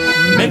men.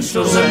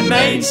 Minstrels and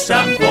maids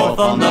stand forth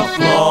on the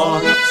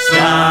floor,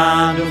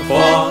 stand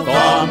forth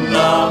on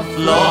the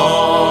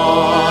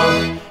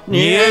floor.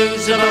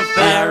 News of a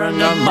fair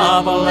and a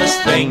marvelous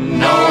thing,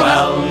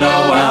 Noel,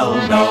 Noel,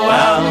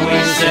 Noel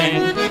we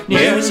sing.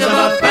 News of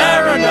a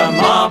fair and a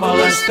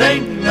marvelous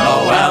thing,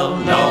 Noel,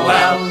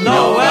 Noel,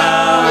 Noel,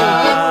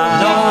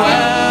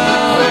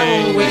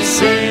 Noel we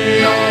sing.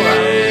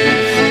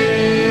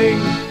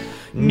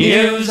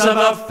 News of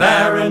a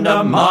fair and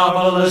a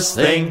marvelous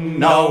thing,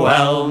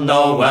 Noel,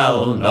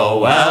 Noel,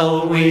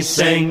 Noel we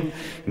sing.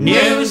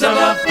 News of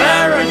a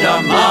fair and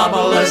a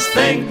marvelous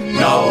thing,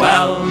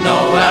 Noel,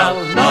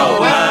 Noel,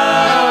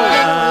 Noel,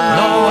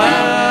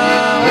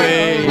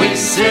 Noel we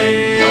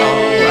sing,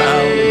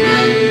 Noel we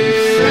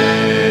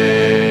sing.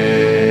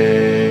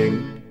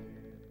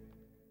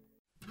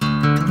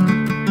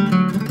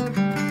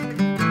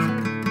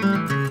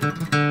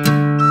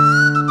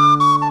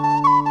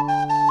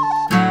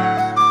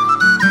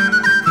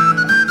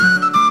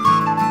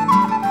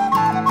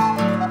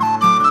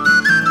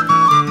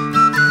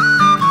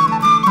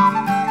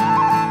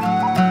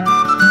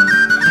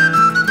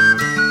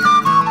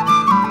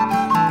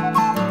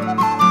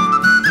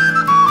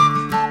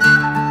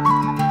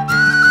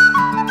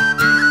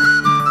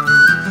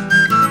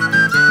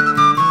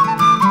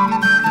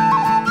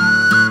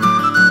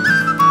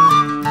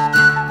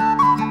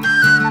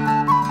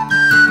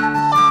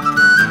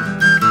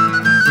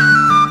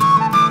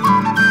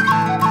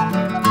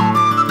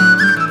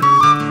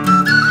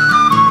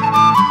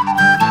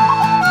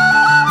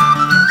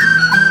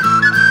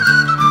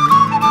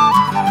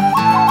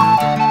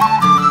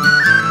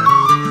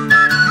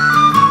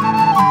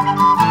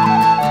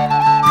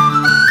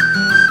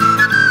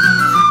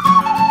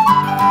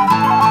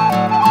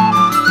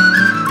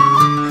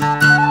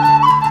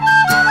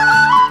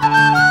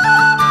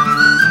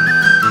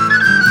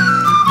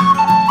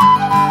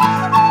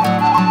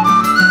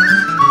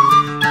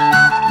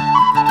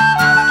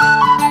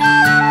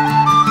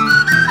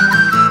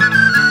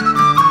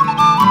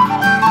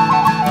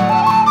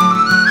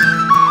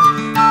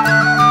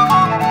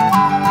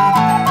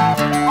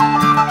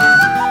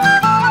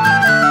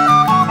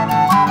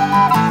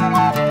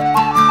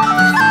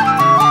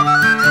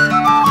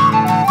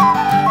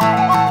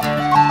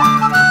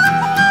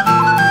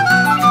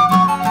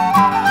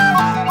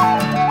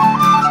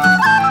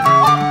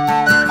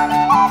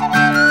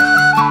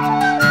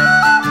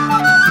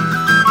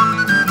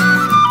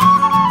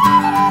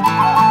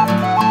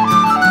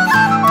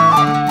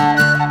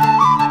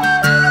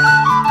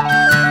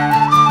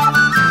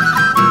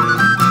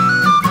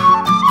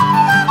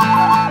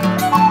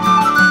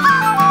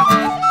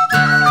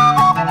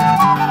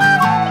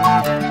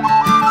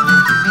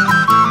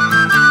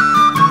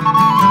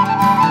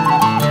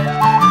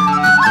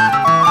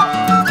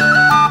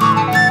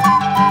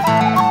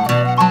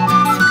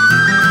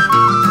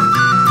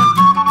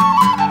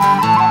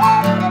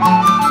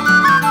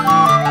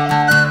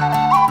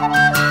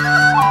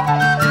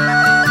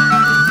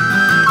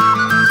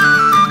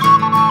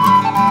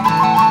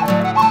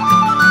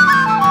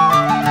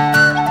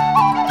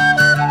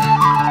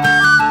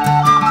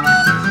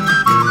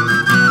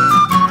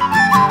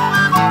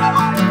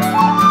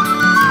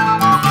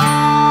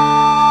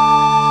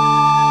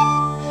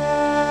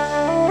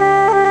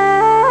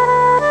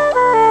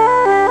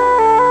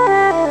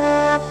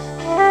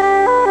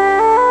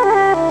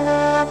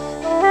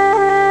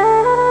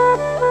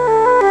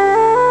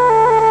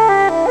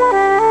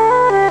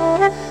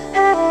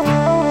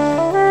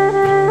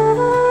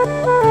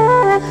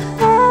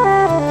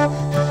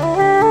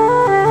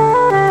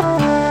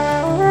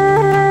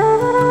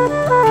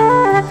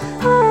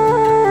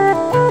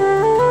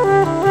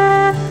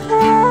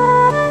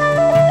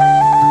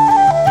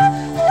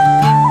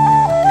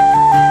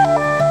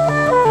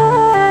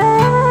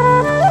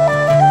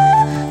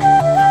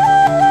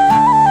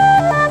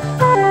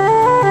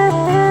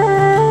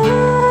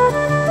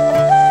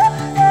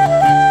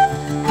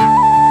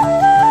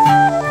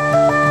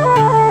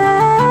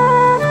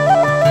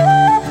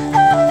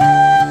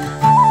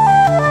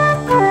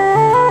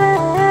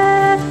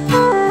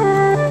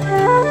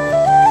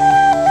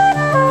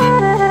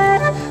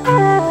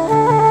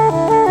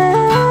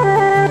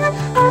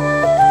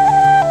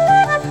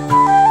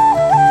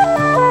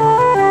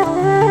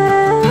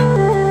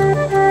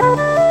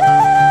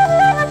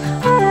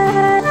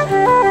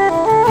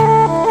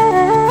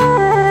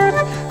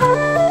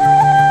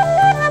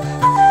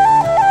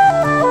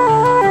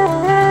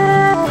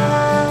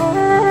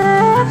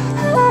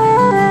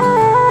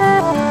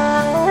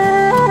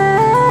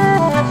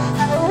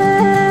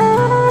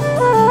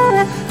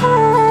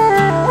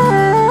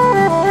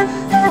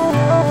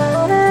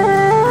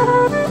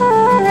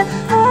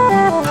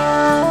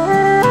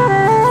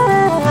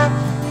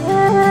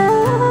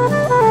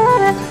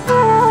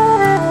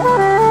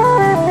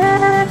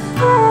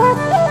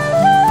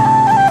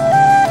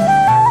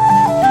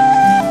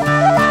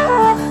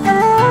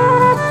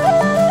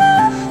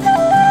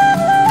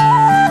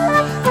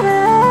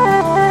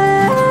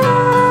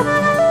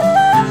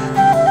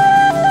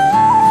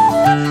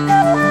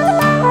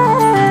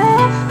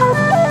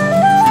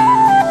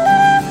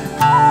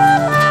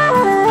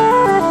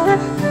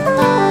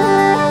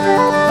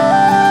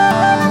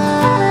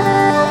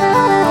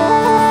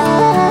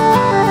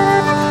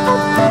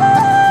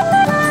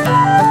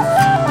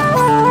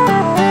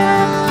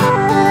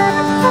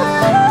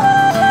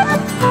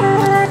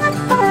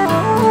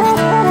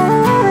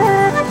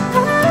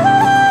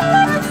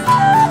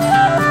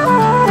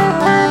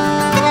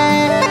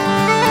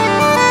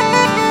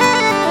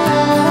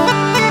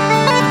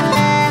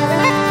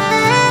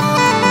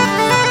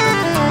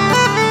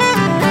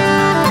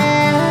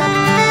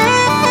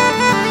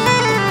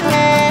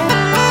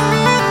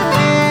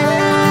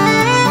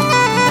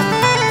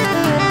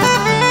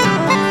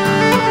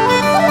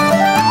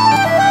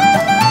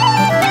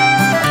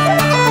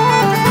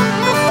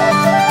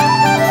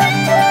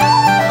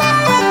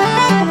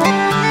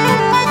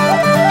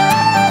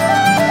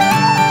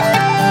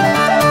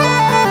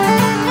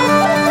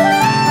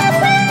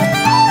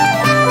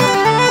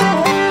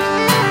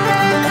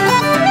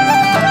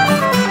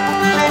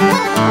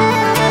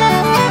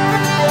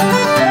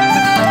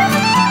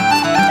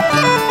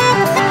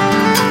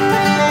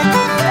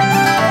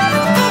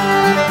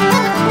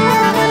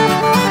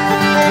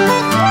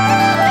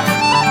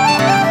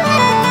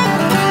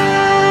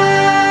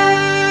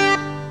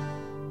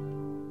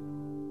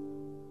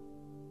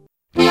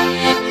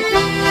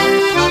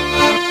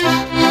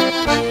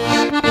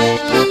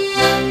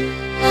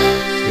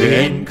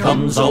 In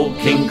comes old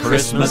King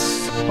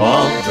Christmas,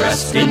 all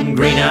dressed in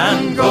green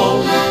and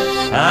gold.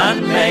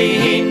 And may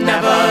he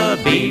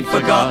never be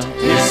forgot,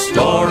 his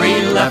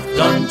story left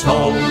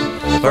untold.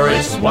 For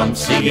it's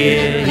once a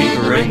year he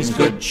brings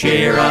good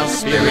cheer, our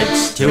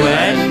spirits to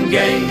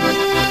engage.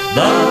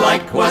 The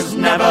like was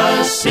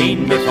never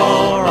seen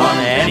before on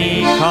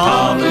any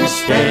common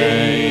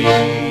stage.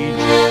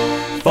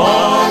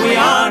 For we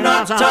are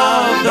not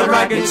of the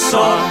ragged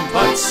sort,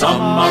 but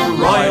some of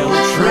royal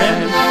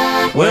trim.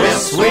 We'll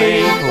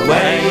sweep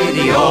away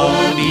the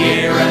old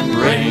year and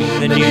bring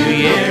the new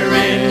year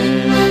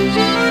in.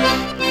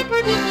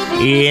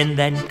 In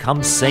then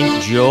comes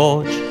St.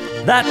 George,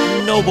 that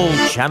noble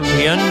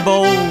champion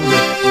bold,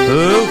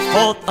 who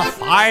fought the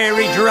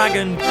fiery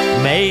dragon,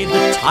 made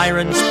the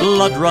tyrant's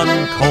blood run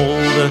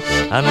cold.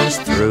 And as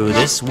through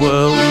this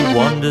world he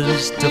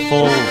wanders to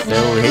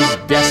fulfill his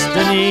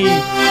destiny,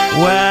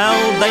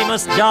 well, they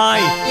must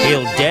die,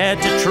 he'll dare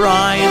to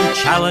try and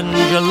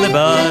challenge a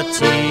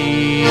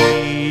liberty.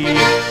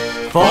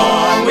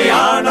 For we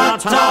are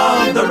not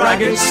of the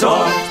ragged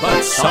sort,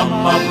 but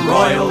some of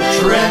royal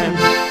trim.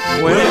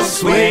 We'll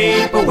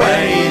sweep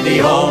away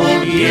the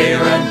old year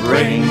and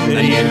bring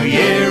the new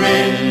year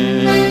in.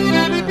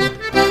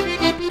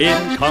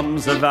 In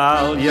comes a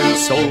valiant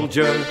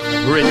soldier,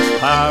 Prince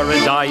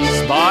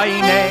Paradise by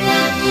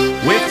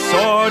name. With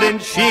sword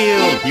and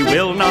shield he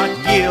will not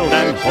yield,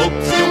 and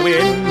hopes to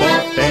win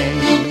more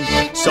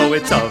fame. So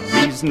it's of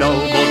these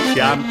noble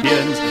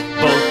champions,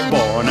 both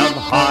born of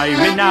high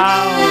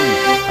renown,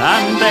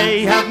 and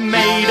they have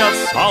made a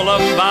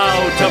solemn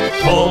vow to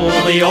pull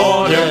the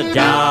order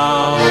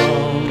down.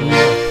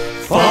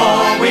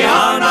 For we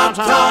are not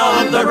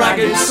of the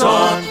ragged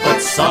sort, but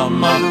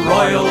some of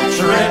royal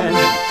trim.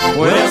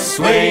 We'll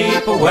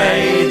sweep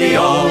away the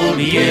old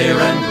year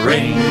and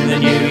bring the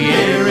new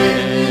year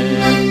in.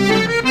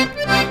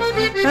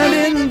 And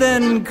in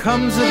then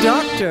comes a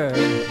doctor,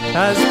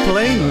 as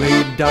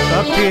plainly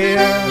doth appear.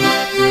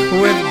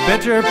 With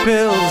bitter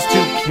pills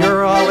to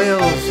cure all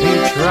ills, he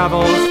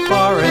travels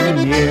far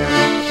and near.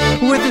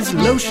 With his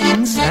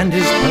lotions and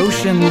his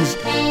potions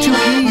to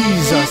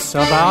ease us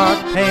of our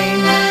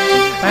pain.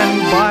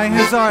 And by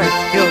his art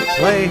he'll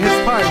play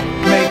his part,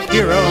 make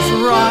heroes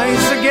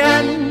rise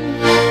again.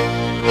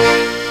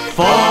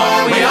 For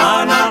we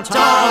are not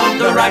of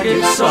the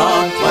ragged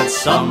sort, but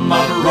some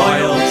of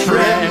royal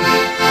trim.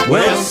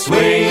 We'll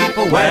sweep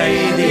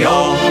away the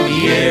old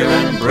year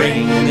and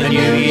bring the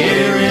new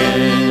year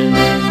in.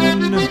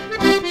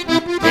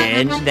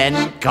 In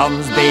then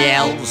comes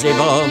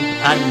Beelzebub,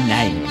 a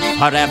name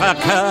forever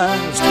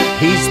cursed.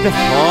 He's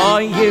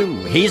before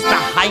you, he's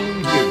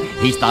behind you,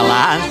 he's the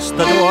last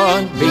that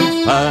won't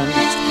be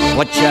first.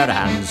 Put your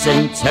hands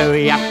into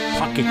your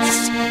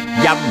pockets,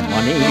 your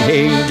money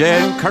he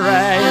do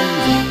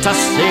crave. To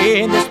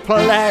see this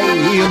play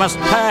you must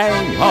pay,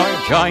 or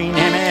join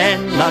him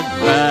in the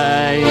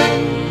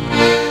grave.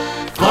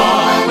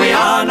 For we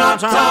are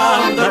not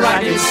of the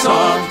ragged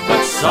sort,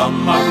 but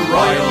some of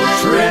royal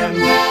trim.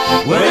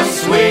 We'll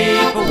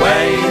sweep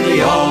away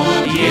the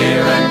old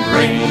year and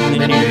bring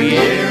the new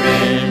year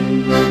in.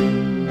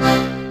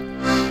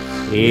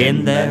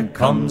 In there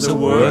comes a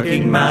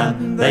working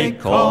man, they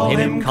call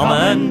him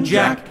Common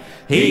Jack.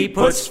 He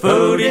puts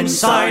food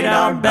inside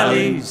our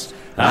bellies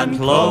and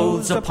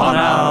clothes upon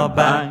our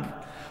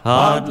back.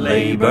 Hard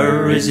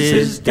labour is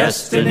his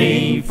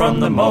destiny from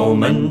the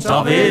moment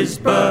of his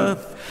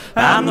birth.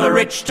 And the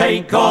rich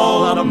take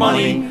all the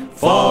money,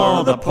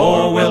 for the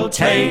poor will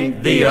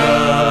take the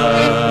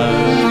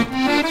earth.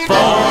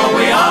 For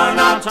we are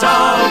not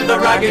of the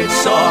ragged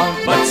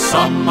sort, but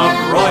some of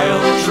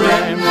royal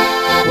trim.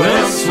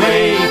 We'll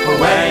sweep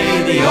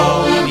away the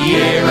old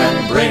year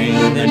and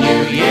bring the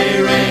new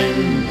year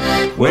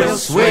in. We'll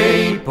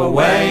sweep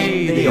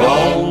away the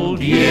old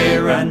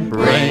year and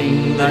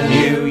bring the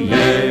new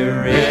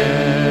year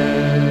in.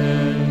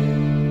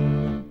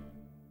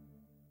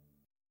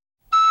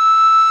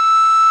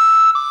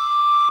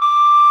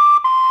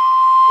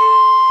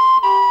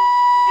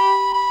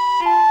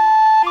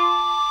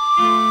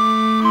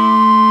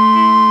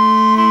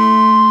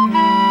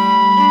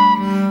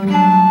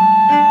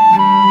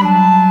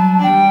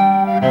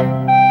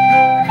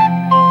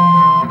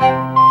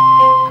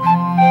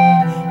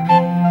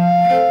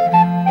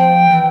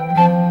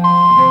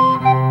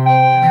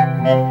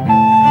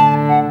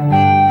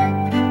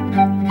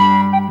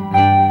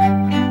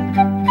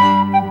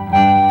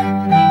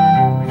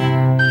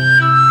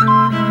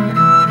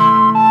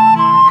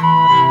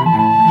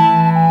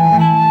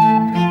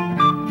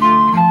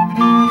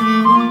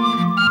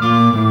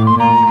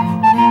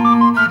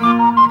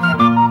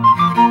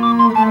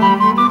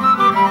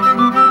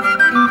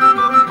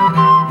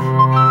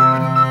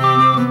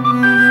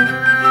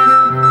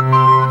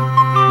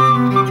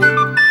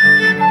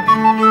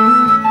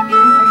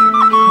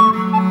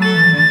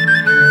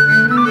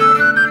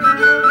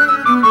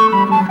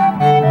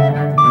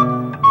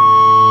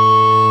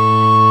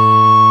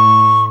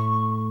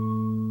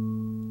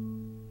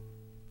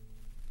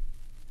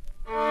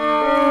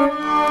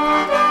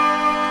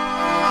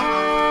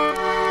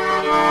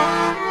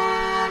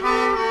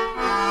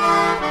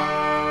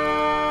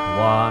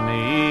 One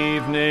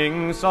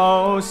evening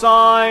so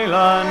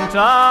silent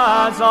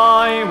as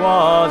I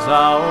was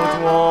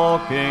out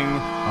walking,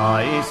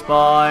 I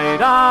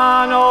spied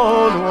an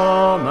old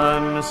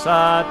woman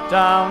sat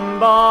down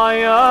by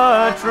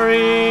a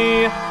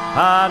tree,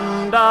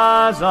 and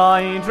as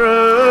I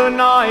drew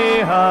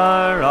nigh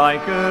her I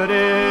could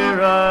hear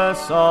a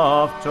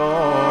soft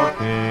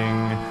talking.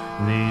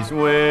 These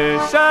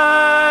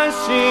wishes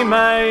she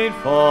made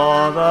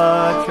for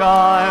the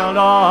child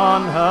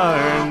on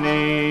her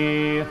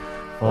knee,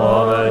 for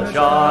the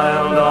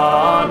child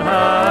on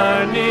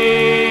her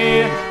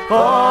knee,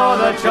 for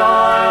the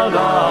child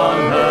on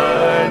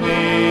her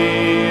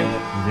knee.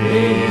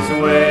 These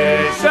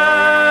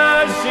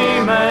wishes she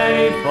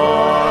made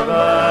for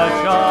the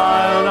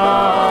child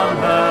on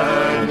her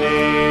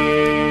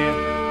knee.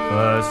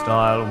 First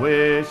I'll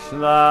wish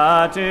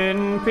that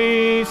in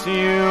peace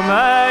you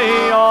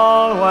may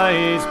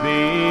always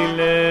be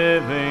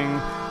living,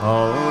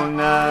 oh,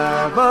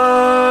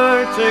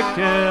 never to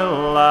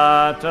kill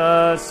at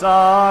a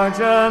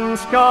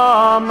sergeant's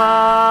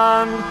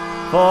command.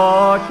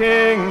 For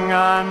king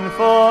and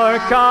for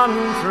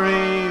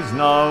country's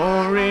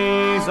no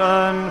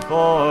reason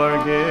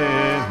for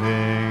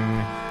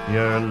giving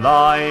your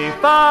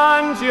life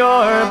and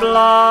your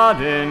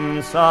blood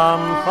in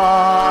some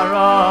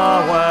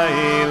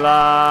faraway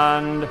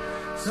land,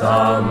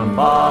 some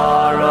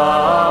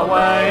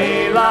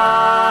faraway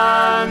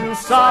land,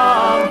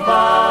 some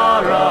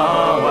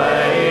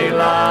faraway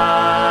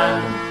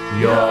land.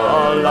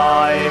 Your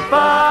life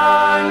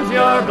and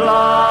your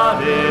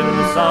blood in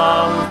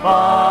some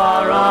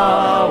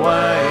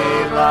faraway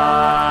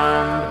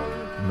land.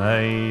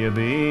 May you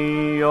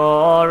be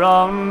your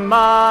own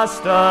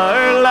master,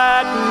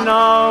 let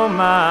no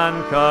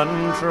man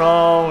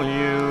control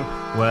you,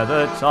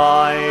 whether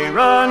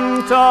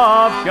tyrant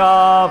of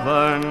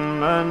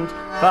government,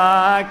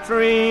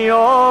 factory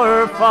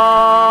or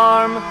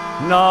farm.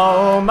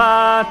 No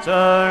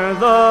matter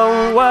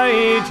the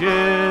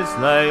wages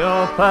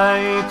they'll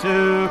pay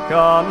to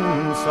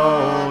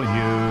console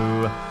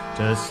you,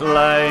 to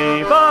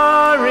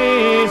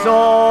slavery's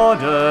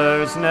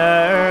orders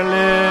ne'er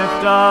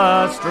lift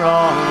a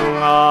strong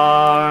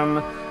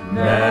arm,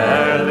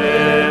 ne'er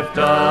lift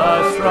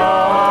a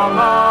strong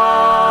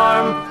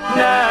arm,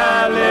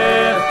 ne'er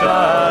lift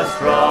a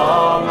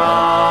strong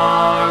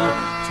arm.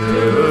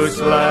 To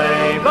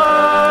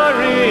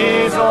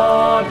slavery's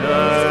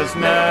orders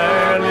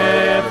ne'er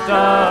lift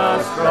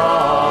a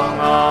strong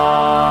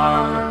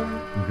arm.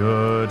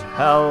 Good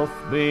health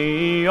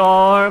be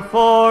your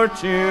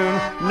fortune,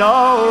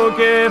 no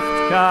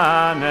gift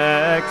can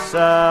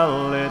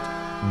excel it,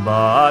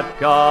 but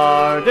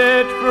guard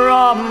it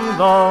from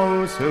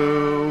those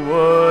who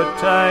would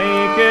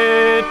take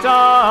it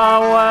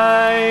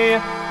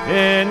away.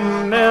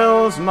 In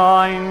mills,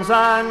 mines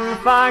and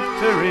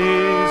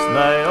factories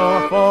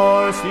they'll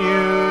force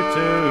you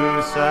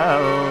to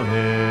sell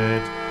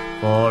it,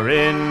 for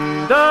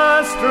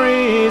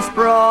industry's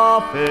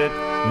profit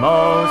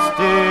most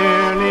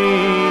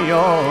dearly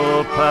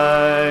you'll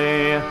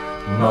pay,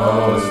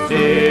 most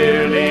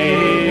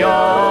dearly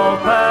you'll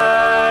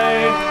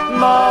pay,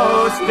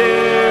 most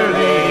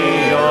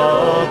dearly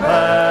you'll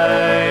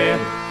pay.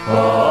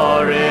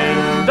 For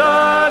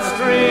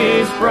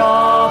industry's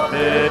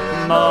profit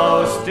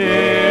most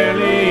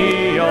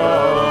dearly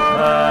you'll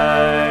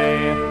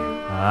pay.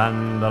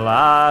 And the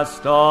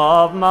last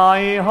of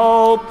my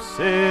hopes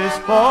is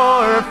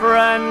for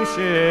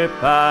friendship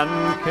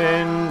and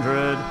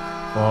kindred,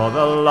 for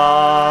the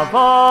love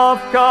of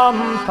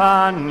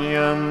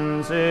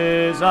companions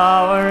is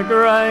our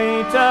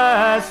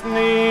greatest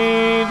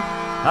need.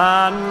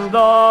 And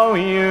though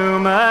you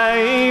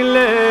may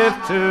live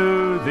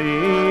to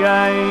the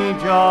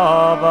age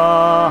of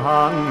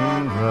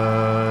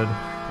 100,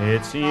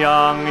 it's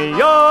young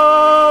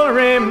you'll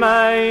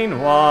remain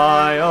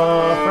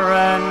while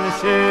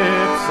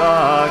friendships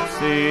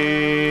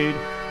succeed,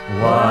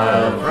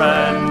 while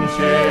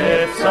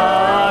friendships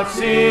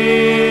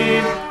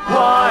succeed,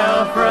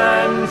 while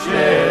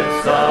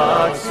friendships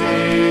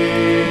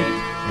succeed.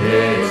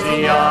 It's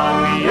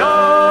young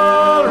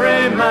you'll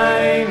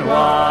remain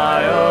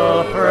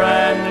while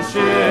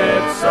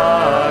friendships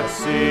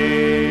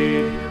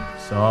succeed.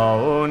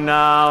 So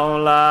now,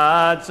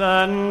 lads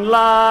and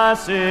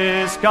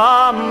lasses,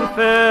 come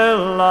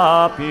fill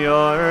up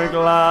your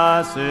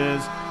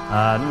glasses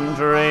and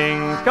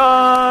drink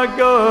a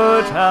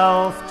good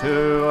health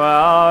to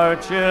our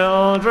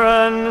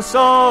children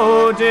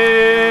so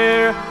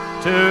dear,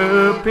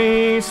 to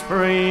peace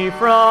free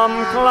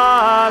from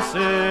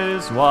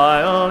classes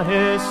while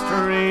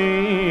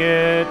history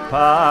it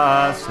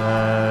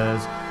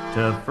passes,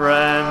 to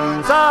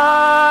friends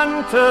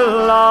and to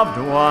loved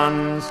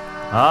ones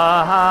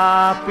a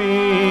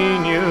happy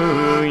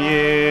new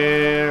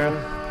year,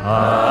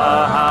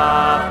 a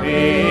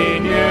happy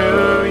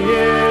new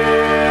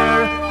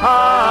year,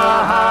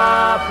 a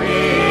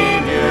happy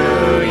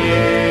new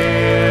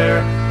year.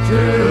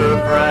 To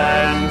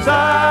friends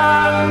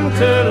and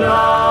to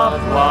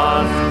loved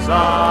ones a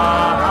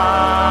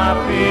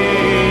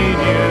happy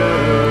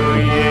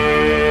new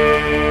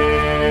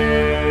year.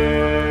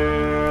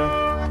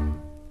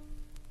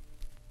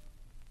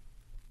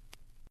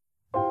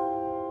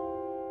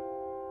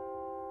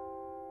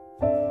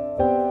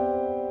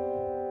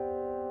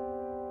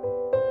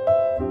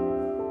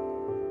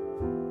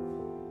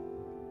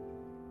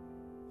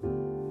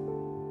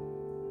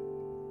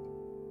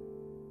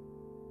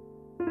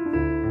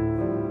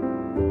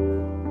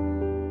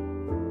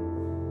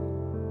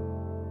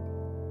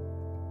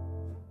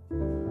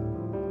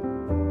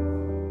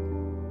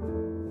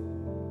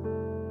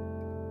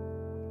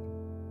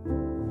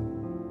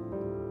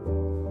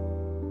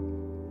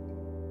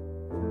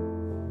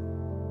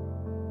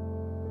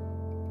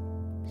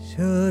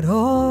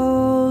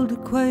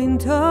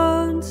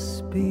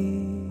 acquaintance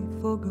be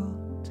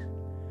forgot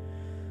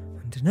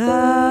and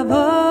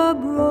never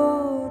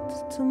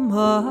brought to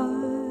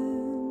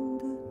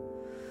mind?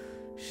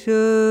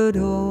 Should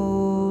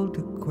old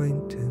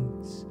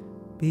acquaintance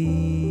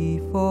be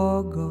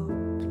forgot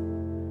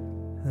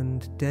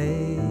and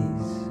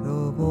days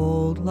of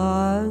old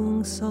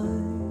lang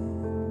syne?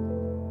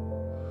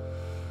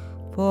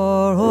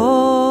 For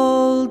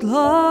old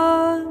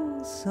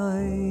lang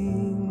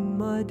syne,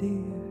 my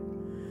dear,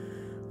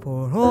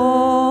 for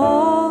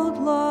old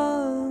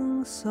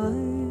lang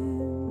syne,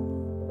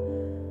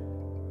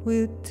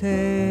 we'll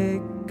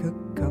take a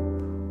cup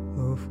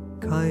of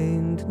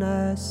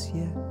kindness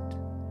yet,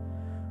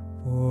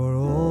 for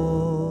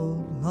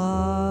old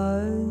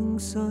lang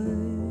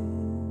syne.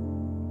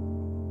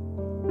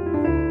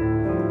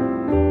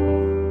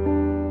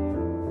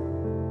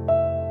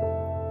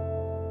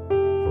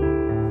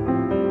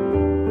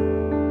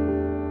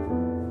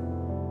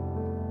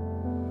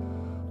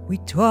 We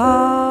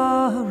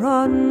twa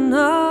run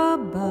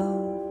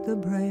about the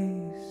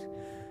braes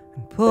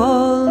and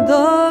pulled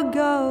the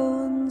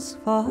gowans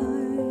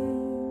fine.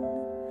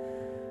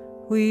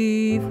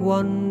 We've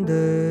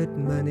wandered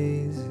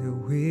many's a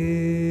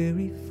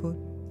weary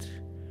foot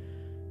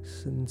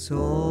since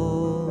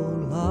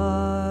old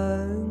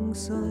lang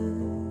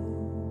syne.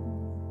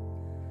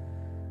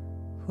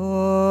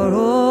 For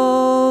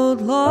old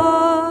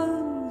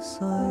lang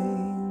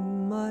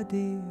syne, my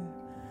dear,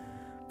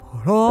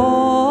 for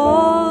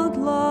old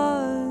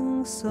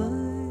lang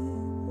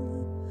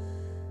syne,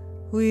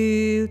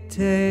 we'll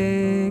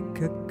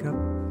take a cup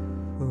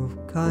of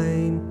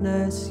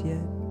kindness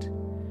yet,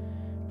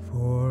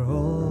 for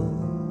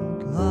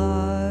old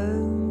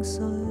lang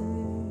syne.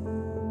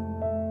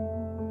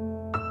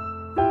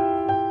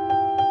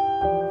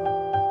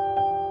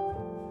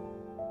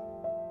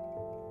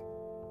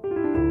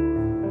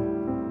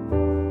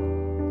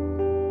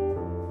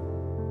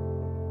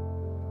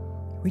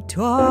 We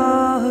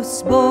twa have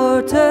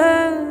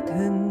sported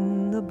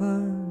in the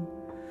burn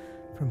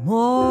from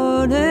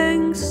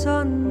morning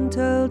sun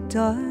till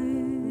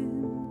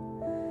dine,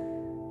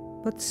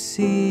 but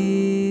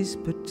seas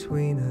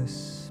between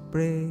us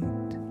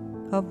braid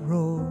have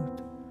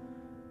roared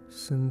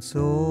since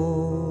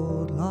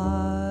old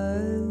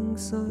lang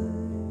syne.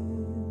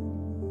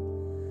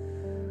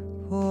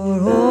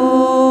 For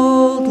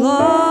old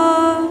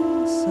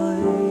lang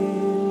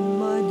syne,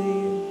 my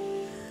dear,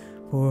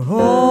 for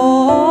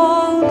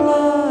old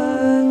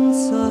lang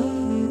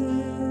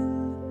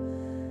syne,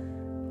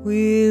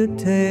 we'll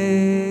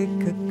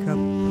take a cup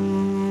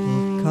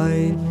of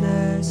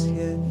kindness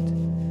yet,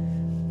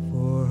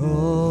 for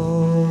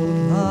old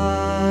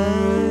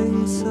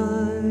lang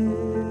syne.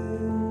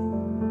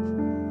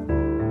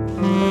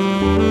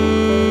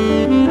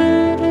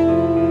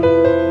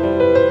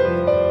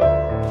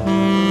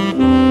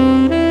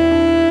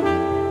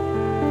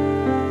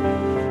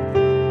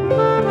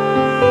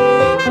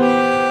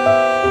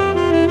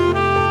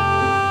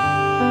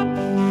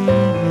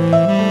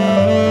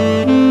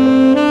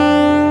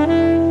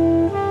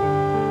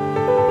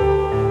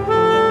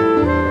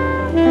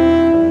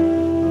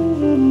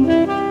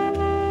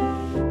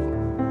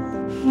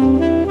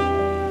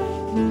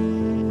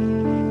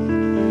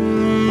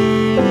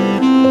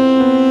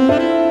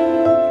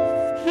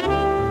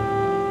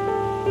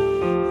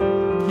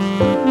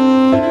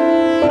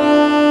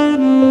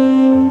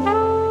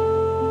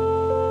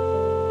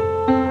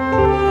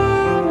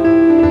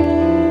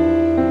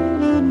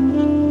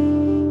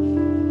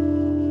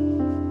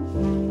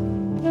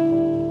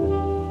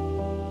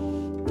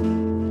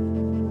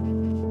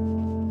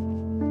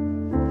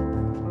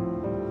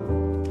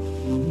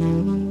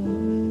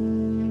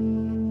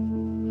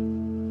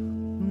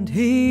 And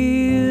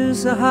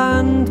here's a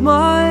hand,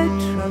 my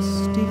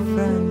trusty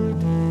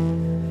friend,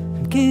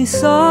 and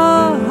kiss a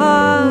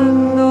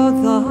hand o'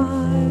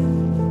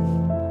 thine.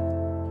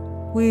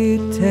 We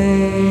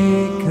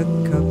take a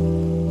cup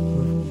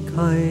of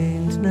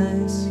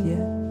kindness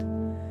yet,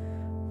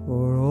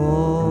 for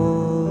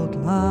old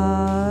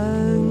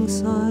lang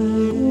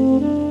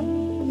syne.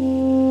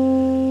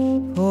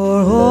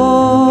 For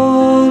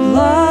old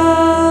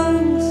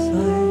lang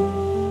syne,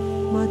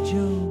 my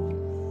Joe,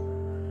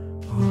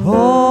 for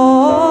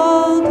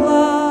old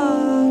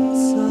lang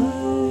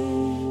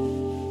syne,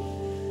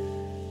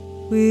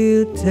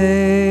 we'll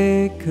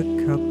take a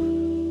cup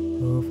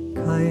of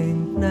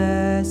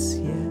kindness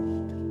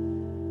yet,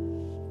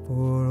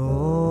 for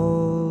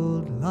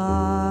old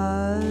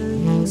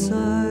lang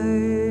syne.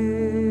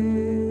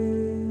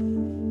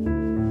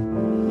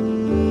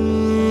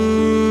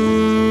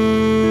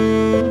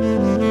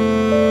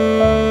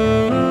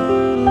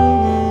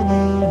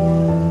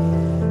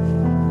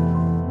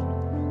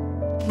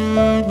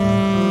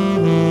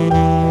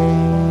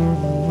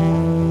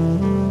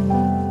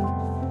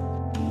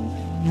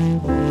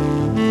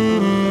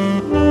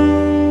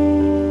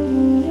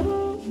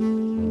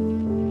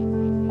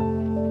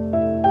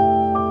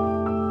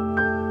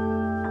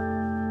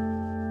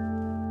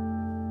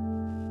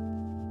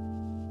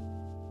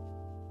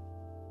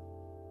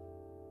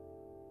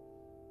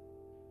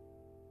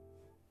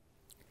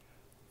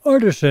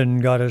 Edison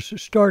got us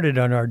started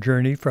on our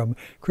journey from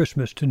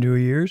Christmas to New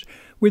Year's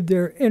with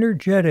their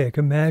energetic,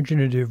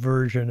 imaginative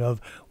version of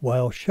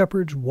While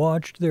Shepherds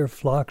Watched Their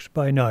Flocks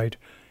by Night.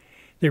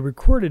 They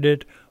recorded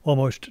it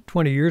almost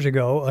 20 years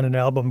ago on an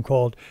album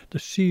called The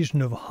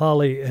Season of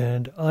Holly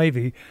and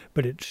Ivy,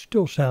 but it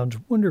still sounds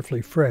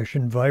wonderfully fresh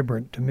and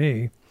vibrant to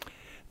me.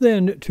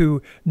 Then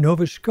to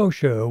Nova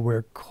Scotia,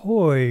 where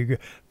Coig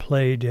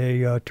played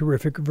a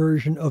terrific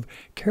version of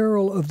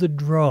Carol of the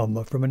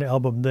Drum from an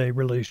album they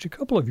released a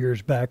couple of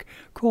years back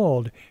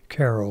called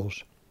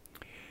Carols.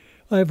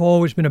 I've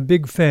always been a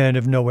big fan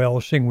of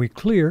Noel Sing We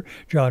Clear,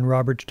 John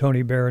Roberts,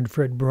 Tony Barron,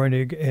 Fred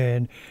Breunig,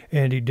 and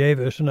Andy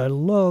Davis, and I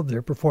love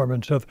their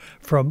performance of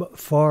From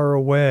Far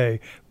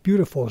Away.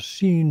 Beautiful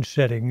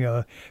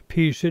scene-setting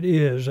piece it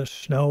is,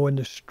 snow in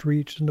the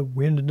streets and the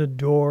wind in the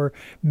door,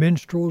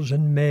 minstrels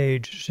and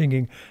maids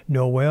singing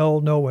Noel,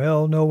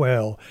 Noel,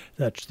 Noel.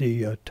 That's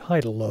the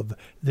title of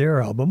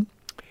their album.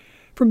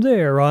 From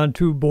there on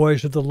to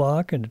Boys of the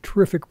Lock and a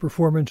terrific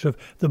performance of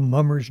The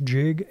Mummers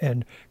Jig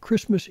and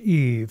Christmas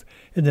Eve.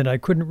 And then I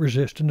couldn't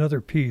resist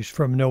another piece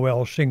from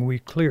Noel Sing We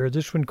Clear,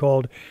 this one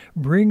called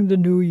Bring the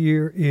New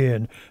Year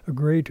In, a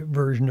great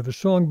version of a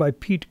song by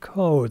Pete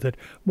Coe that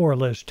more or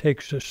less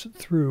takes us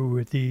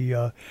through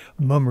the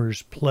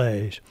Mummers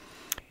plays.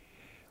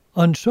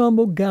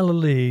 Ensemble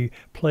Galilee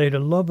played a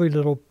lovely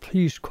little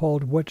piece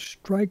called What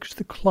Strikes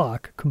the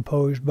Clock,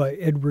 composed by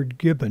Edward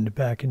Gibbon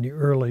back in the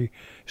early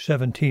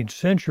 17th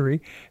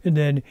century, and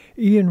then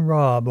Ian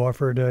Robb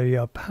offered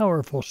a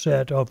powerful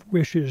set of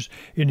wishes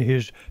in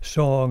his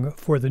song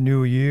for the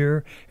New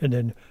Year, and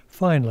then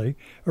finally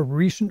a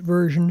recent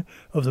version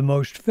of the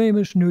most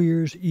famous New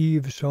Year's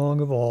Eve song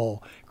of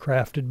all,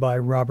 crafted by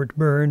Robert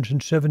Burns in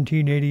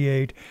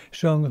 1788,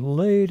 sung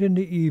late in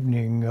the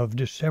evening of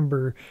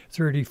December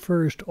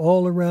 31st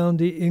all around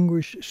the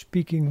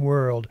English-speaking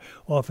world,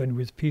 often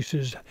with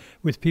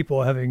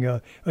people having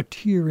a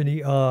tear in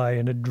the eye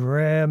and a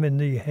dram in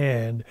the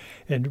hand,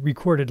 and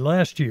recorded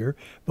last year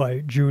by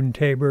June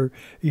Tabor,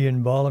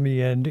 Ian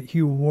Bellamy, and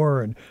Hugh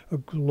Warren, a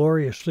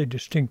gloriously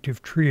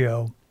distinctive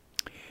trio.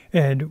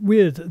 And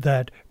with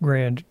that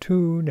grand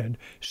tune and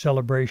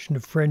celebration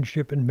of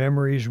friendship and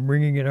memories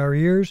ringing in our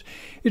ears,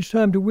 it's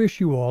time to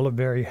wish you all a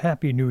very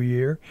happy New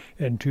Year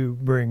and to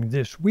bring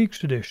this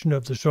week's edition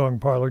of the Song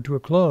Parlor to a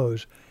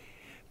close.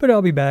 But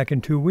I'll be back in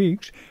 2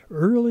 weeks,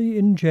 early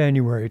in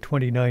January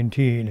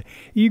 2019,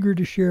 eager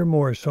to share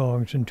more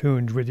songs and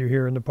tunes with you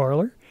here in the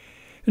parlor.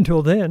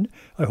 Until then,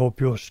 I hope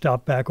you'll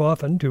stop back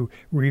often to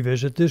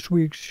revisit this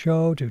week's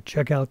show, to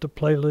check out the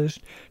playlist,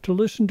 to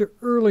listen to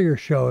earlier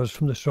shows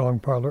from the Song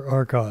Parlor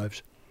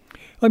archives.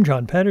 I'm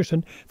John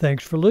Patterson.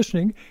 Thanks for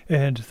listening,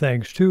 and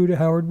thanks too to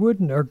Howard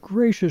Wooden, our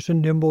gracious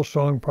and nimble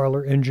Song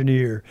Parlor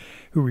engineer,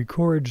 who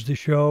records the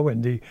show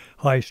in the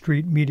High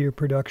Street Media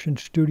Production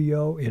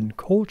Studio in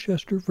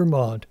Colchester,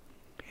 Vermont.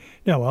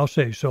 Now I'll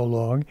say so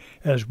long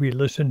as we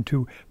listen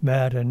to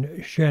Matt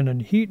and Shannon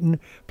Heaton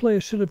play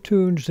a set of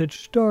tunes that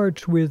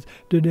starts with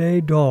 "The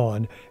Day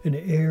Dawn," an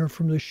air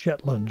from the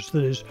Shetlands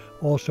that is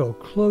also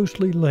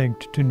closely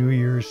linked to New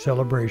Year's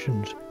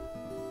celebrations.